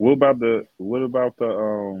 What about the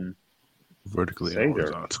vertically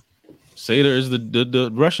horizontal? Seder is the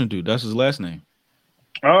Russian dude. That's his last name.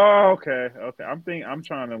 Oh, okay. Okay. I'm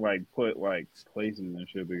trying to like put like places and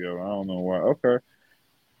shit together. I don't know why. Okay.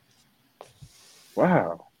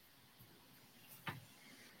 Wow.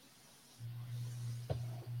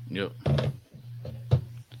 Yep.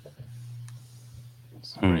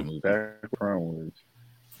 It's a great movie. Background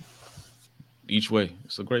Each way.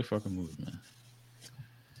 It's a great fucking movie, man.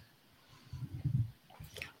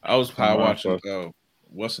 I was probably watching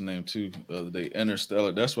what's the name too the other day,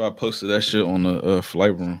 Interstellar. That's why I posted that shit on the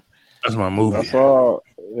flight room. That's my movie. I saw.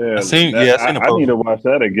 Yeah, I need to watch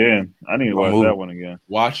that again. I need to watch that one again.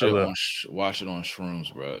 Watch it on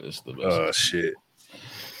shrooms, bro. It's the best. Shit.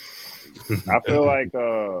 I feel like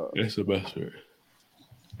it's the best. Right?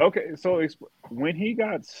 Okay, so when he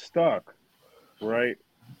got stuck, right?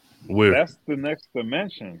 Where? That's the next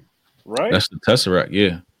dimension, right? That's the Tesseract.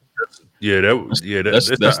 Yeah. That's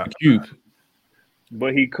the cube.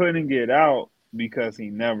 But he couldn't get out because he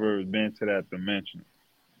never been to that dimension.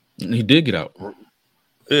 He did get out.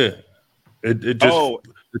 Yeah. It just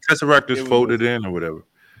the Tesseract just folded in or whatever.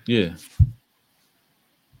 Yeah.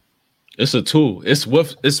 It's a tool.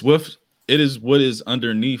 It is what is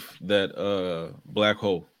underneath that black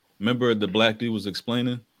hole. Remember the black dude was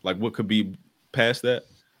explaining like what could be past that?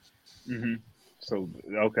 Mm-hmm. So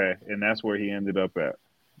okay, and that's where he ended up at.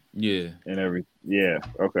 Yeah. And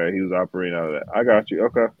okay, he was operating out of that. I got you.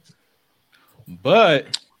 Okay.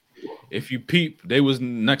 But if you peep, they was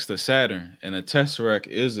next to Saturn, and a Tesseract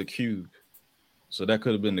is a cube. So that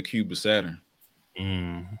could have been the cube of Saturn.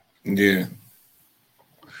 Yeah.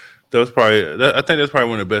 That was probably. I think that's probably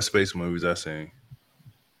one of the best space movies I've seen.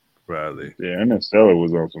 Probably. Yeah, Interstellar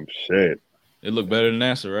was on some shit. It looked better than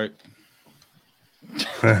NASA, right?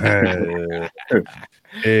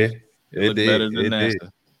 It looked better than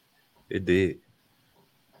NASA. It did.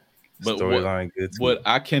 But storyline good. What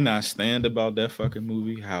I cannot stand about that fucking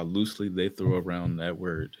movie, how loosely they throw around that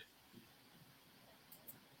word.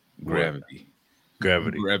 Gravity.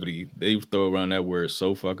 They throw around that word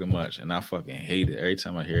so fucking much, and I fucking hate it. Every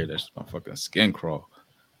time I hear it, that's my fucking skin crawl.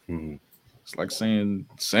 Mm-hmm. It's like saying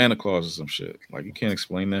Santa Claus or some shit. Like you can't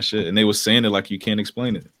explain that shit, and they were saying it like you can't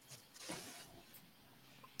explain it.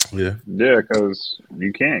 Yeah, because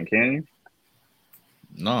you can you?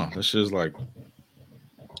 No, that shit's like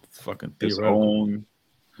fucking its theoretical. own.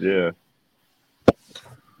 Yeah.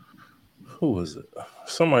 Who was it?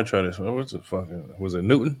 Somebody tried this. What's it fucking? Was it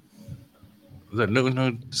Newton? Was that Newton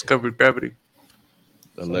who discovered gravity?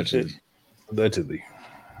 Allegedly.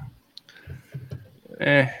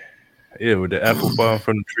 Yeah, with the apple falling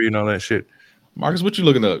from the tree and all that shit. Marcus, what you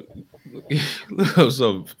looking up? Look up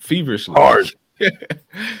so feverishly. Hard.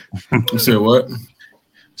 You said what?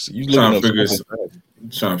 So you trying to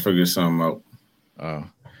figure something out. Oh.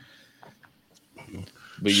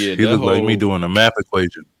 But yeah, he looked like me doing a math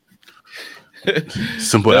equation.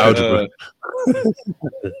 Simple algebra.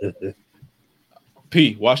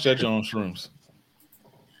 P, watch that on shrooms.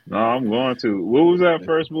 No, I'm going to. What was that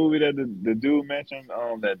first movie that the dude mentioned?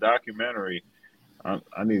 That documentary.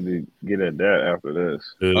 I need to get at that after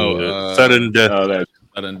this. Sudden Death.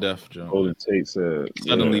 Sudden Death, John. Golden Tate said.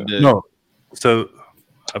 Suddenly Dead. No. So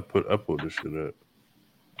I pulled this shit up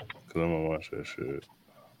because I'm gonna watch that shit.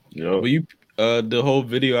 But you, the whole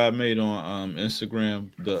video I made on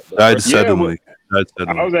Instagram. Died suddenly.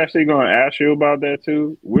 I was actually going to ask you about that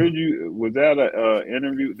too. Was that a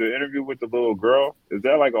interview? The interview with the little girl? Is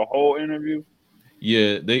that like a whole interview?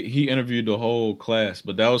 Yeah, he interviewed the whole class,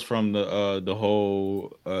 but that was from the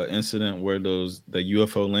whole incident where the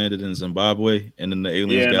UFO landed in Zimbabwe and then the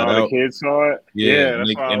aliens got out. The kids saw it. Yeah,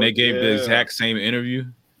 and they gave the exact same interview.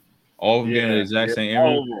 All of them gave the exact same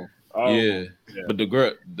interview. Yeah, but the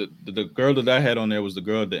girl that I had on there was the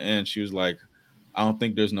girl at the end. She was like, "I don't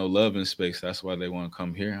think there's no love in space. That's why they want to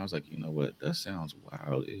come here." I was like, you know what? That sounds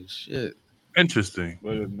wild as shit. Interesting,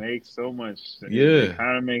 but it makes so much sense. Yeah, it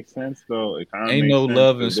kind of makes sense though. It kind of ain't no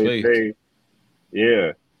love in space.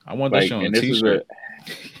 I want that show on T-shirt.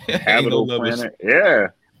 This is a habitable planet. Yeah,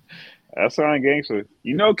 that sounds gangster.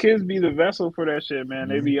 You know, kids be the vessel for that shit, man.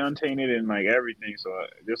 They be untainted and like everything. So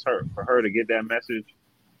just for her to get that message,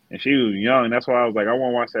 and she was young. That's why I was like, I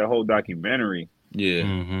want to watch that whole documentary. Yeah.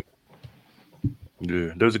 Mm-hmm.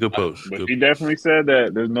 Yeah, that was a good post. But she definitely said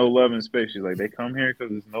that there's no love in space. She's like, they come here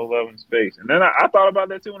because there's no love in space. And then I thought about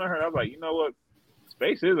that too when I heard. I was like, you know what?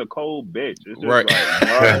 Space is a cold bitch. It's just right.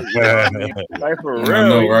 Like, you know what I mean? Like for real. I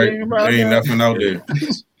know, right? There ain't nothing out there.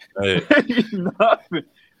 Nothing.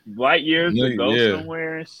 Light years to go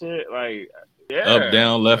somewhere and shit. Like, up,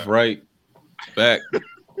 down, left, right, back.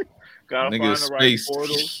 Gotta nigga, find the right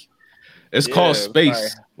portal. It's called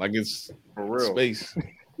space. Like it's for real. Space.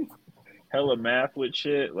 Hella math with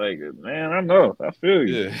shit. Like, man, I know. I feel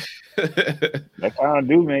you. Yeah. That kind of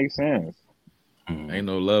do make sense. Ain't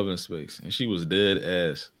no love in space. And she was dead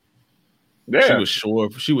ass. Yeah.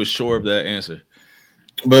 She was sure of that answer.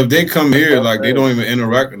 But if they come here, like they don't even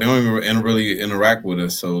interact, really interact with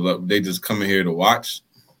us. So like, they just come in here to watch.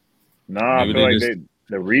 Nah, maybe I feel like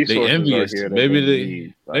the resources they envious. Are here.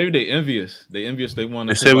 Maybe they envious. They envious. They want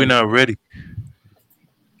to. They say we're not ready.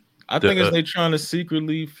 I think it's they trying to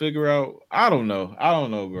secretly figure out. I don't know,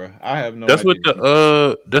 bro. I have no. That's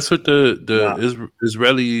idea. That's what the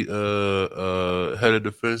Israeli head of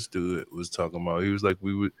defense dude was talking about. He was like,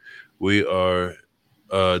 we are.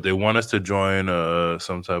 They want us to join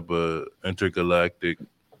some type of intergalactic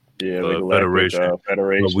federation,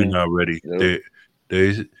 but we're not ready. Yep.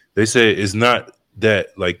 They say it's not that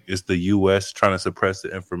like it's the U.S. trying to suppress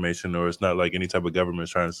the information, or it's not like any type of government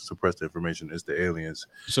trying to suppress the information. It's the aliens.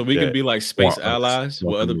 So we can be like space allies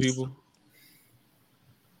with other people.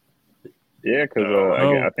 Yeah, because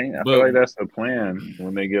I feel like that's the plan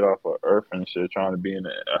when they get off of Earth and shit, trying to be in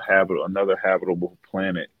another habitable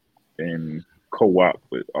planet and co-op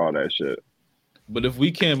with all that shit. But if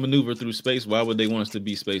we can't maneuver through space, why would they want us to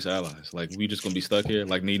be space allies? Like we just gonna be stuck here,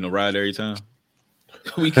 like needing a ride every time.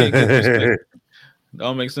 We can't get through space. That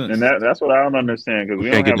all makes sense. And that's what I don't understand because we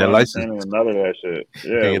don't have an understanding of none of that shit.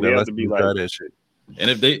 Yeah, we have to be like that shit. And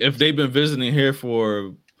if they've been visiting here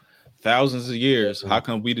for thousands of years, how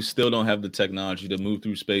come we still don't have the technology to move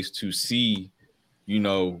through space to see, you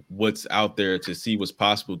know, what's out there, to see what's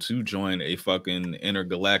possible to join a fucking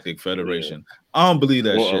intergalactic federation? Yeah. I don't believe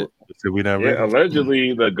that shit. So we not ready.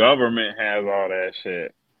 Allegedly, the government has all that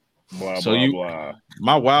shit. Blah, blah, blah.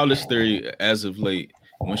 My wildest theory as of late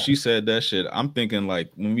when she said that shit, I'm thinking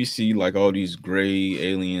like when we see like all these gray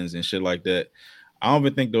aliens and shit like that, I don't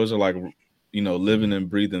even think those are like, you know, living and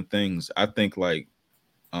breathing things. I think like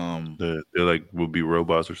they're like would be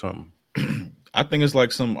robots or something. I think it's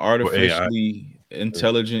like some artificially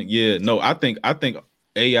intelligent. Yeah, no, I think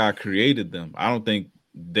AI created them. I don't think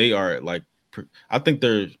they are like. I think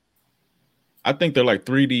they're like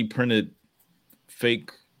 3D printed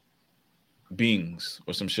fake beings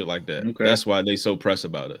or some shit like that. Okay. That's why they so press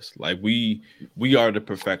about us. Like we are the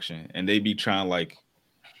perfection, and they be trying like,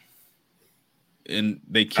 and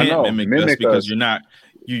they can't mimic us because you're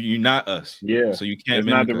not us. Yeah, so you can't it's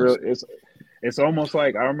mimic not the us. real. It's almost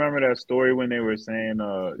like I remember that story when they were saying,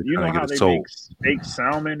 you know how they make fake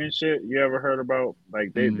salmon and shit. You ever heard about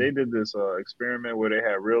like they did this experiment where they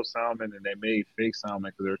had real salmon and they made fake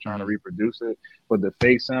salmon because they were trying to reproduce it, but the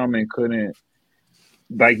fake salmon couldn't,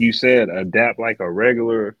 like you said, adapt like a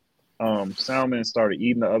regular salmon and started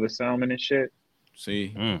eating the other salmon and shit.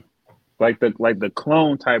 See, like the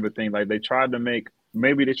clone type of thing. Like they tried to make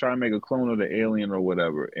a clone of the alien or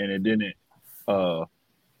whatever, and it didn't.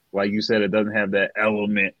 Like you said, it doesn't have that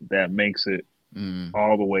element that makes it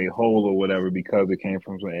all the way whole or whatever because it came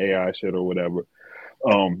from some AI shit or whatever.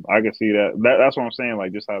 I can see that. That's what I'm saying.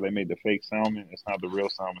 Like just how they made the fake salmon, it's not the real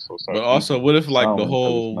salmon. So but also, what if like the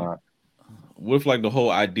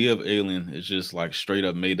whole idea of alien is just like straight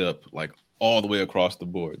up made up, like all the way across the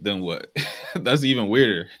board? Then what? That's even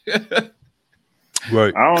weirder.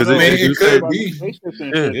 Right, because it could be. Spaceships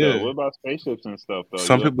and shit, though. What about spaceships and stuff though?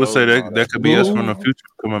 Some people say that could be us from the future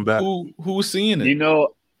coming back. Who's seeing it? You know,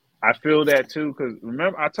 I feel that too because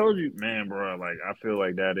remember I told you, man, bro. Like I feel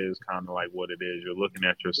like that is kind of like what it is. You're looking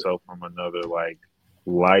at yourself from another like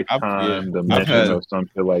lifetime dimension or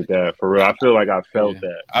something like that. For real, I feel like I felt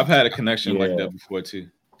that. I've had a connection like that before too.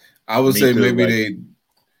 I would say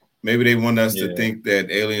maybe they want us to think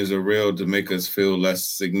that aliens are real to make us feel less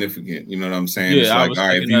significant. You know what I'm saying? Yeah, it's like, all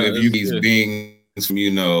right, if you these beings from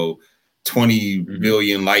 20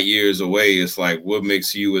 billion light years away, it's like what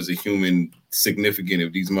makes you as a human significant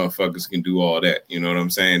if these motherfuckers can do all that? You know what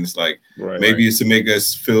I'm saying? It's like maybe it's to make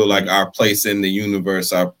us feel like our place in the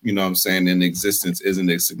universe, our you know what I'm saying, in existence isn't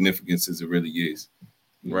as significant as it really is.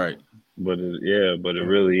 Right. But it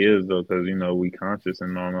really is though, because we conscious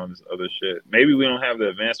and all this other shit. Maybe we don't have the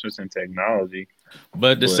advancements in technology,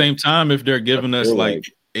 but at the same time, if they're giving us like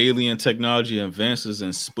alien technology advances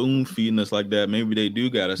and spoon feeding us like that, maybe they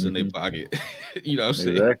do got us in their pocket. You know what I'm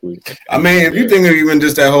saying? Exactly. I mean, if you think of even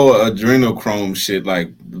just that whole adrenochrome shit,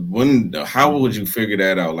 like how would you figure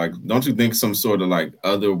that out? Like, don't you think some sort of like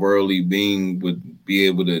otherworldly being would be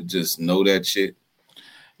able to just know that shit?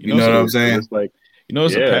 You know what I'm saying? It's like,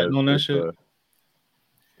 it's a patent on that shit.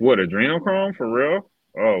 What, adrenochrome for real?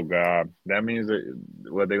 Oh god, that means that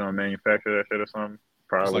they're gonna manufacture that shit or something?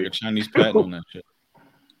 Probably it's like a Chinese patent on that shit.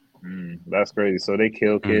 That's crazy. So they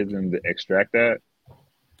kill kids and extract that,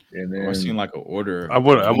 and then it seemed like an order.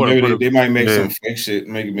 They might make some fake shit.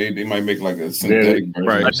 Maybe they might make like a synthetic version.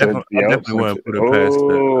 Right. I definitely want to put it past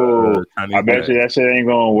the Chinese. I bet you that shit ain't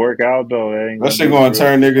gonna work out though. That shit gonna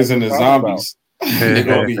turn niggas into zombies.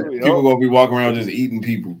 People gonna be walking around just eating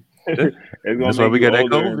people. It's gonna That's why we got that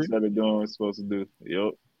COVID instead of doing what it's supposed to do.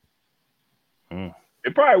 Yep.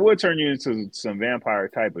 It probably would turn you into some vampire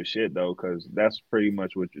type of shit though, because that's pretty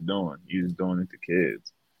much what you're doing. You're just doing it to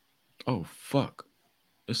kids. Oh fuck!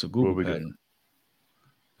 It's a Google patent.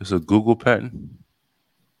 It's a Google patent.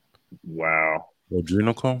 Wow.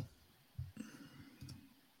 Adrenochrome.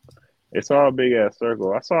 It's all a big ass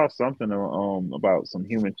circle. I saw something about some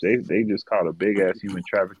human. They just caught a big ass human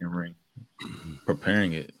trafficking ring.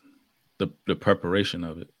 Preparing it, the preparation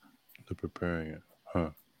of it. The preparing it, huh?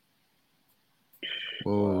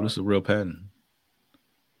 Whoa, this is a real patent.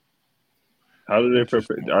 How do they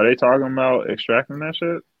prepare? Are they talking about extracting that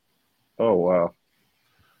shit? Oh wow.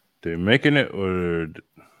 They're making it, or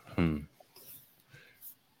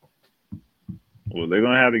Well, they're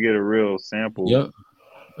gonna have to get a real sample. Yep.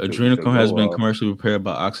 Adrenochrome has been commercially prepared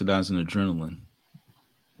by oxidizing adrenaline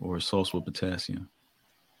or salts with potassium.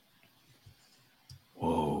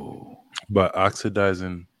 Whoa. By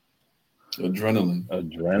oxidizing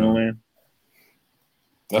adrenaline.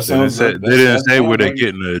 They didn't say where they're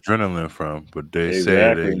getting the adrenaline from, but they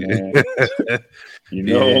say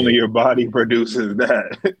they only your body produces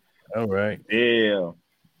that. All right. Yeah.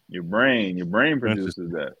 Your brain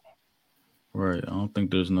produces that. Right. I don't think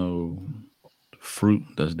there's no fruit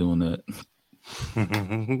that's doing that.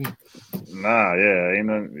 Ain't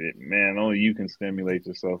no, man, only you can stimulate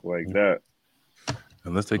yourself like that.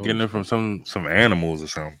 Unless they're getting it from some animals or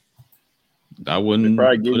something. I wouldn't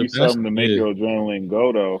probably give you something to make your adrenaline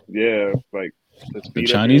go though. Yeah, like The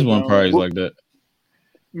Chinese one probably is like that.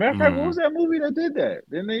 Matter of fact, what was that movie that did that?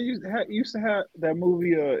 Then they used to have that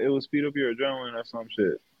movie. It was Speed Up Your Adrenaline or some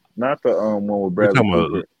shit. Not the one with Bradley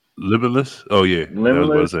Cooper. Limitless? Oh yeah,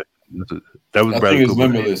 Limitless. That was Bradley Cooper.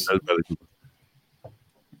 Limitless. That was Bradley Cooper.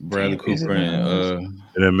 Bradley Cooper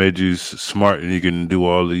and it made you smart and you can do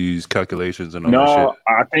all these calculations and all that shit.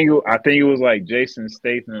 I think it was like Jason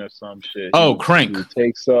Statham or some shit. Oh, Crank. He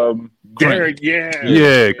takes Crank.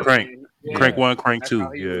 Crank. Crank 1, Crank 2. That's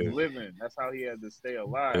how he was living. That's how he had to stay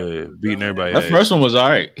alive. Beating everybody. That first one was all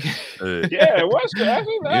right. Yeah, it was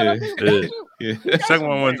actually. The second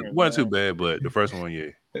one wasn't too bad, but the first one,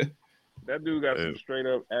 yeah. That dude got some straight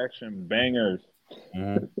up action bangers.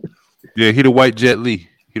 Mm-hmm. Yeah, he the white Jet Li.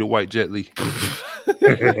 The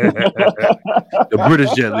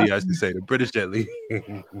British Jet Li, I should say. The British Jet Li.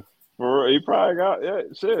 He probably got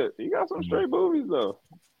shit. He got some straight movies though.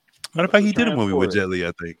 Matter of fact, he did a movie with Jet Li,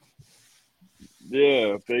 I think.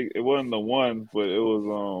 Yeah, it wasn't the one, but it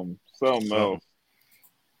was something else.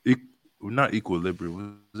 Not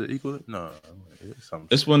Equilibrium. Was it Equilibrium? No, it's something.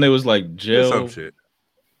 This one they was like jail some shit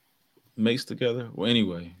mixed together. Well,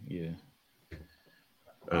 anyway, yeah.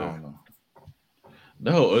 I don't know.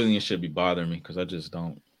 The whole alien shit be bothering me because I just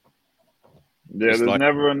don't. Yeah, there's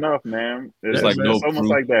never enough, man. It's almost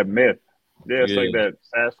like that myth. Yeah, it's like that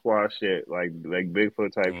Sasquatch shit, like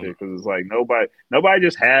Bigfoot type shit. Because it's like nobody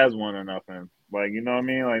just has one or nothing. Like, you know what I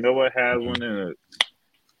mean? Like nobody has one in it.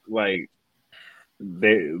 Like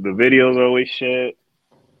the videos are always shit.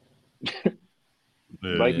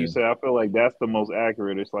 You said, I feel like that's the most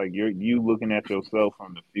accurate. It's like you looking at yourself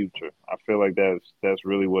from the future. I feel like that's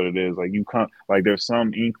really what it is. Like you come, like there's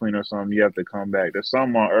some inkling or something you have to come back. There's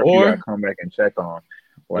some on Earth you gotta come back and check on.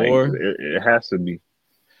 Like it has to be.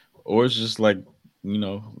 Or it's just like, you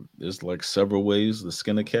know, there's like several ways to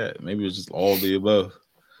skin a cat. Maybe it's just all the above.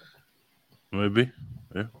 Maybe,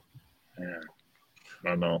 yeah.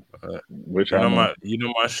 I know.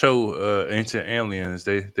 My show, Ancient Aliens.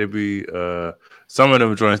 They be some of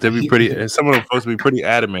them joints. They be pretty. And some of them supposed to be pretty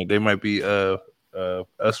adamant. They might be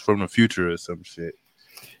us from the future or some shit.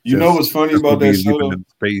 You know what's funny about that show?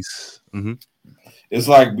 Space. Mm-hmm. It's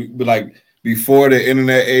like before the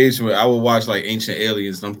internet age, where I would watch like Ancient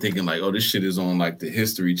Aliens, and I'm thinking like, oh, this shit is on like the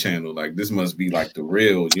History Channel. Like this must be like the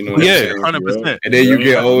real, you know? 100%. And then you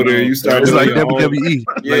get older, you start doing like WWE.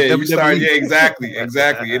 Exactly. And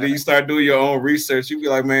then you start doing your own research. You be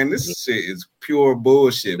like, man, this shit is pure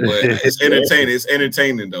bullshit, but it's entertaining. It's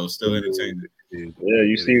entertaining though, still entertaining. Yeah,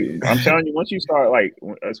 you see, I'm telling you, once you start like,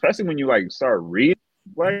 especially when you like start reading.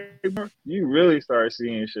 Like you really start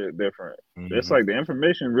seeing shit different. It's like the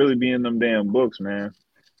information really be in them damn books, man.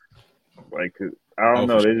 Like I don't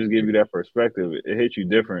know, they just give you that perspective. It hits you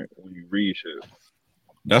different when you read shit.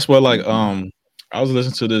 That's what like I was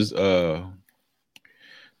listening to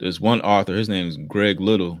this one author. His name is Greg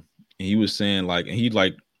Little, and he was saying like, and he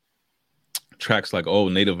like tracks like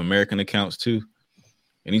old Native American accounts too.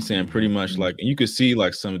 And he's saying pretty much like, and you could see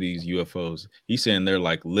like some of these UFOs. He's saying they're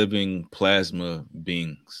like living plasma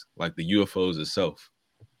beings, like the UFOs itself.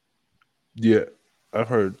 Yeah, I've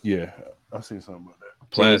heard. Yeah, I've seen something about that.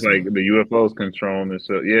 So it's like the UFOs controlling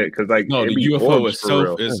themselves. Yeah, because like no, the UFO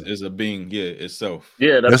itself is a being. Yeah, itself.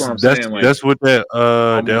 Yeah, that's what I'm saying. Like, that's what that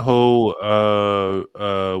that whole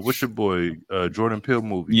what's your boy Jordan Peele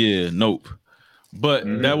movie? Yeah, Nope. But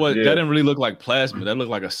that didn't really look like plasma. That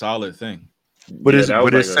looked like a solid thing. But it's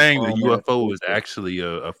saying the UFO is actually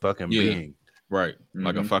a fucking being, right?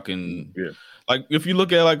 Like a fucking like if you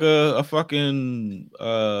look at like a fucking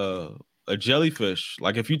a jellyfish,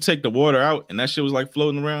 like if you take the water out and that shit was like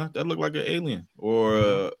floating around, that looked like an alien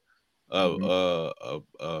or a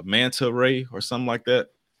manta ray or something like that.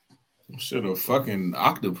 Shit, a fucking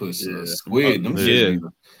octopus, a squid. Them shit,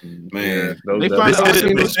 man. They find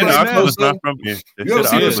octopus not from here. You ever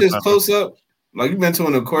see them shit close up? Like you been to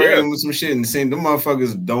an aquarium with some shit and seen them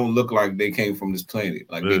motherfuckers don't look like they came from this planet.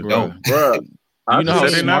 Like they don't. Bro, you know how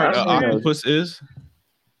smart an octopus is?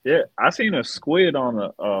 Yeah, I seen a squid on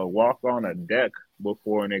a walk on a deck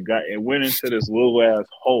before, and it went into this little ass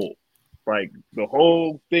hole. Like the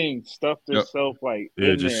whole thing stuffed itself like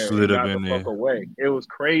in just there slid and up got in the there. fuck away. It was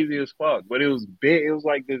crazy as fuck, but it was big. It was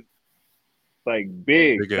like this, like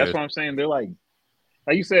big. That's what I'm saying. They're like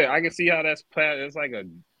you said. I can see how that's it's like a.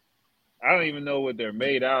 I don't even know what they're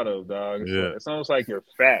made out of, dog. It's almost like your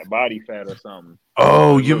body fat or something.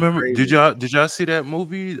 Oh, you remember? Crazy. Did y'all see that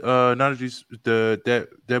movie? That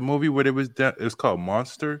movie where it was it's called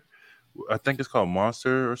Monster. I think it's called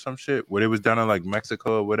Monster or some shit. Where it was down in like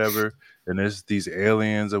Mexico or whatever, and there's these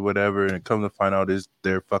aliens or whatever, and come to find out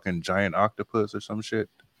they're fucking giant octopus or some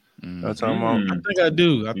shit. That's how I'm. I think I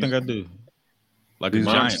do. like a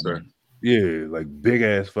giant one. Yeah, like big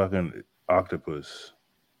ass fucking octopus.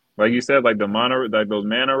 Like you said, like the like those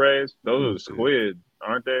manta rays, those are squid,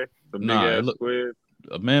 aren't they? The big ass squid.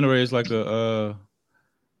 A manta ray is like it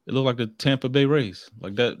looked like the Tampa Bay Rays,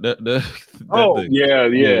 like that Oh thing.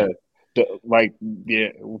 yeah.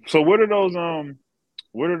 So what are those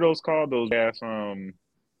called? Those ass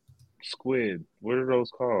squid. What are those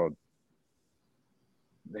called?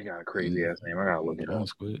 They got a crazy ass name. I gotta look it up.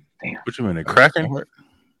 Squid. Damn. What you mean, a kraken?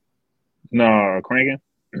 No, a kraken.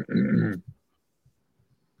 I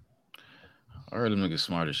heard them niggas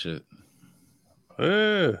smart as shit.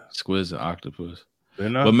 Yeah. Squids and octopus.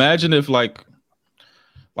 But imagine if like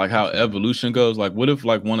how evolution goes. Like, what if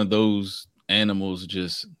like one of those animals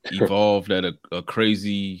just evolved at a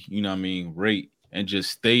crazy, rate and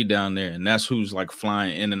just stayed down there, and that's who's like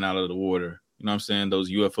flying in and out of the water. You know what I'm saying? Those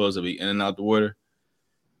UFOs that be in and out the water.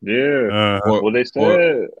 Yeah. Well, they said.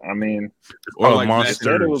 Or like monsters. They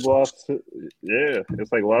said it was lost. Yeah,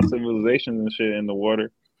 it's like lost civilizations and shit in the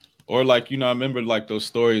water. Or like, I remember like those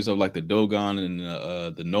stories of like the Dogon and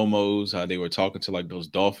the Nomos, how they were talking to like those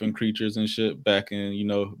dolphin creatures and shit back in, in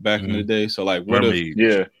the day. So like, what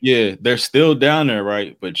if, they're still down there,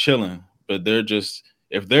 right? But chilling. But they're just,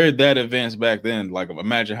 if they're that advanced back then, like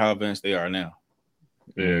imagine how advanced they are now.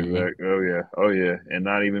 Yeah, exactly. Oh yeah. And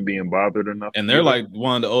not even being bothered enough. And they're like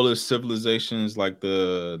one of the oldest civilizations, like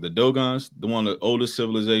the Dogons, one of the oldest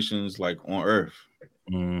civilizations like on Earth.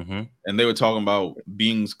 Mm-hmm. And they were talking about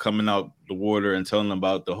beings coming out the water and telling them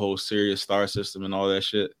about the whole Sirius star system and all that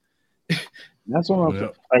shit. That's what I'm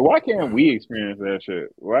saying. Like, why can't we experience that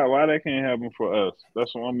shit? Why that can't happen for us?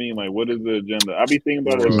 That's what I mean. Like, what is the agenda? I be thinking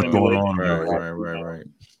about what's going on. Right.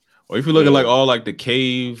 Or if you look at like all like the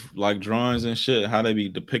cave like drawings and shit, how they be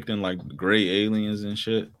depicting like gray aliens and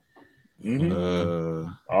shit.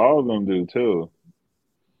 Mm-hmm. All of them do too.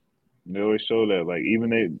 They always show that, like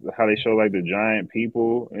even how they show like the giant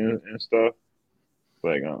people and stuff.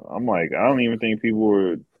 Like I'm like, I don't even think people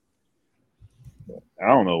were. I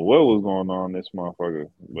don't know what was going on in this motherfucker,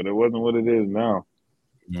 but it wasn't what it is now.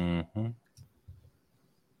 Mm-hmm.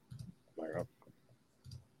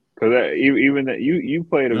 Because even that you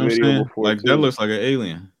played a video before, like too. that looks like an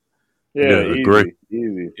alien. Yeah, easy, great.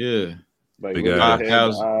 Easy. Yeah, like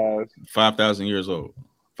 5,000 years old.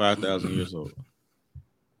 5,000 years old.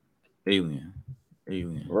 Alien.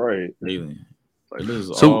 Right. Alien. Like, this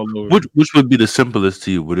is so all over. which would be the simplest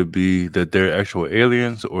to you? Would it be that they're actual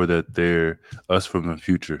aliens or that they're us from the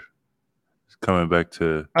future? Coming back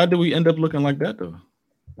to how do we end up looking like that though?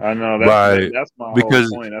 I know that's my because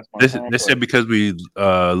whole point. That's my they said because we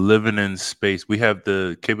living in space, we have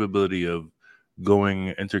the capability of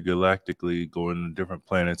going intergalactically, going to different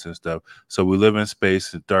planets and stuff. So we live in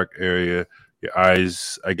space, a dark area. Your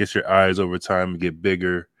eyes over time get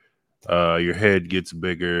bigger. Your head gets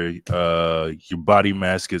bigger. Your body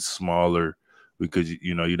mass gets smaller because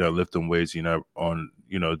you're not lifting weights. You're not on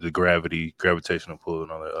the gravitational pull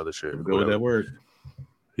and all that other shit. Go with that word.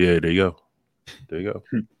 Yeah, there you go.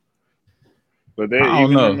 But they I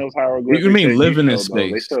don't know. In those hieroglyphics, you mean living in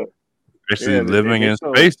space? Actually, living in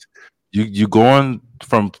space. You going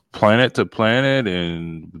from planet to planet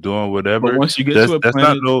and doing whatever. But once you get to a that's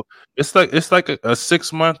planet, it's like a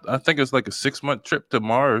 6 month. I think it's like a 6 month trip to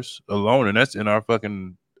Mars alone, and that's in our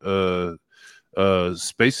fucking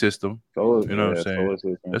space system. What I'm saying?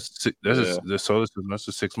 That's the solar system. That's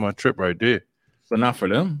a 6 month trip right there. But not for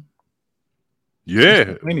them.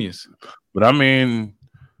 Yeah, but I mean,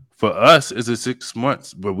 for us, it's a 6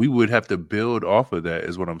 months. But we would have to build off of that.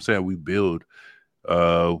 Is what I'm saying. We build.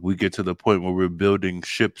 We get to the point where we're building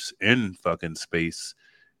ships in fucking space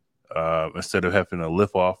instead of having to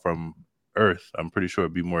lift off from Earth. I'm pretty sure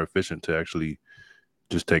it'd be more efficient to actually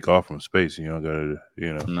just take off from space. You don't gotta,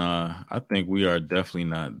 Nah, I think we are definitely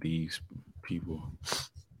not these people.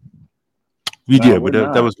 Yeah, but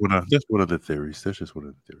that's one of the theories. That's just one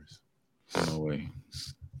of the theories. No way.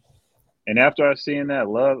 And after I seen that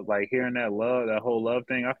love, like hearing that whole love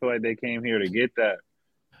thing, I feel like they came here to get that.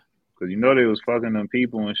 Because they was fucking them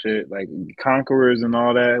people and shit, like conquerors and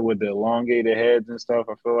all that with the elongated heads and stuff.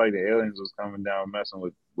 I feel like the aliens was coming down messing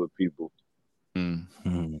with people.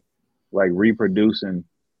 Mm-hmm. Like reproducing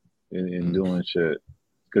and doing shit.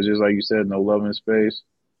 Because just like you said, no love in space.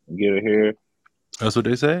 Get it here. That's what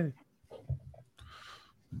they say.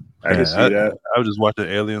 I can see that. I was just watching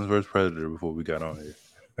Aliens vs. Predator before we got on here.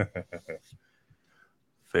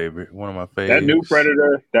 One of my favorites. That new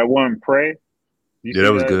Predator, that one Prey.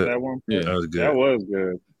 That was good. That one? Yeah, that was good. That was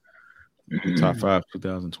good. Top 5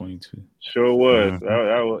 2022. Sure was. Mm-hmm.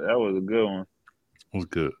 That was a good one. It was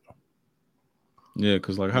good. Yeah,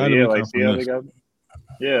 because like how do we come from this?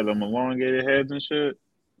 Yeah, them elongated heads and shit.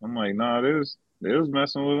 I'm like, nah, they was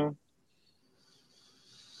messing with them.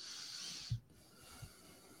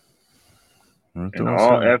 And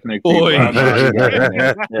all ethnic people. Boy. How he got in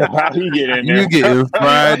there? Yeah, how he get in there? You getting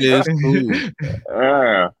fried as food.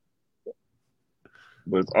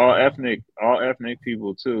 But it's all ethnic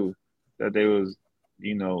people too that they was,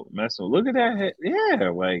 messing with. Look at that head. Yeah,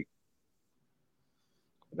 like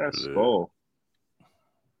that skull.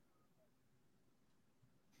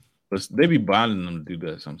 But they be bonding them to do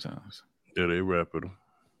that sometimes. Yeah, they rap with them.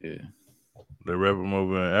 Yeah. They rap them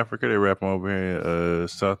over in Africa. They rap them over here in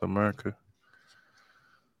South America.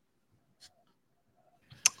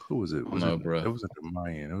 Who was it? No, bro. It wasn't the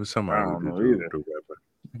Mayan. It was somebody. I don't know either.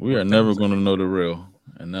 We are never going to know the real,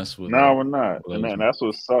 and that's what. No, we're not. And that's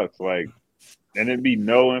what sucks. Like, and it'd be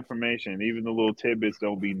no information. Even the little tidbits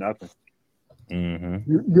don't be nothing.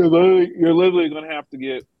 Mm-hmm. You're literally gonna have to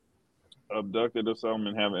get abducted or something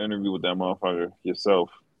and have an interview with that motherfucker yourself.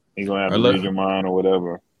 You're gonna have to read your mind or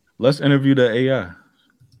whatever. Let's interview the AI.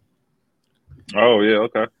 Oh yeah,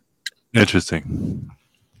 okay. Interesting.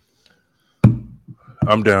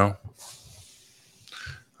 I'm down.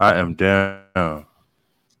 I am down.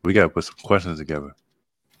 We gotta put some questions together.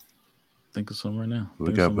 Think of some right now.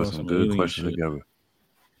 We gotta put some good questions together.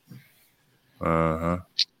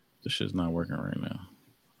 This shit's not working right now.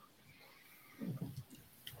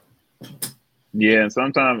 Yeah, and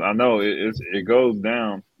sometimes I know it goes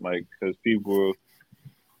down, like, because people,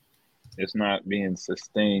 it's not being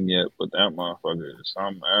sustained yet, but that motherfucker is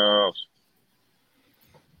something else.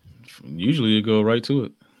 Usually it go right to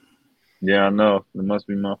it. Yeah, I know. There must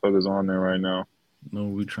be motherfuckers on there right now. Know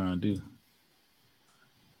what we trying to do.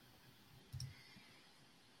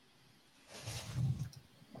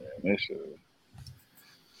 Yeah, this shit.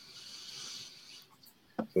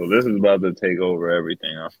 So this is about to take over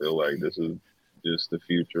everything. I feel like this is just the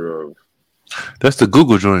future of. That's the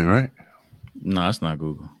Google joint, right? No, it's not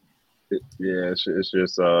Google. Yeah, it's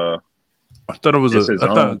just. I thought it was his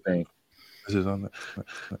own thing. This is on.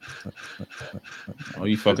 Oh,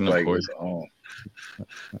 you fucking up, Corey.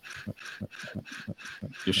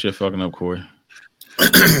 Your shit fucking up, Corey.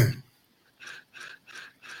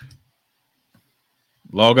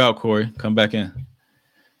 Log out, Corey. Come back in.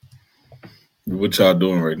 What y'all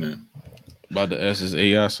doing right now? About to ask this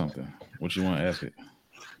AI something. What you want to ask it?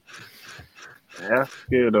 Ask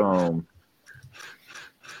it. And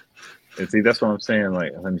see, that's what I'm saying.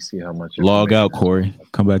 Like, let me see how much. Log out, Corey.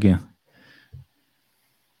 Come back in.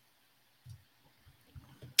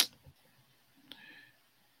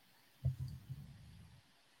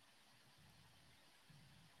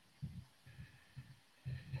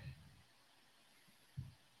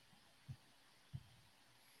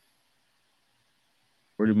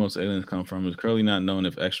 Where do most aliens come from? It's currently not known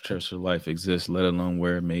if extraterrestrial life exists, let alone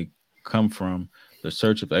where it may come from. The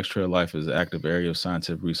search of extraterrestrial life is an active area of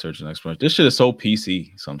scientific research and exploration. This shit is so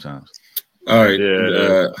PC sometimes. All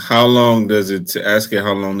right. How long does it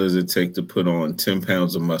how long does it take to put on 10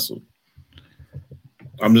 pounds of muscle?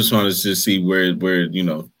 I'm just trying to just see where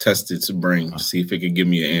test its brain, see if it can give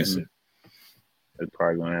me an answer. It's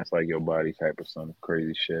probably gonna ask like your body type or some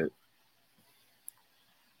crazy shit.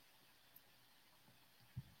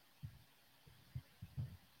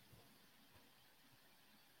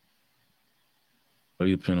 But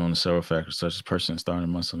you depend on several factors such as person starting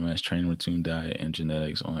muscle mass, training routine, diet, and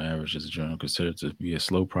genetics. On average, is a journal considered to be a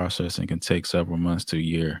slow process and can take several months to a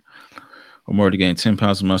year or more to gain 10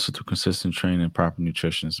 pounds of muscle through consistent training and proper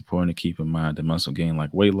nutrition. It's important to keep in mind that muscle gain,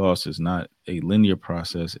 like weight loss, is not a linear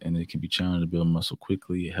process, and it can be challenging to build muscle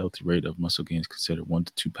quickly. A healthy rate of muscle gain is considered 1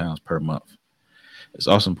 to 2 pounds per month. It's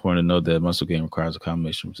also important to note that muscle gain requires a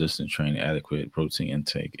combination of resistant training, adequate protein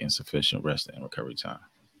intake, and sufficient rest and recovery time.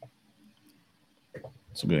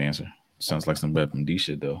 It's a good answer. Sounds like some Weapon D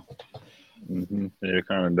shit, though. Mm-hmm. Yeah, it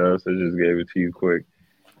kind of does. It just gave it to you quick.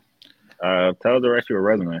 Tell it to write you a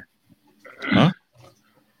resume. Huh?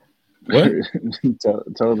 What? tell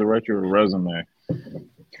it to write you a resume.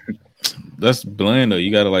 That's bland, though.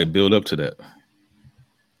 You got to, like, build up to that.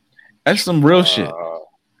 That's some real shit.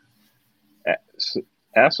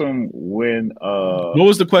 Ask them when. What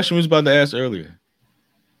was the question we was about to ask earlier?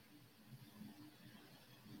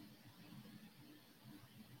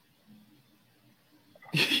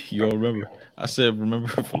 You all remember? I said remember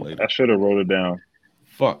for later. I should have wrote it down.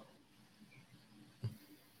 Fuck.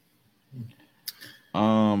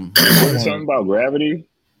 Something about gravity,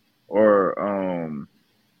 or I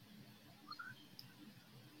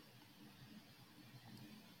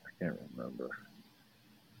can't remember.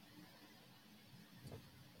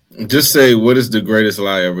 Just say, what is the greatest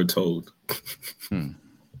lie ever told?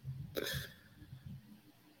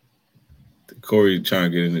 Corey trying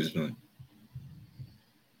to get in this joint.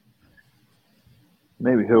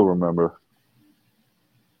 Maybe he'll remember.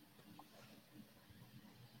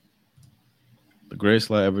 The greatest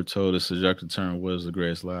lie ever told is subjective term. What is the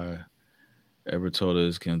greatest lie ever told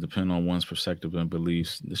is can depend on one's perspective and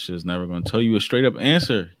beliefs. This shit is never going to tell you a straight up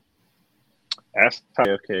answer. Ask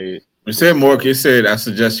okay. It said more. It said, I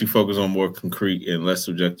suggest you focus on more concrete and less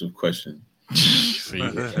subjective questions.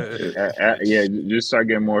 Yeah, just start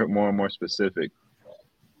getting more and more specific.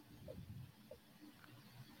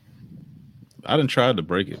 I didn't try to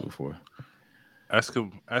break it before. Ask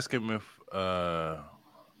him if are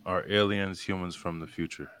aliens humans from the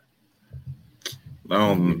future?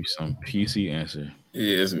 I'll give you some PC answer.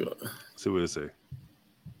 Yeah, let's go. See what it say.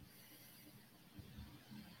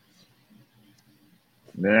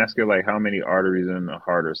 Then ask her like how many arteries in the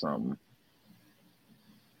heart or something.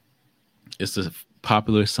 It's a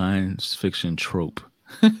popular science fiction trope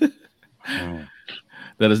that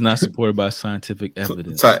is not supported by scientific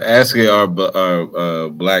evidence. Ask her are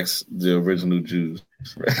blacks the original Jews?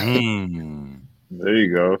 There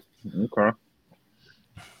you go. Okay.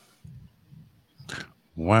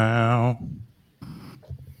 Wow.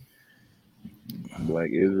 Black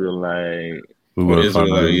Israelite.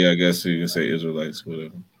 Israelite, yeah, I guess you can say Israelites,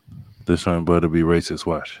 whatever. This one better be racist.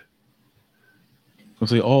 Watch. I'll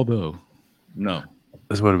say although. No.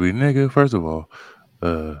 This better be nigga, first of all.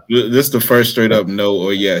 This is the first straight up no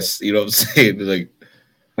or yes. You know what I'm saying? Like,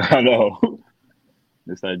 I know.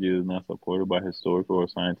 This idea is not supported by historical or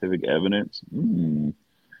scientific evidence.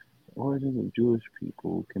 Origins of Jewish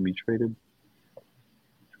people can be traced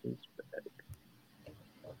back.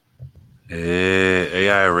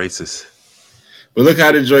 AI racist. But look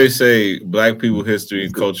how the Joy say black people history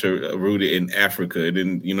and culture rooted in Africa. It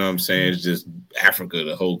didn't, you know what I'm saying? It's just Africa,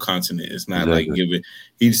 the whole continent. It's not like giving.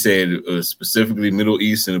 He said specifically Middle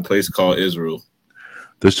East in a place called Israel.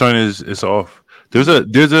 This joint is off. There's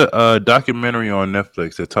a documentary on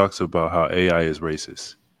Netflix that talks about how AI is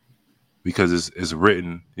racist because it's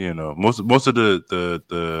written. You know, most of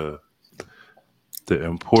the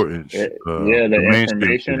importance. The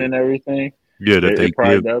information and everything. Yeah, that it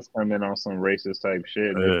probably does come in on some racist type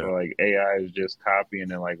shit. If like AI is just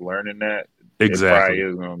copying and like learning that, exactly, it probably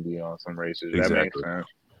is going to be on some racist. Exactly. That makes sense.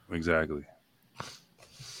 Exactly.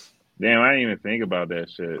 Damn, I didn't even think about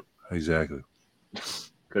that shit. Exactly.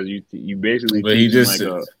 Because you basically but he just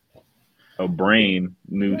like a brain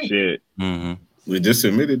new shit. Mm-hmm. We just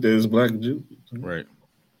admitted there's black Jews, right?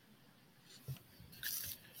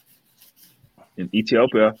 In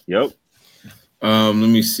Ethiopia, yep. Let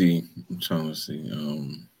me see. I'm trying to see.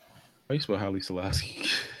 How you spell Haile Selassie?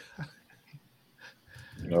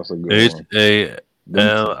 That's a good one.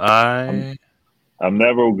 H-A-L-I. I'm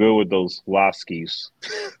never good with those Laskis.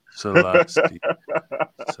 Selassie.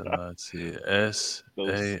 S-A-L-S-I.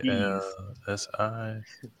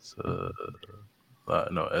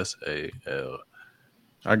 No, S-A-L.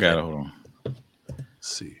 I got it. Hold on.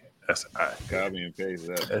 C-S-I. Copy and paste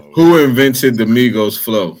that. Who invented the Migos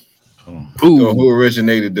flow? Who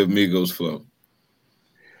originated the Migos flow?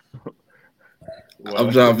 I'm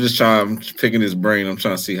just trying. I'm picking his brain. I'm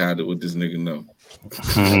trying to see what this nigga know.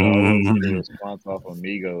 The response off of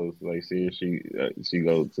Migos, like see if she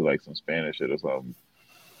goes to like some Spanish shit or something.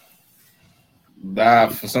 Nah,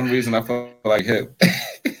 for some reason I feel like hip.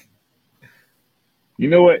 You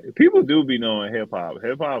know what? People do be knowing hip hop.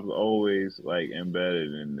 Hip hop's always like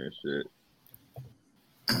embedded in this shit.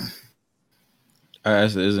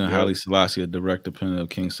 Isn't Haile Selassie a direct dependent of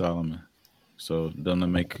King Solomon? So don't that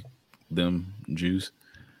make them Jews?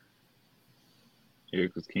 Yeah,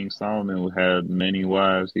 because King Solomon had many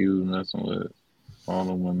wives. He was messing with all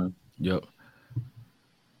the women. Yep.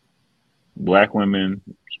 Black women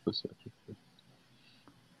specifically.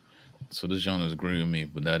 So this Jonas agreed with me,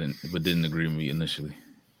 but didn't agree with me initially.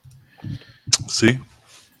 See,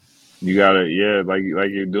 you gotta like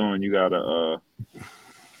you're doing. You gotta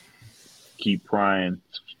keep prying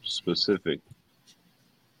specific.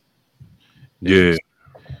 Yeah,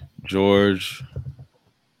 George.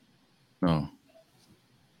 No.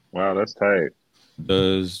 Wow, that's tight.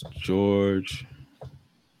 Does George?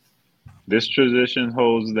 This tradition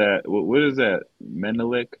holds that. What is that?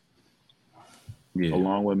 Menelik. Yeah.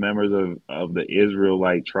 Along with members of the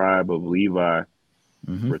Israelite tribe of Levi,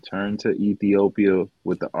 returned to Ethiopia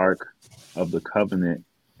with the Ark of the Covenant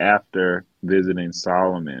after visiting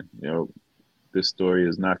Solomon. You know, this story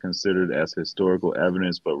is not considered as historical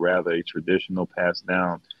evidence, but rather a traditional passed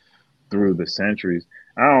down through the centuries.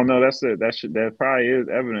 I don't know. That probably is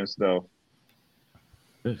evidence, though.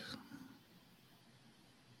 Because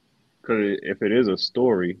if it is a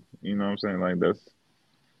story, you know what I'm saying? Like that's.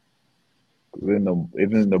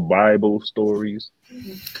 Even the Bible stories,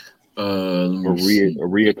 or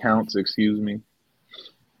reaccounts. Excuse me.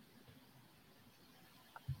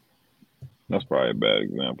 That's probably a bad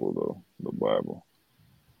example, though. The Bible.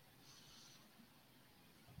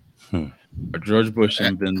 Are George Bush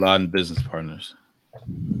and Bin Laden business partners?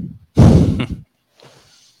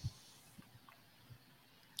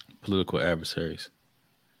 Political adversaries.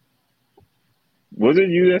 Was it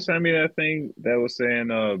you that sent me that thing that was saying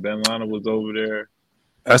Bin Laden was over there?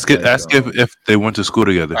 Ask if they went to school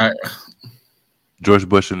together. George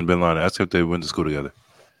Bush and Bin Laden. Ask if they went to school together.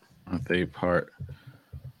 Aren't they part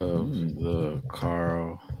of the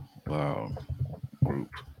Carlisle group?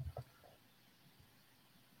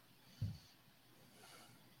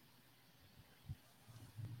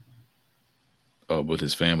 Oh, but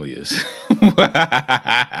his family is.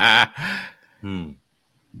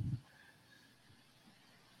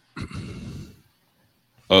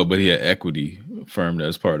 Oh, but he had equity firm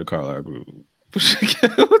that's part of the Carlisle group.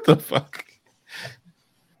 What the fuck?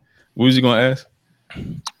 What was you gonna ask?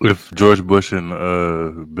 If George Bush and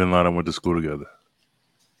Bin Laden went to school together.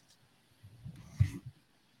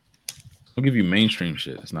 I'll give you mainstream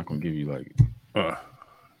shit. It's not gonna give you like.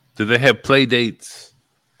 Did they have play dates?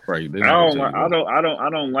 Right. I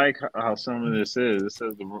don't like how some of this is. It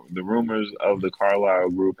says the rumors of the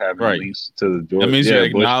Carlisle group having links to the George. That means you're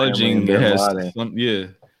acknowledging Bush it has family. some. Yeah.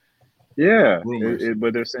 Yeah,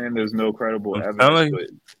 but they're saying there's no credible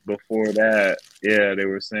evidence. But before that, they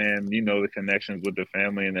were saying the connections with the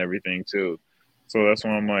family and everything too. So that's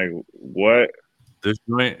why I'm like, what? This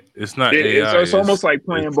joint, it's not AI. It's almost like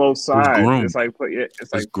playing both sides. It's like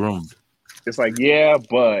groomed. It's like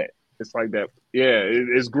but it's like that. Yeah,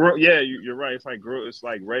 it's groomed. Yeah, you're right. It's like it's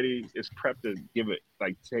like ready. It's prepped to give it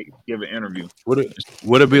give an interview. Would it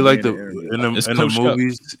be like in the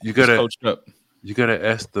movies? You gotta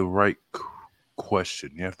ask the right question.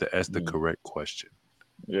 You have to ask the correct question.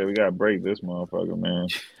 Yeah, we gotta break this motherfucker, man.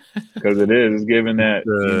 Because it's giving that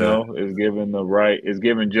it's giving the right. It's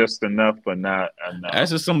giving just enough, but not enough. That's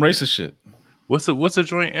just some racist shit. What's the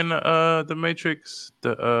joint in the Matrix?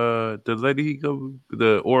 The lady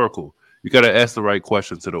the Oracle. You gotta ask the right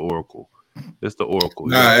question to the Oracle. It's the Oracle.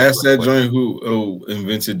 Nah, ask that joint who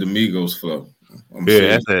invented the Migos flow.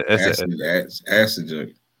 Ask the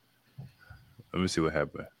joint. Let me see what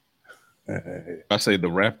happened. I say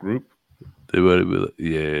the rap group. They would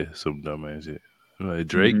be like, some dumbass shit. Like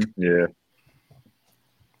Drake. Yeah.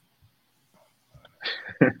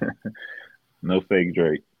 No fake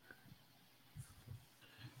Drake.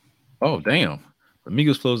 Oh, damn. The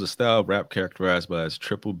Migos flows a style of rap characterized by its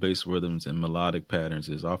triple bass rhythms and melodic patterns.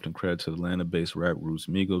 It is often credited to Atlanta-based rap roots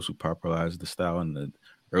Migos, who popularized the style in the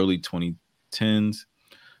early 2010s.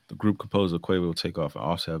 The group composed of Quavo Takeoff and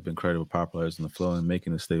also have been credited with popularizing the flow and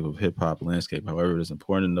making a staple of hip-hop landscape. However, it is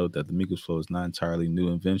important to note that the Migos flow is not entirely new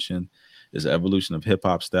invention. Its evolution of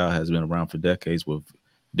hip-hop style has been around for decades with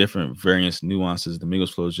different variants, nuances. The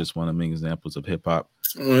Migos flow is just one of many examples of hip-hop.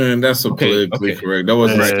 Man, that's politically correct. That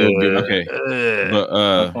wasn't still good. Okay. But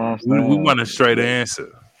we want a straight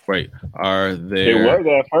answer. Right. Are there it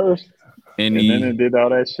was at first any and then it did all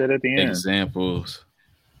that shit at the end. Examples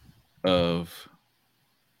of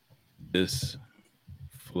this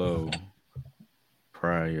flow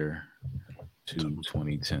prior to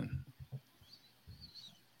 2010?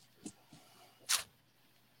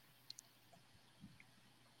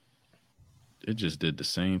 It just did the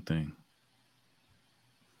same thing.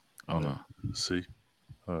 Oh no. See?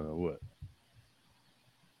 What?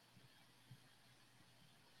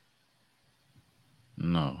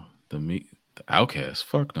 No. The Outcast.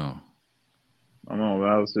 Fuck no. I don't know.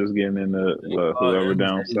 I was just getting into whoever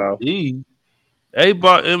down south. They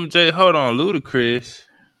bought MJ. Hold on, Ludacris.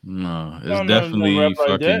 No, it's definitely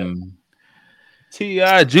fucking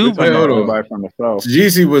T.I. Juvenile. Everybody from the south.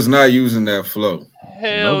 Jeezy was not using that flow.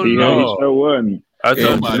 Hell no. He sure wasn't. I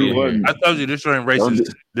told you this ain't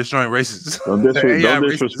racist. This ain't racist. Don't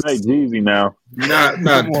disrespect Jeezy now. Not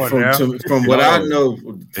from what I know.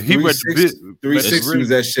 He went 3-6 was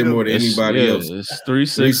that shit more than anybody else. It's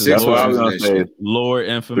 3-6. That's what I was gonna say. Lord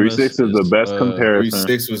infamous. 3-6 is the best comparison.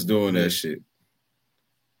 3-6 was doing that shit.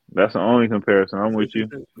 That's the only comparison. I'm with you.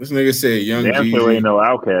 This nigga said Young Damn Jeezy. sure ain't no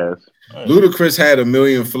Outcast. Ludacris had a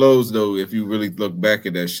million flows though. If you really look back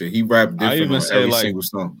at that shit, he rapped different on every single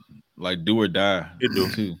song. Like Do or Die. It do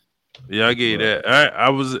too. Yeah, I get you that. I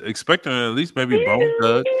was expecting at least maybe Bone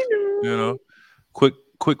Thugs,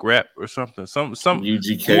 quick rap or something. Some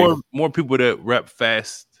UGK. More people that rap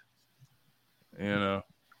fast,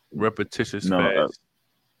 repetitious fast.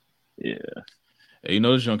 Yeah. Hey,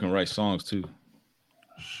 this young can write songs too.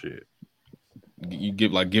 Shit. You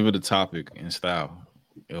give it a topic and style.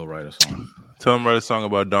 He'll write a song. Tell him write a song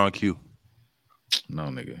about Don Q. No,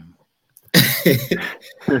 nigga.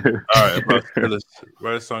 All right, about Steelers.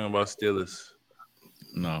 Write a song about Steelers.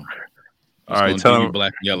 No. All right, tell him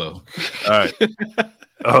black and yellow. All right.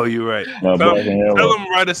 Oh, you're right. No, tell black and yellow. him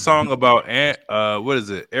write a song about what is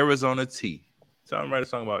it? Arizona tea. Tell him write a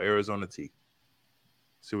song about Arizona tea.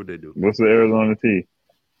 See what they do. What's the Arizona tea?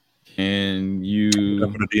 And you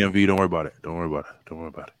come to the DMV. Don't worry about it. Don't worry about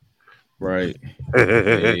it. Right.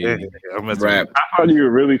 I'm Rap. I thought you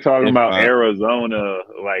were really talking about Arizona,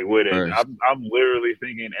 like with it. I'm literally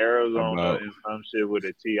thinking Arizona and some shit with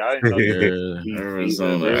a T. I didn't know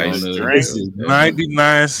Arizona. This is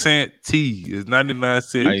 99-cent tea. It's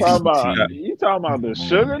 99-cent. You talking about the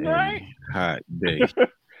sugar drink? Hot day.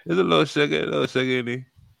 There's a little sugar in there.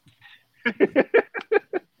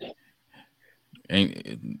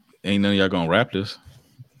 Ain't none of y'all gonna rap this.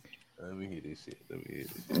 Let me hear this shit.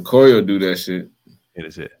 Corey will do that shit. Hear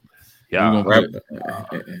this shit. Yeah.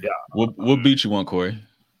 We'll beat you one, Corey.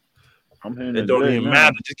 I'm hearing it. Don't even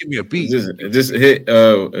matter. Just give me a beat. Just hit.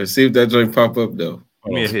 See if that joint pop up though.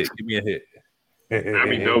 Give me a hit. That'd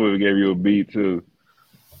be dope if we gave you a beat too.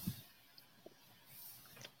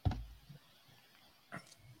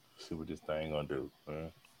 See what this thing gonna do.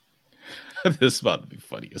 This is about to be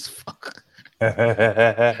funny as fuck. Oh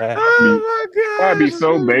my god! That'd be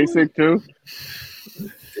so basic too.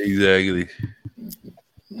 Exactly.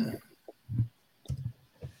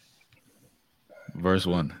 Verse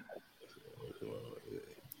 1.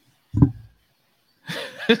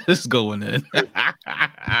 It's going in.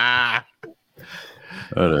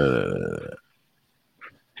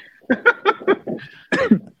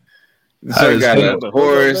 So got a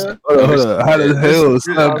chorus. Hold on. How the hell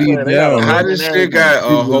stop being down? How this shit got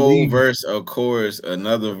a whole verse, a chorus,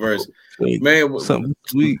 another verse? Man, something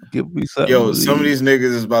sweet. Give me something. Yo, some of these niggas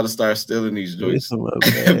is about to start stealing these joints.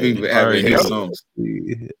 Having hit songs.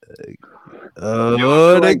 They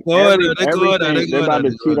go.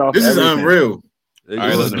 This is unreal. All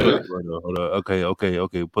right, let's do it. Hold on. Okay.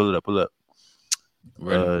 Pull it up.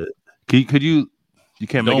 Could you? You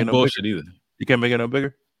can't make it no bullshit bigger? Either. You can't make it no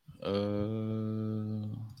bigger. Let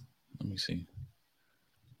me see.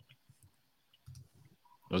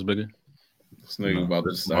 What's bigger? This nigga about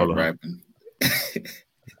to start rapping.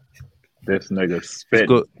 This nigga spit.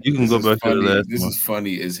 You can go back to the last. This is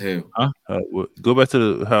funny as hell. Go back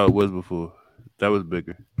to how it was before. That was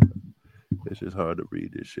bigger. It's just hard to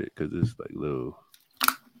read this shit because it's like little.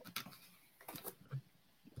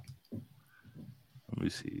 Let me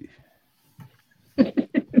see.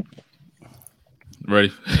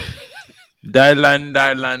 Ready?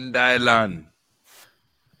 Dylan.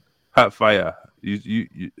 Hot fire.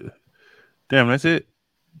 You. Damn, that's it.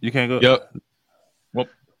 You can't go. Yep. Well,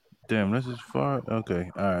 damn, this is far.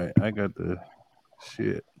 Okay, all right. I got the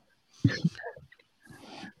shit.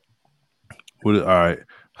 All right.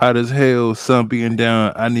 Hot as hell. Sun being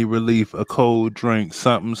down. I need relief. A cold drink.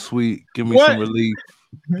 Something sweet. Give me some relief.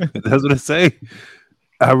 That's what I say.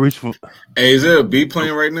 I reach for. Hey, is there a beat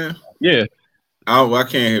playing right now? Yeah. I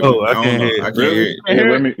can't hear. I can't hear. I can't hear. Hey,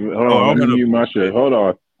 let me hold on. Let me mute my shit. Hold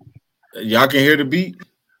on. Y'all can hear the beat.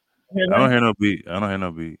 I don't hear no beat. Oh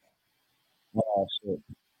shit.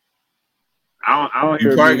 I don't hear.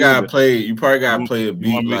 You probably gotta play a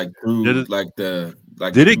beat like through the.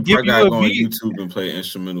 Did it give you a go beat? on YouTube and play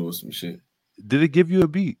instrumental or some shit. Did it give you a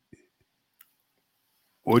beat?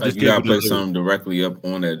 Or Like just you gotta play something directly up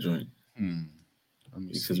on that joint.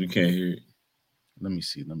 Because we can't hear it. Let me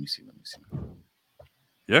see.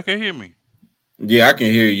 Y'all can hear me. Yeah, I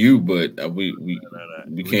can hear you, but we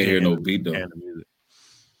can't hear no beat though.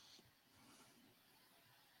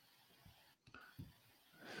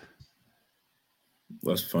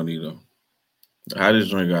 That's funny though. I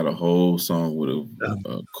just got a whole song with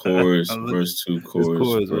a chorus, verse 2,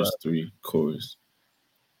 chorus, verse 3, chorus.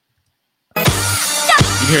 You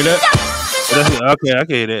hear that? Okay, I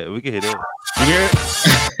can hear that. We can hear that. You hear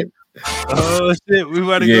it? Oh shit, we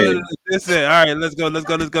about to go to this. All right, let's go.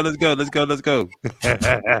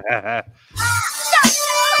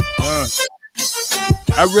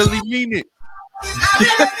 I really mean it.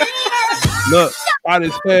 Look, hot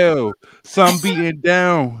as hell. Sun beating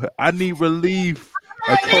down. I need relief.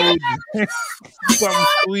 A cold drink. Something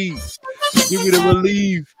sweet. Give me the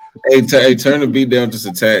relief. Hey, turn the beat down just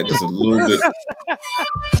a tad, just a little bit.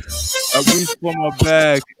 I reach for my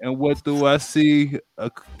bag, and what do I see? A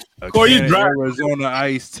can of Arizona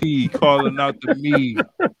iced tea calling out to me.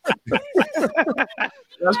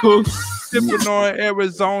 That's cool. Sipping on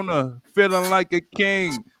Arizona, feeling like a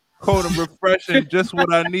king. Cold and refreshing, just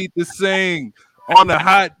what I need to sing. On a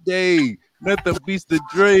hot day, Let the beast the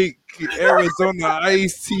Drake. Arizona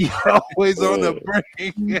Ice-T always on the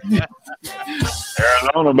break.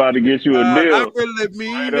 Arizona about to get you a deal. I really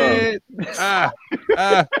mean it.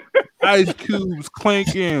 Ice cubes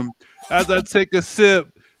clinking as I take a sip.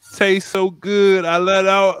 Tastes so good. I let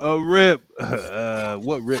out a rip.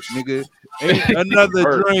 What rip, nigga? Ain't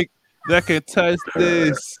another drink that can touch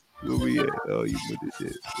this. Where we at? Oh, you put this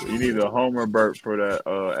shit. You need a Homer burp for that.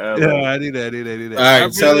 Yeah, I need that. All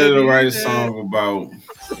right, tell her to write a song about.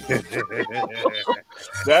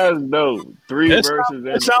 That's dope. 3 verses.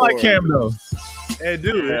 It sound like Cam though. It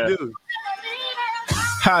do.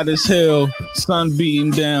 Hot as hell, sun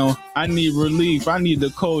beating down. I need relief. I need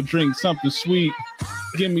a cold drink, something sweet.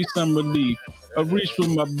 Give me some relief. I reach for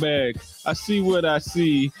my bag. I see what I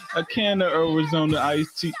see. A can of Arizona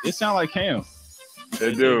iced tea. It sound like Cam.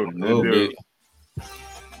 It do.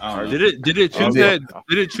 Did it choose that?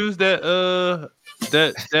 Did it choose that?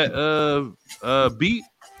 Beat?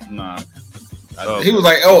 Nah. He was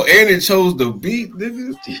like, "Oh, and it chose the beat,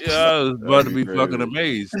 nigga." Yeah, I was about to be fucking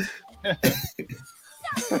amazed.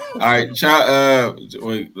 All right, try.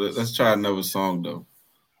 Wait, let's try another song though.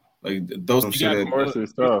 Like those shit.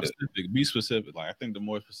 Be specific. Like I think the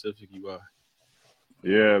more specific you are,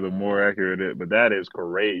 yeah, the more accurate it. But that is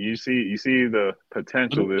great. You see the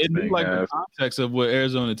potential this thing like has. The context of what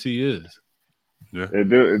Arizona tea is. Yeah, it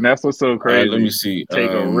do, and that's what's so crazy. Let me see.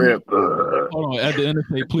 Take a rip. Hold on. At the end of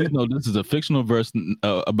the day, please know this is a fictional verse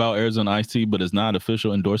about Arizona iced tea, but it's not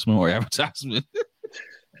official endorsement or advertisement.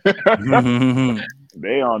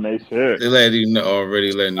 They on their shit. They let you know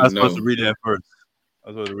already. Letting you know. I was supposed to read that first.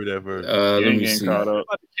 Let me see. Caught up. I'm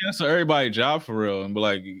about to cancel everybody's job for real and be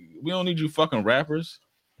like, we don't need you fucking rappers.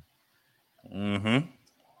 Mm-hmm.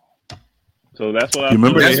 So that's what I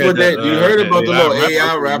remember. That's what that you heard about the little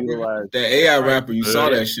AI rapper. Utilize. That AI rapper, you saw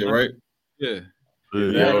that shit, right? Yeah. There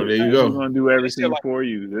you go. It's gonna do everything for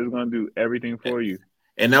you. It's gonna do everything for you.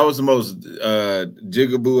 And that was the most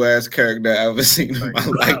jigaboo ass character I ever seen in my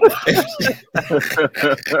life.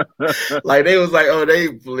 Like they was like, oh, they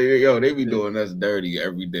be doing us dirty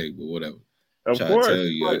every day, but whatever. Of course,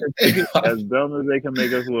 as dumb as they can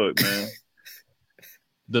make us look, man.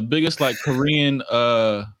 The biggest like Korean,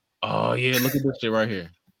 oh yeah, look at this shit right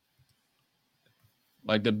here.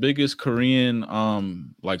 Like the biggest Korean,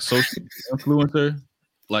 like social influencer,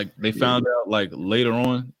 like they found out like later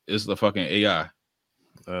on is the fucking AI.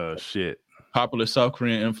 Shit. Popular South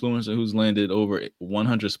Korean influencer who's landed over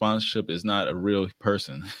 100 sponsorship is not a real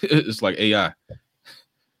person. It's like AI.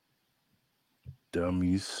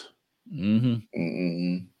 Dummies.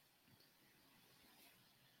 Mm-hmm.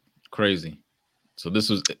 Crazy. So this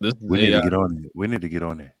is we AI. need to get on it. We need to get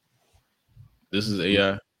on it. This is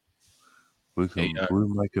AI. We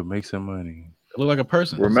might could make some money. It look like a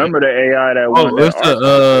person. Remember the AI that won that's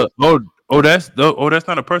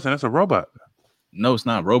not a person. That's a robot. No, it's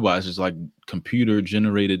not robot. It's just like computer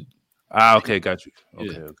generated. Okay, got you.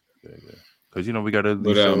 Okay. Because we got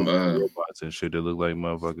robots and shit that look like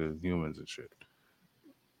motherfucking humans and shit.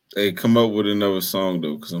 Hey, come up with another song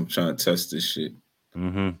though, because I'm trying to test this shit.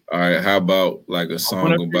 Mm-hmm. All right, how about like a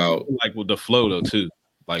song about like with the flow though too?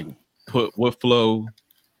 Like put what flow,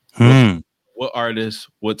 what artist,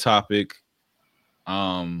 what topic, you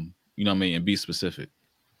know what I mean, and be specific.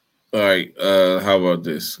 All right, how about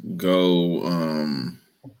this? Go,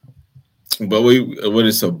 but what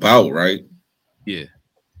it's about, right? Yeah.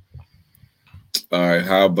 All right,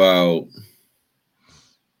 how about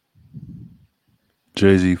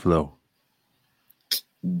Jay-Z flow?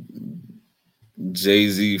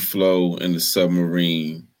 Jay-Z flow in the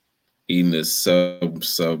submarine, eating the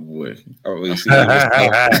subway. Oh, you see,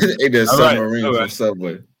 in the submarine from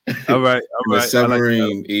Subway. All right. The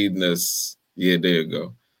submarine eating this. Yeah, there you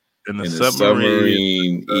go. In the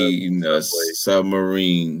submarine eating a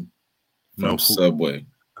submarine from Subway.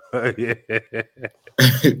 Yeah.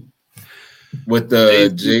 With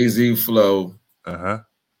the Jay-Z flow.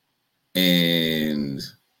 And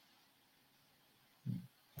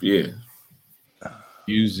yeah.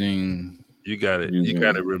 Using you got it. You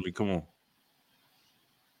got it, Remy. Come on.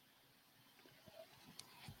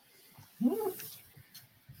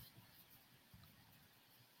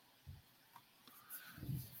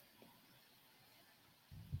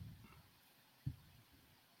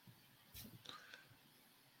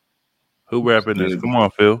 Who rapping this? Come on,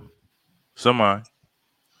 Phil. Somebody.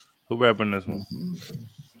 Who rapping this one?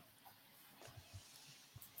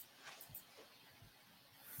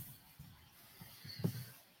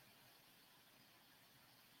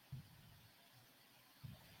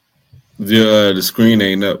 The screen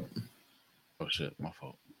ain't up. Oh shit, my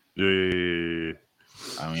fault. Yeah.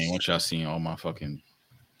 I mean, once y'all seen all my fucking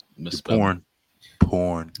Misspelled.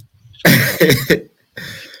 Porn. Can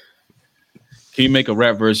you make a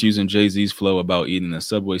rap verse using Jay-Z's flow about eating a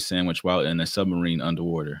Subway sandwich while in a submarine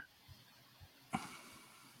underwater?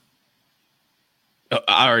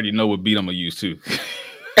 I already know what beat I'm gonna use too.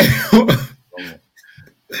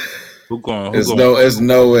 It's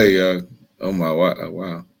no way, yo. Oh my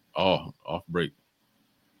wow. Oh, off break.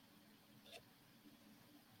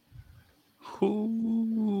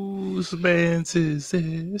 Whose man's is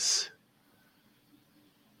this?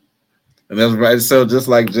 And that's right. So just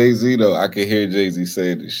like Jay-Z, though, I can hear Jay-Z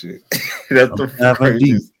saying this shit. That's the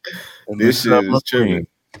craziest. This shit is tripping.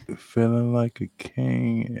 Feeling like a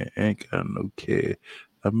king, ain't got no care.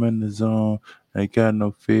 I'm in the zone, ain't got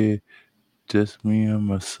no fear. Just me and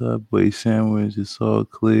my Subway sandwich, it's all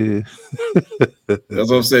clear. That's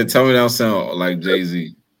what I'm saying. Tell me that don't sound like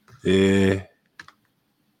Jay-Z. Yeah.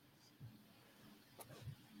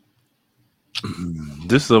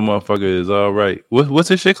 This little motherfucker is all right. What's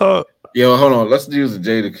this shit called? Yo, hold on. Let's use the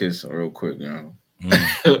Jadakiss real quick now.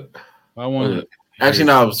 I want actually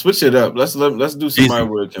no, switch it up. Let's do somebody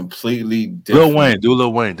with completely different. Lil Wayne, do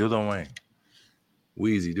Lil Wayne.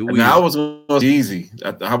 Weezy, do Weezy. Now I was going to Easy.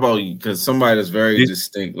 How about you? Because somebody that's very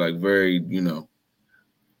distinct, like very,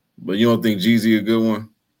 But you don't think Jeezy a good one?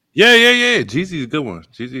 Yeah. Jeezy's a good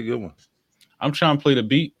one. I'm trying to play the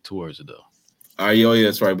beat towards it though. Yeah,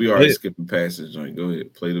 that's right. We already skipping past this joint. Go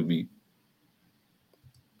ahead, play the beat.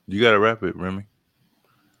 You gotta rap it, Remy.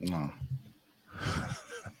 No.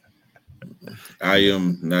 I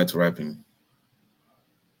am not rapping.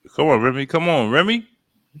 Come on, Remy.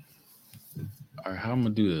 All right, how I'm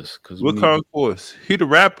gonna do this? Because what concourse? He the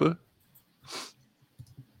rapper.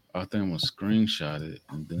 I think I'm gonna screenshot it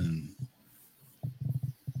and then.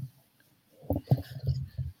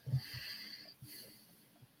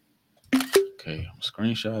 Okay, I'm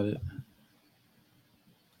screenshot it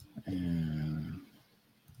and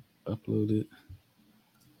upload it.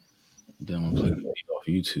 Then I'm gonna play the beat off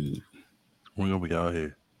YouTube. We're gonna be out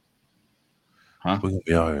here. Huh? We're gonna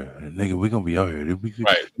be out here, nigga. We're gonna be out here.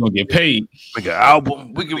 Right, we're gonna get paid. Make an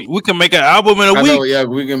album. We can make an album in a week. Know, yeah,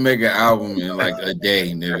 we can make an album in like a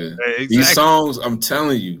day, nigga. Exactly. These songs, I'm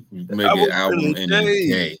telling you, we can make an album in a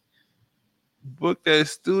day. Book that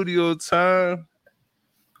studio time.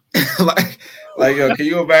 like, yo, can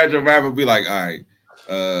you imagine a rapper be like, all right,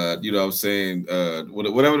 you know what I'm saying?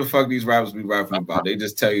 Whatever the fuck these rappers be rapping about, they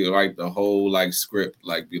just tell you like the whole like script,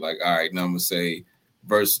 like be like, all right, now I'm gonna say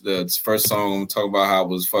the first song I'm gonna talk about how I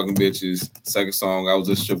was fucking bitches, second song I was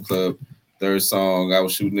at a strip club, third song I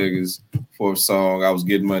was shooting niggas, fourth song I was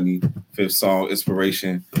getting money, fifth song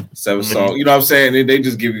inspiration, seventh song, you know what I'm saying? They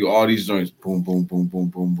just give you all these joints, boom, boom, boom, boom,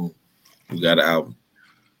 boom, boom. You got an album.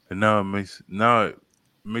 And now it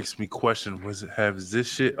makes me question: has this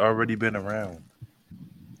shit already been around?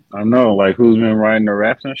 I know, like who's been writing the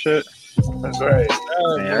raps and shit. That's right.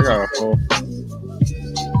 Man, I got a full.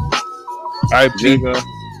 All right, P.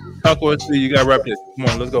 Talk with us. You got to rap this. Come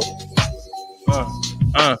on, let's go.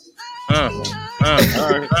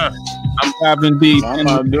 I'm rapping deep. I'm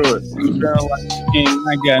about to do it.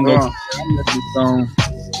 I got no. I'm letting song.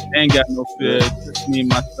 Ain't got no fear. Just me and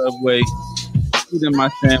my Subway. Eating my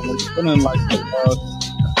sandwich, feeling like a loss.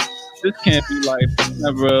 This can't be life,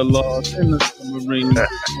 never a loss. In the submarine,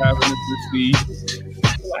 driving at the sea.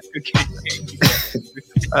 Like a king.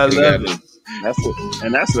 I love it. That's it.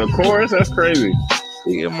 And that's the chorus. That's crazy.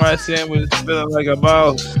 Eating my sandwich, feeling like a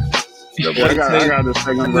boss. I got the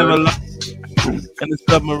second verse. In the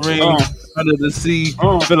submarine, under the sea,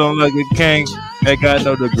 feeling like a king. Ain't got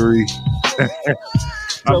no degree.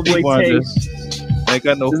 Subway taste. Ain't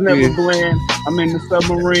got no it's fear. Never bland. I'm in the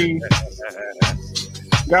submarine.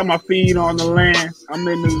 Got my feet on the land. I'm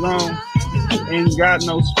in the zone. Ain't got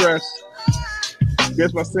no stress.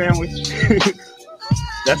 Guess my sandwich.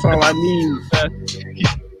 That's all I need.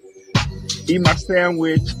 Eat my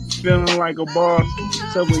sandwich. Feeling like a boss.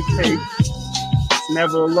 Subway taste. It's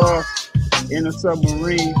never a loss. In a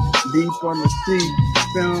submarine. Deep on the sea.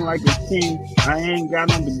 Feeling like a king. I ain't got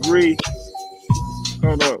no degree.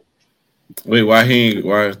 Hold up. Wait, why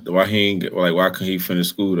couldn't he finish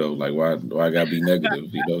school though? Like why gotta be negative?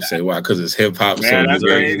 You know, say why? Because it's hip hop. Man, that's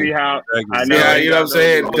crazy how I know. Yeah, you know what I'm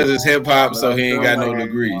saying? Because it's hip hop, so he ain't got no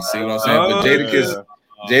degree. See what I'm saying? But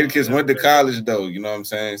Jadakiss went to college though. You know what I'm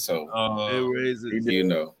saying? So you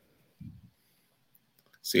know,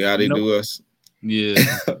 see how they do us. Yeah,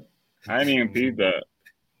 I didn't even peep that.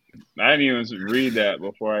 I didn't even read that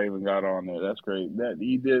before I even got on there. That's crazy. That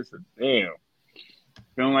he did. Damn.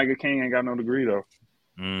 Feeling like a king ain't got no degree though.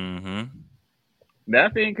 Mm-hmm.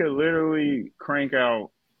 That thing could literally crank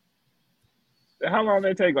out How long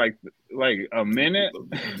they take? Like a minute?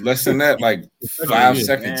 Less than that, like 5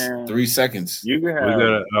 seconds, Man. 3 seconds. You can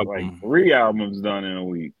have like 3 albums done in a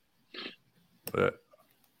week.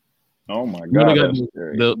 Oh my We god, got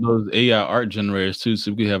that's those AI art generators too,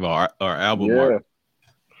 so we can have our album art.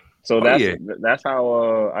 So that's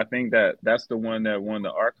how I think that's the one that won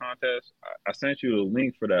the art contest. I sent you a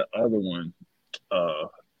link for that other one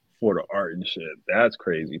for the art and shit. That's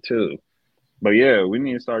crazy too. But yeah, we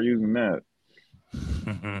need to start using that.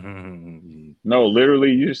 No,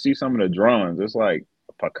 literally, you see some of the drawings. It's like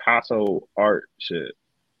Picasso art shit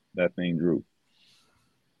that thing drew.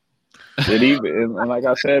 It even and like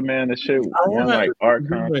I said, man, the shit won like art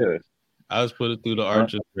contest. I just put it through the art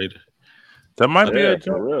generator. That might be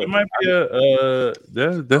for real. it might be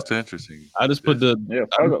that's interesting. I just put that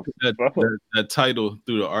title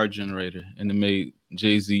through the art generator, and it made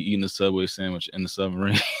Jay-Z eating a Subway sandwich in the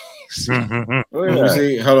submarine. Let me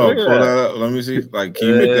see. Hold on, pull that up. Let me see. Like, can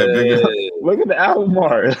you make that bigger? Look at the album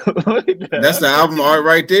art. That's the album art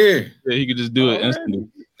right there. Yeah, he could just do it instantly.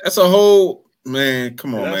 That's a whole man.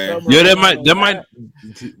 Come on, man. Yeah, that might.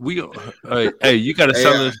 We hey, you got to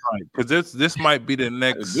sell this right, because this might be the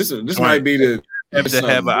next. This might be the to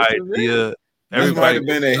have an idea. This might have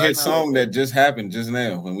been a hit song that just happened just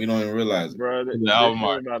now, and we don't even realize it. Bro, the album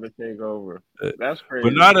art about to take over. That's crazy.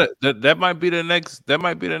 But not that might be the next. That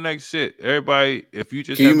might be the next shit. Everybody, if you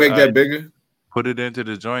just can you make that bigger? Put it into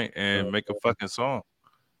the joint and make a fucking song.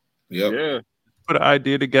 Yep. Yeah. Put an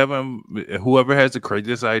idea together, and whoever has the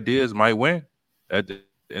craziest ideas might win at the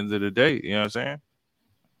end of the day. You know what I'm saying?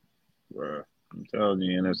 Bro, I'm telling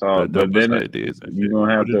you, and it's all. The But then you're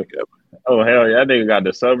gonna have to. Oh hell yeah! That nigga got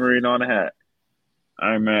the submarine on the hat.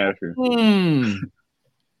 I ain't mad at you.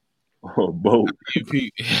 Oh, boat.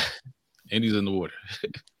 And he's in the water.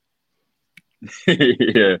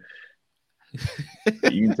 Yeah.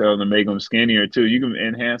 You can tell him to make him skinnier too. You can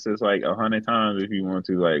enhance this like 100 times if you want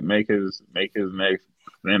to. Like make his neck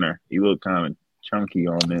thinner. He look kind of chunky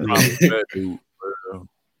on this.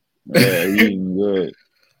 Yeah, he's eating good.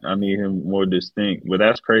 I need him more distinct, but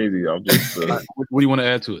that's crazy. I'll just. What do you want to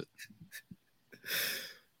add to it?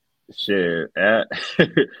 Shit, add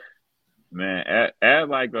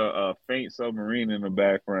like a faint submarine in the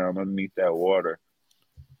background underneath that water.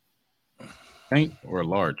 Faint or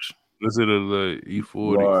large? Is it a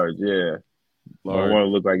E40? Large, yeah. Large. I want to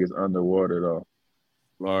look like it's underwater though.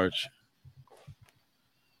 Large.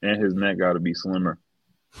 And his neck got to be slimmer.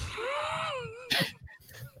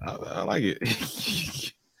 I like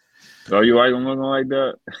it. Oh, you like him looking like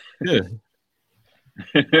that? Yeah.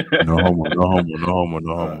 No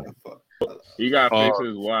homo. He got to fix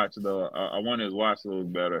his watch though. I want his watch to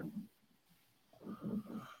look better.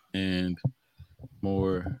 And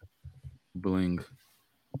more bling.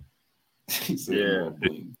 Yeah.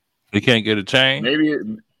 He can't get a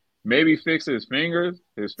chain. Maybe fix his fingers.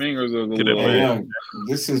 His fingers are a little. Man,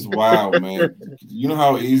 this is wild, man. You know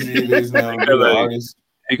how easy it is now to be an artist.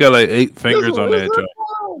 He got like 8 fingers on that joint,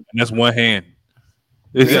 and that's one hand.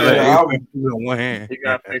 He got like 8 fingers on one hand. He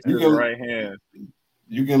got to fix his right hand.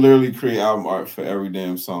 You can literally create album art for every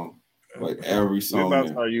damn song, like every song. We're about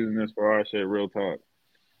to start using this for our shit. Real talk.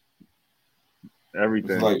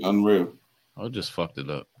 Everything. It's like unreal. I just fucked it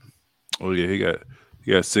up. Oh yeah, he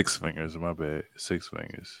got 6 fingers. My bad. 6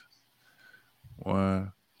 fingers.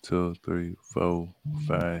 1, 2, 3, 4,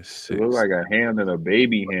 5, 6. It looks like a hand and a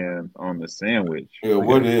baby hand on the sandwich. Yeah,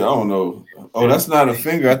 what is? I don't know. Oh, that's not a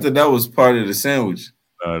finger. I thought that was part of the sandwich.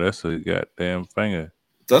 No, that's a goddamn finger.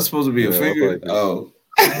 That's supposed to be a finger. Oh.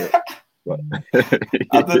 I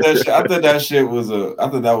thought that shit was I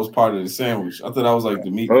thought that was part of the sandwich. I thought that was like the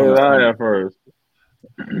meat. Oh, yeah, at first.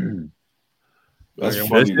 That's funny.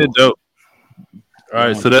 That shit dope. All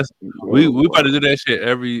right, so that's we about to do that shit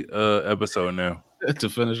every episode now. To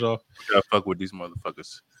finish off, we gotta fuck with these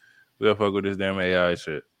motherfuckers. We gotta fuck with this damn AI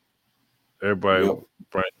shit. Everybody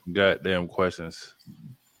bring some goddamn questions.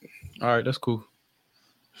 All right, that's cool.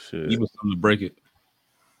 Shit. Give us something to break it.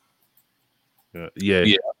 Yeah.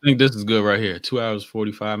 I think this is good right here. 2 hours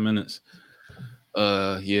 45 minutes.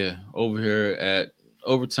 Yeah, over here at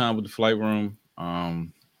Overtime with the Flight Room.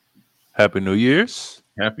 Happy New Year's.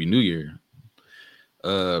 Happy New Year.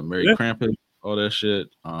 Merry Krampus, all that shit.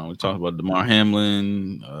 We talked about Demar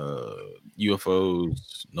Hamlin,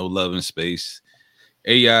 UFOs, No Love in Space,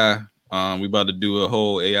 AI. We about to do a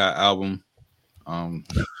whole AI album.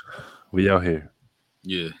 We out here.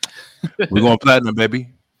 Yeah. We're going platinum, baby.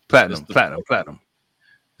 Platinum.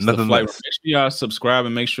 Nothing less. Make sure y'all subscribe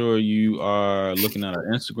and make sure you are looking at our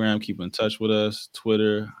Instagram. Keep in touch with us.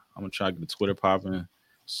 Twitter. I'm gonna try to get the Twitter popping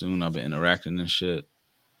soon. I've been interacting and shit.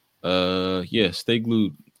 Yeah, stay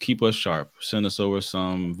glued. keep us sharp. Send us over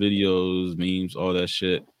some videos, memes, all that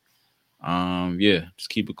shit. Yeah, just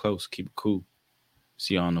keep it close, keep it cool.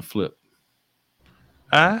 See you on the flip.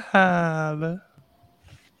 I holla.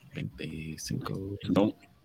 Think they Cinco. Nope.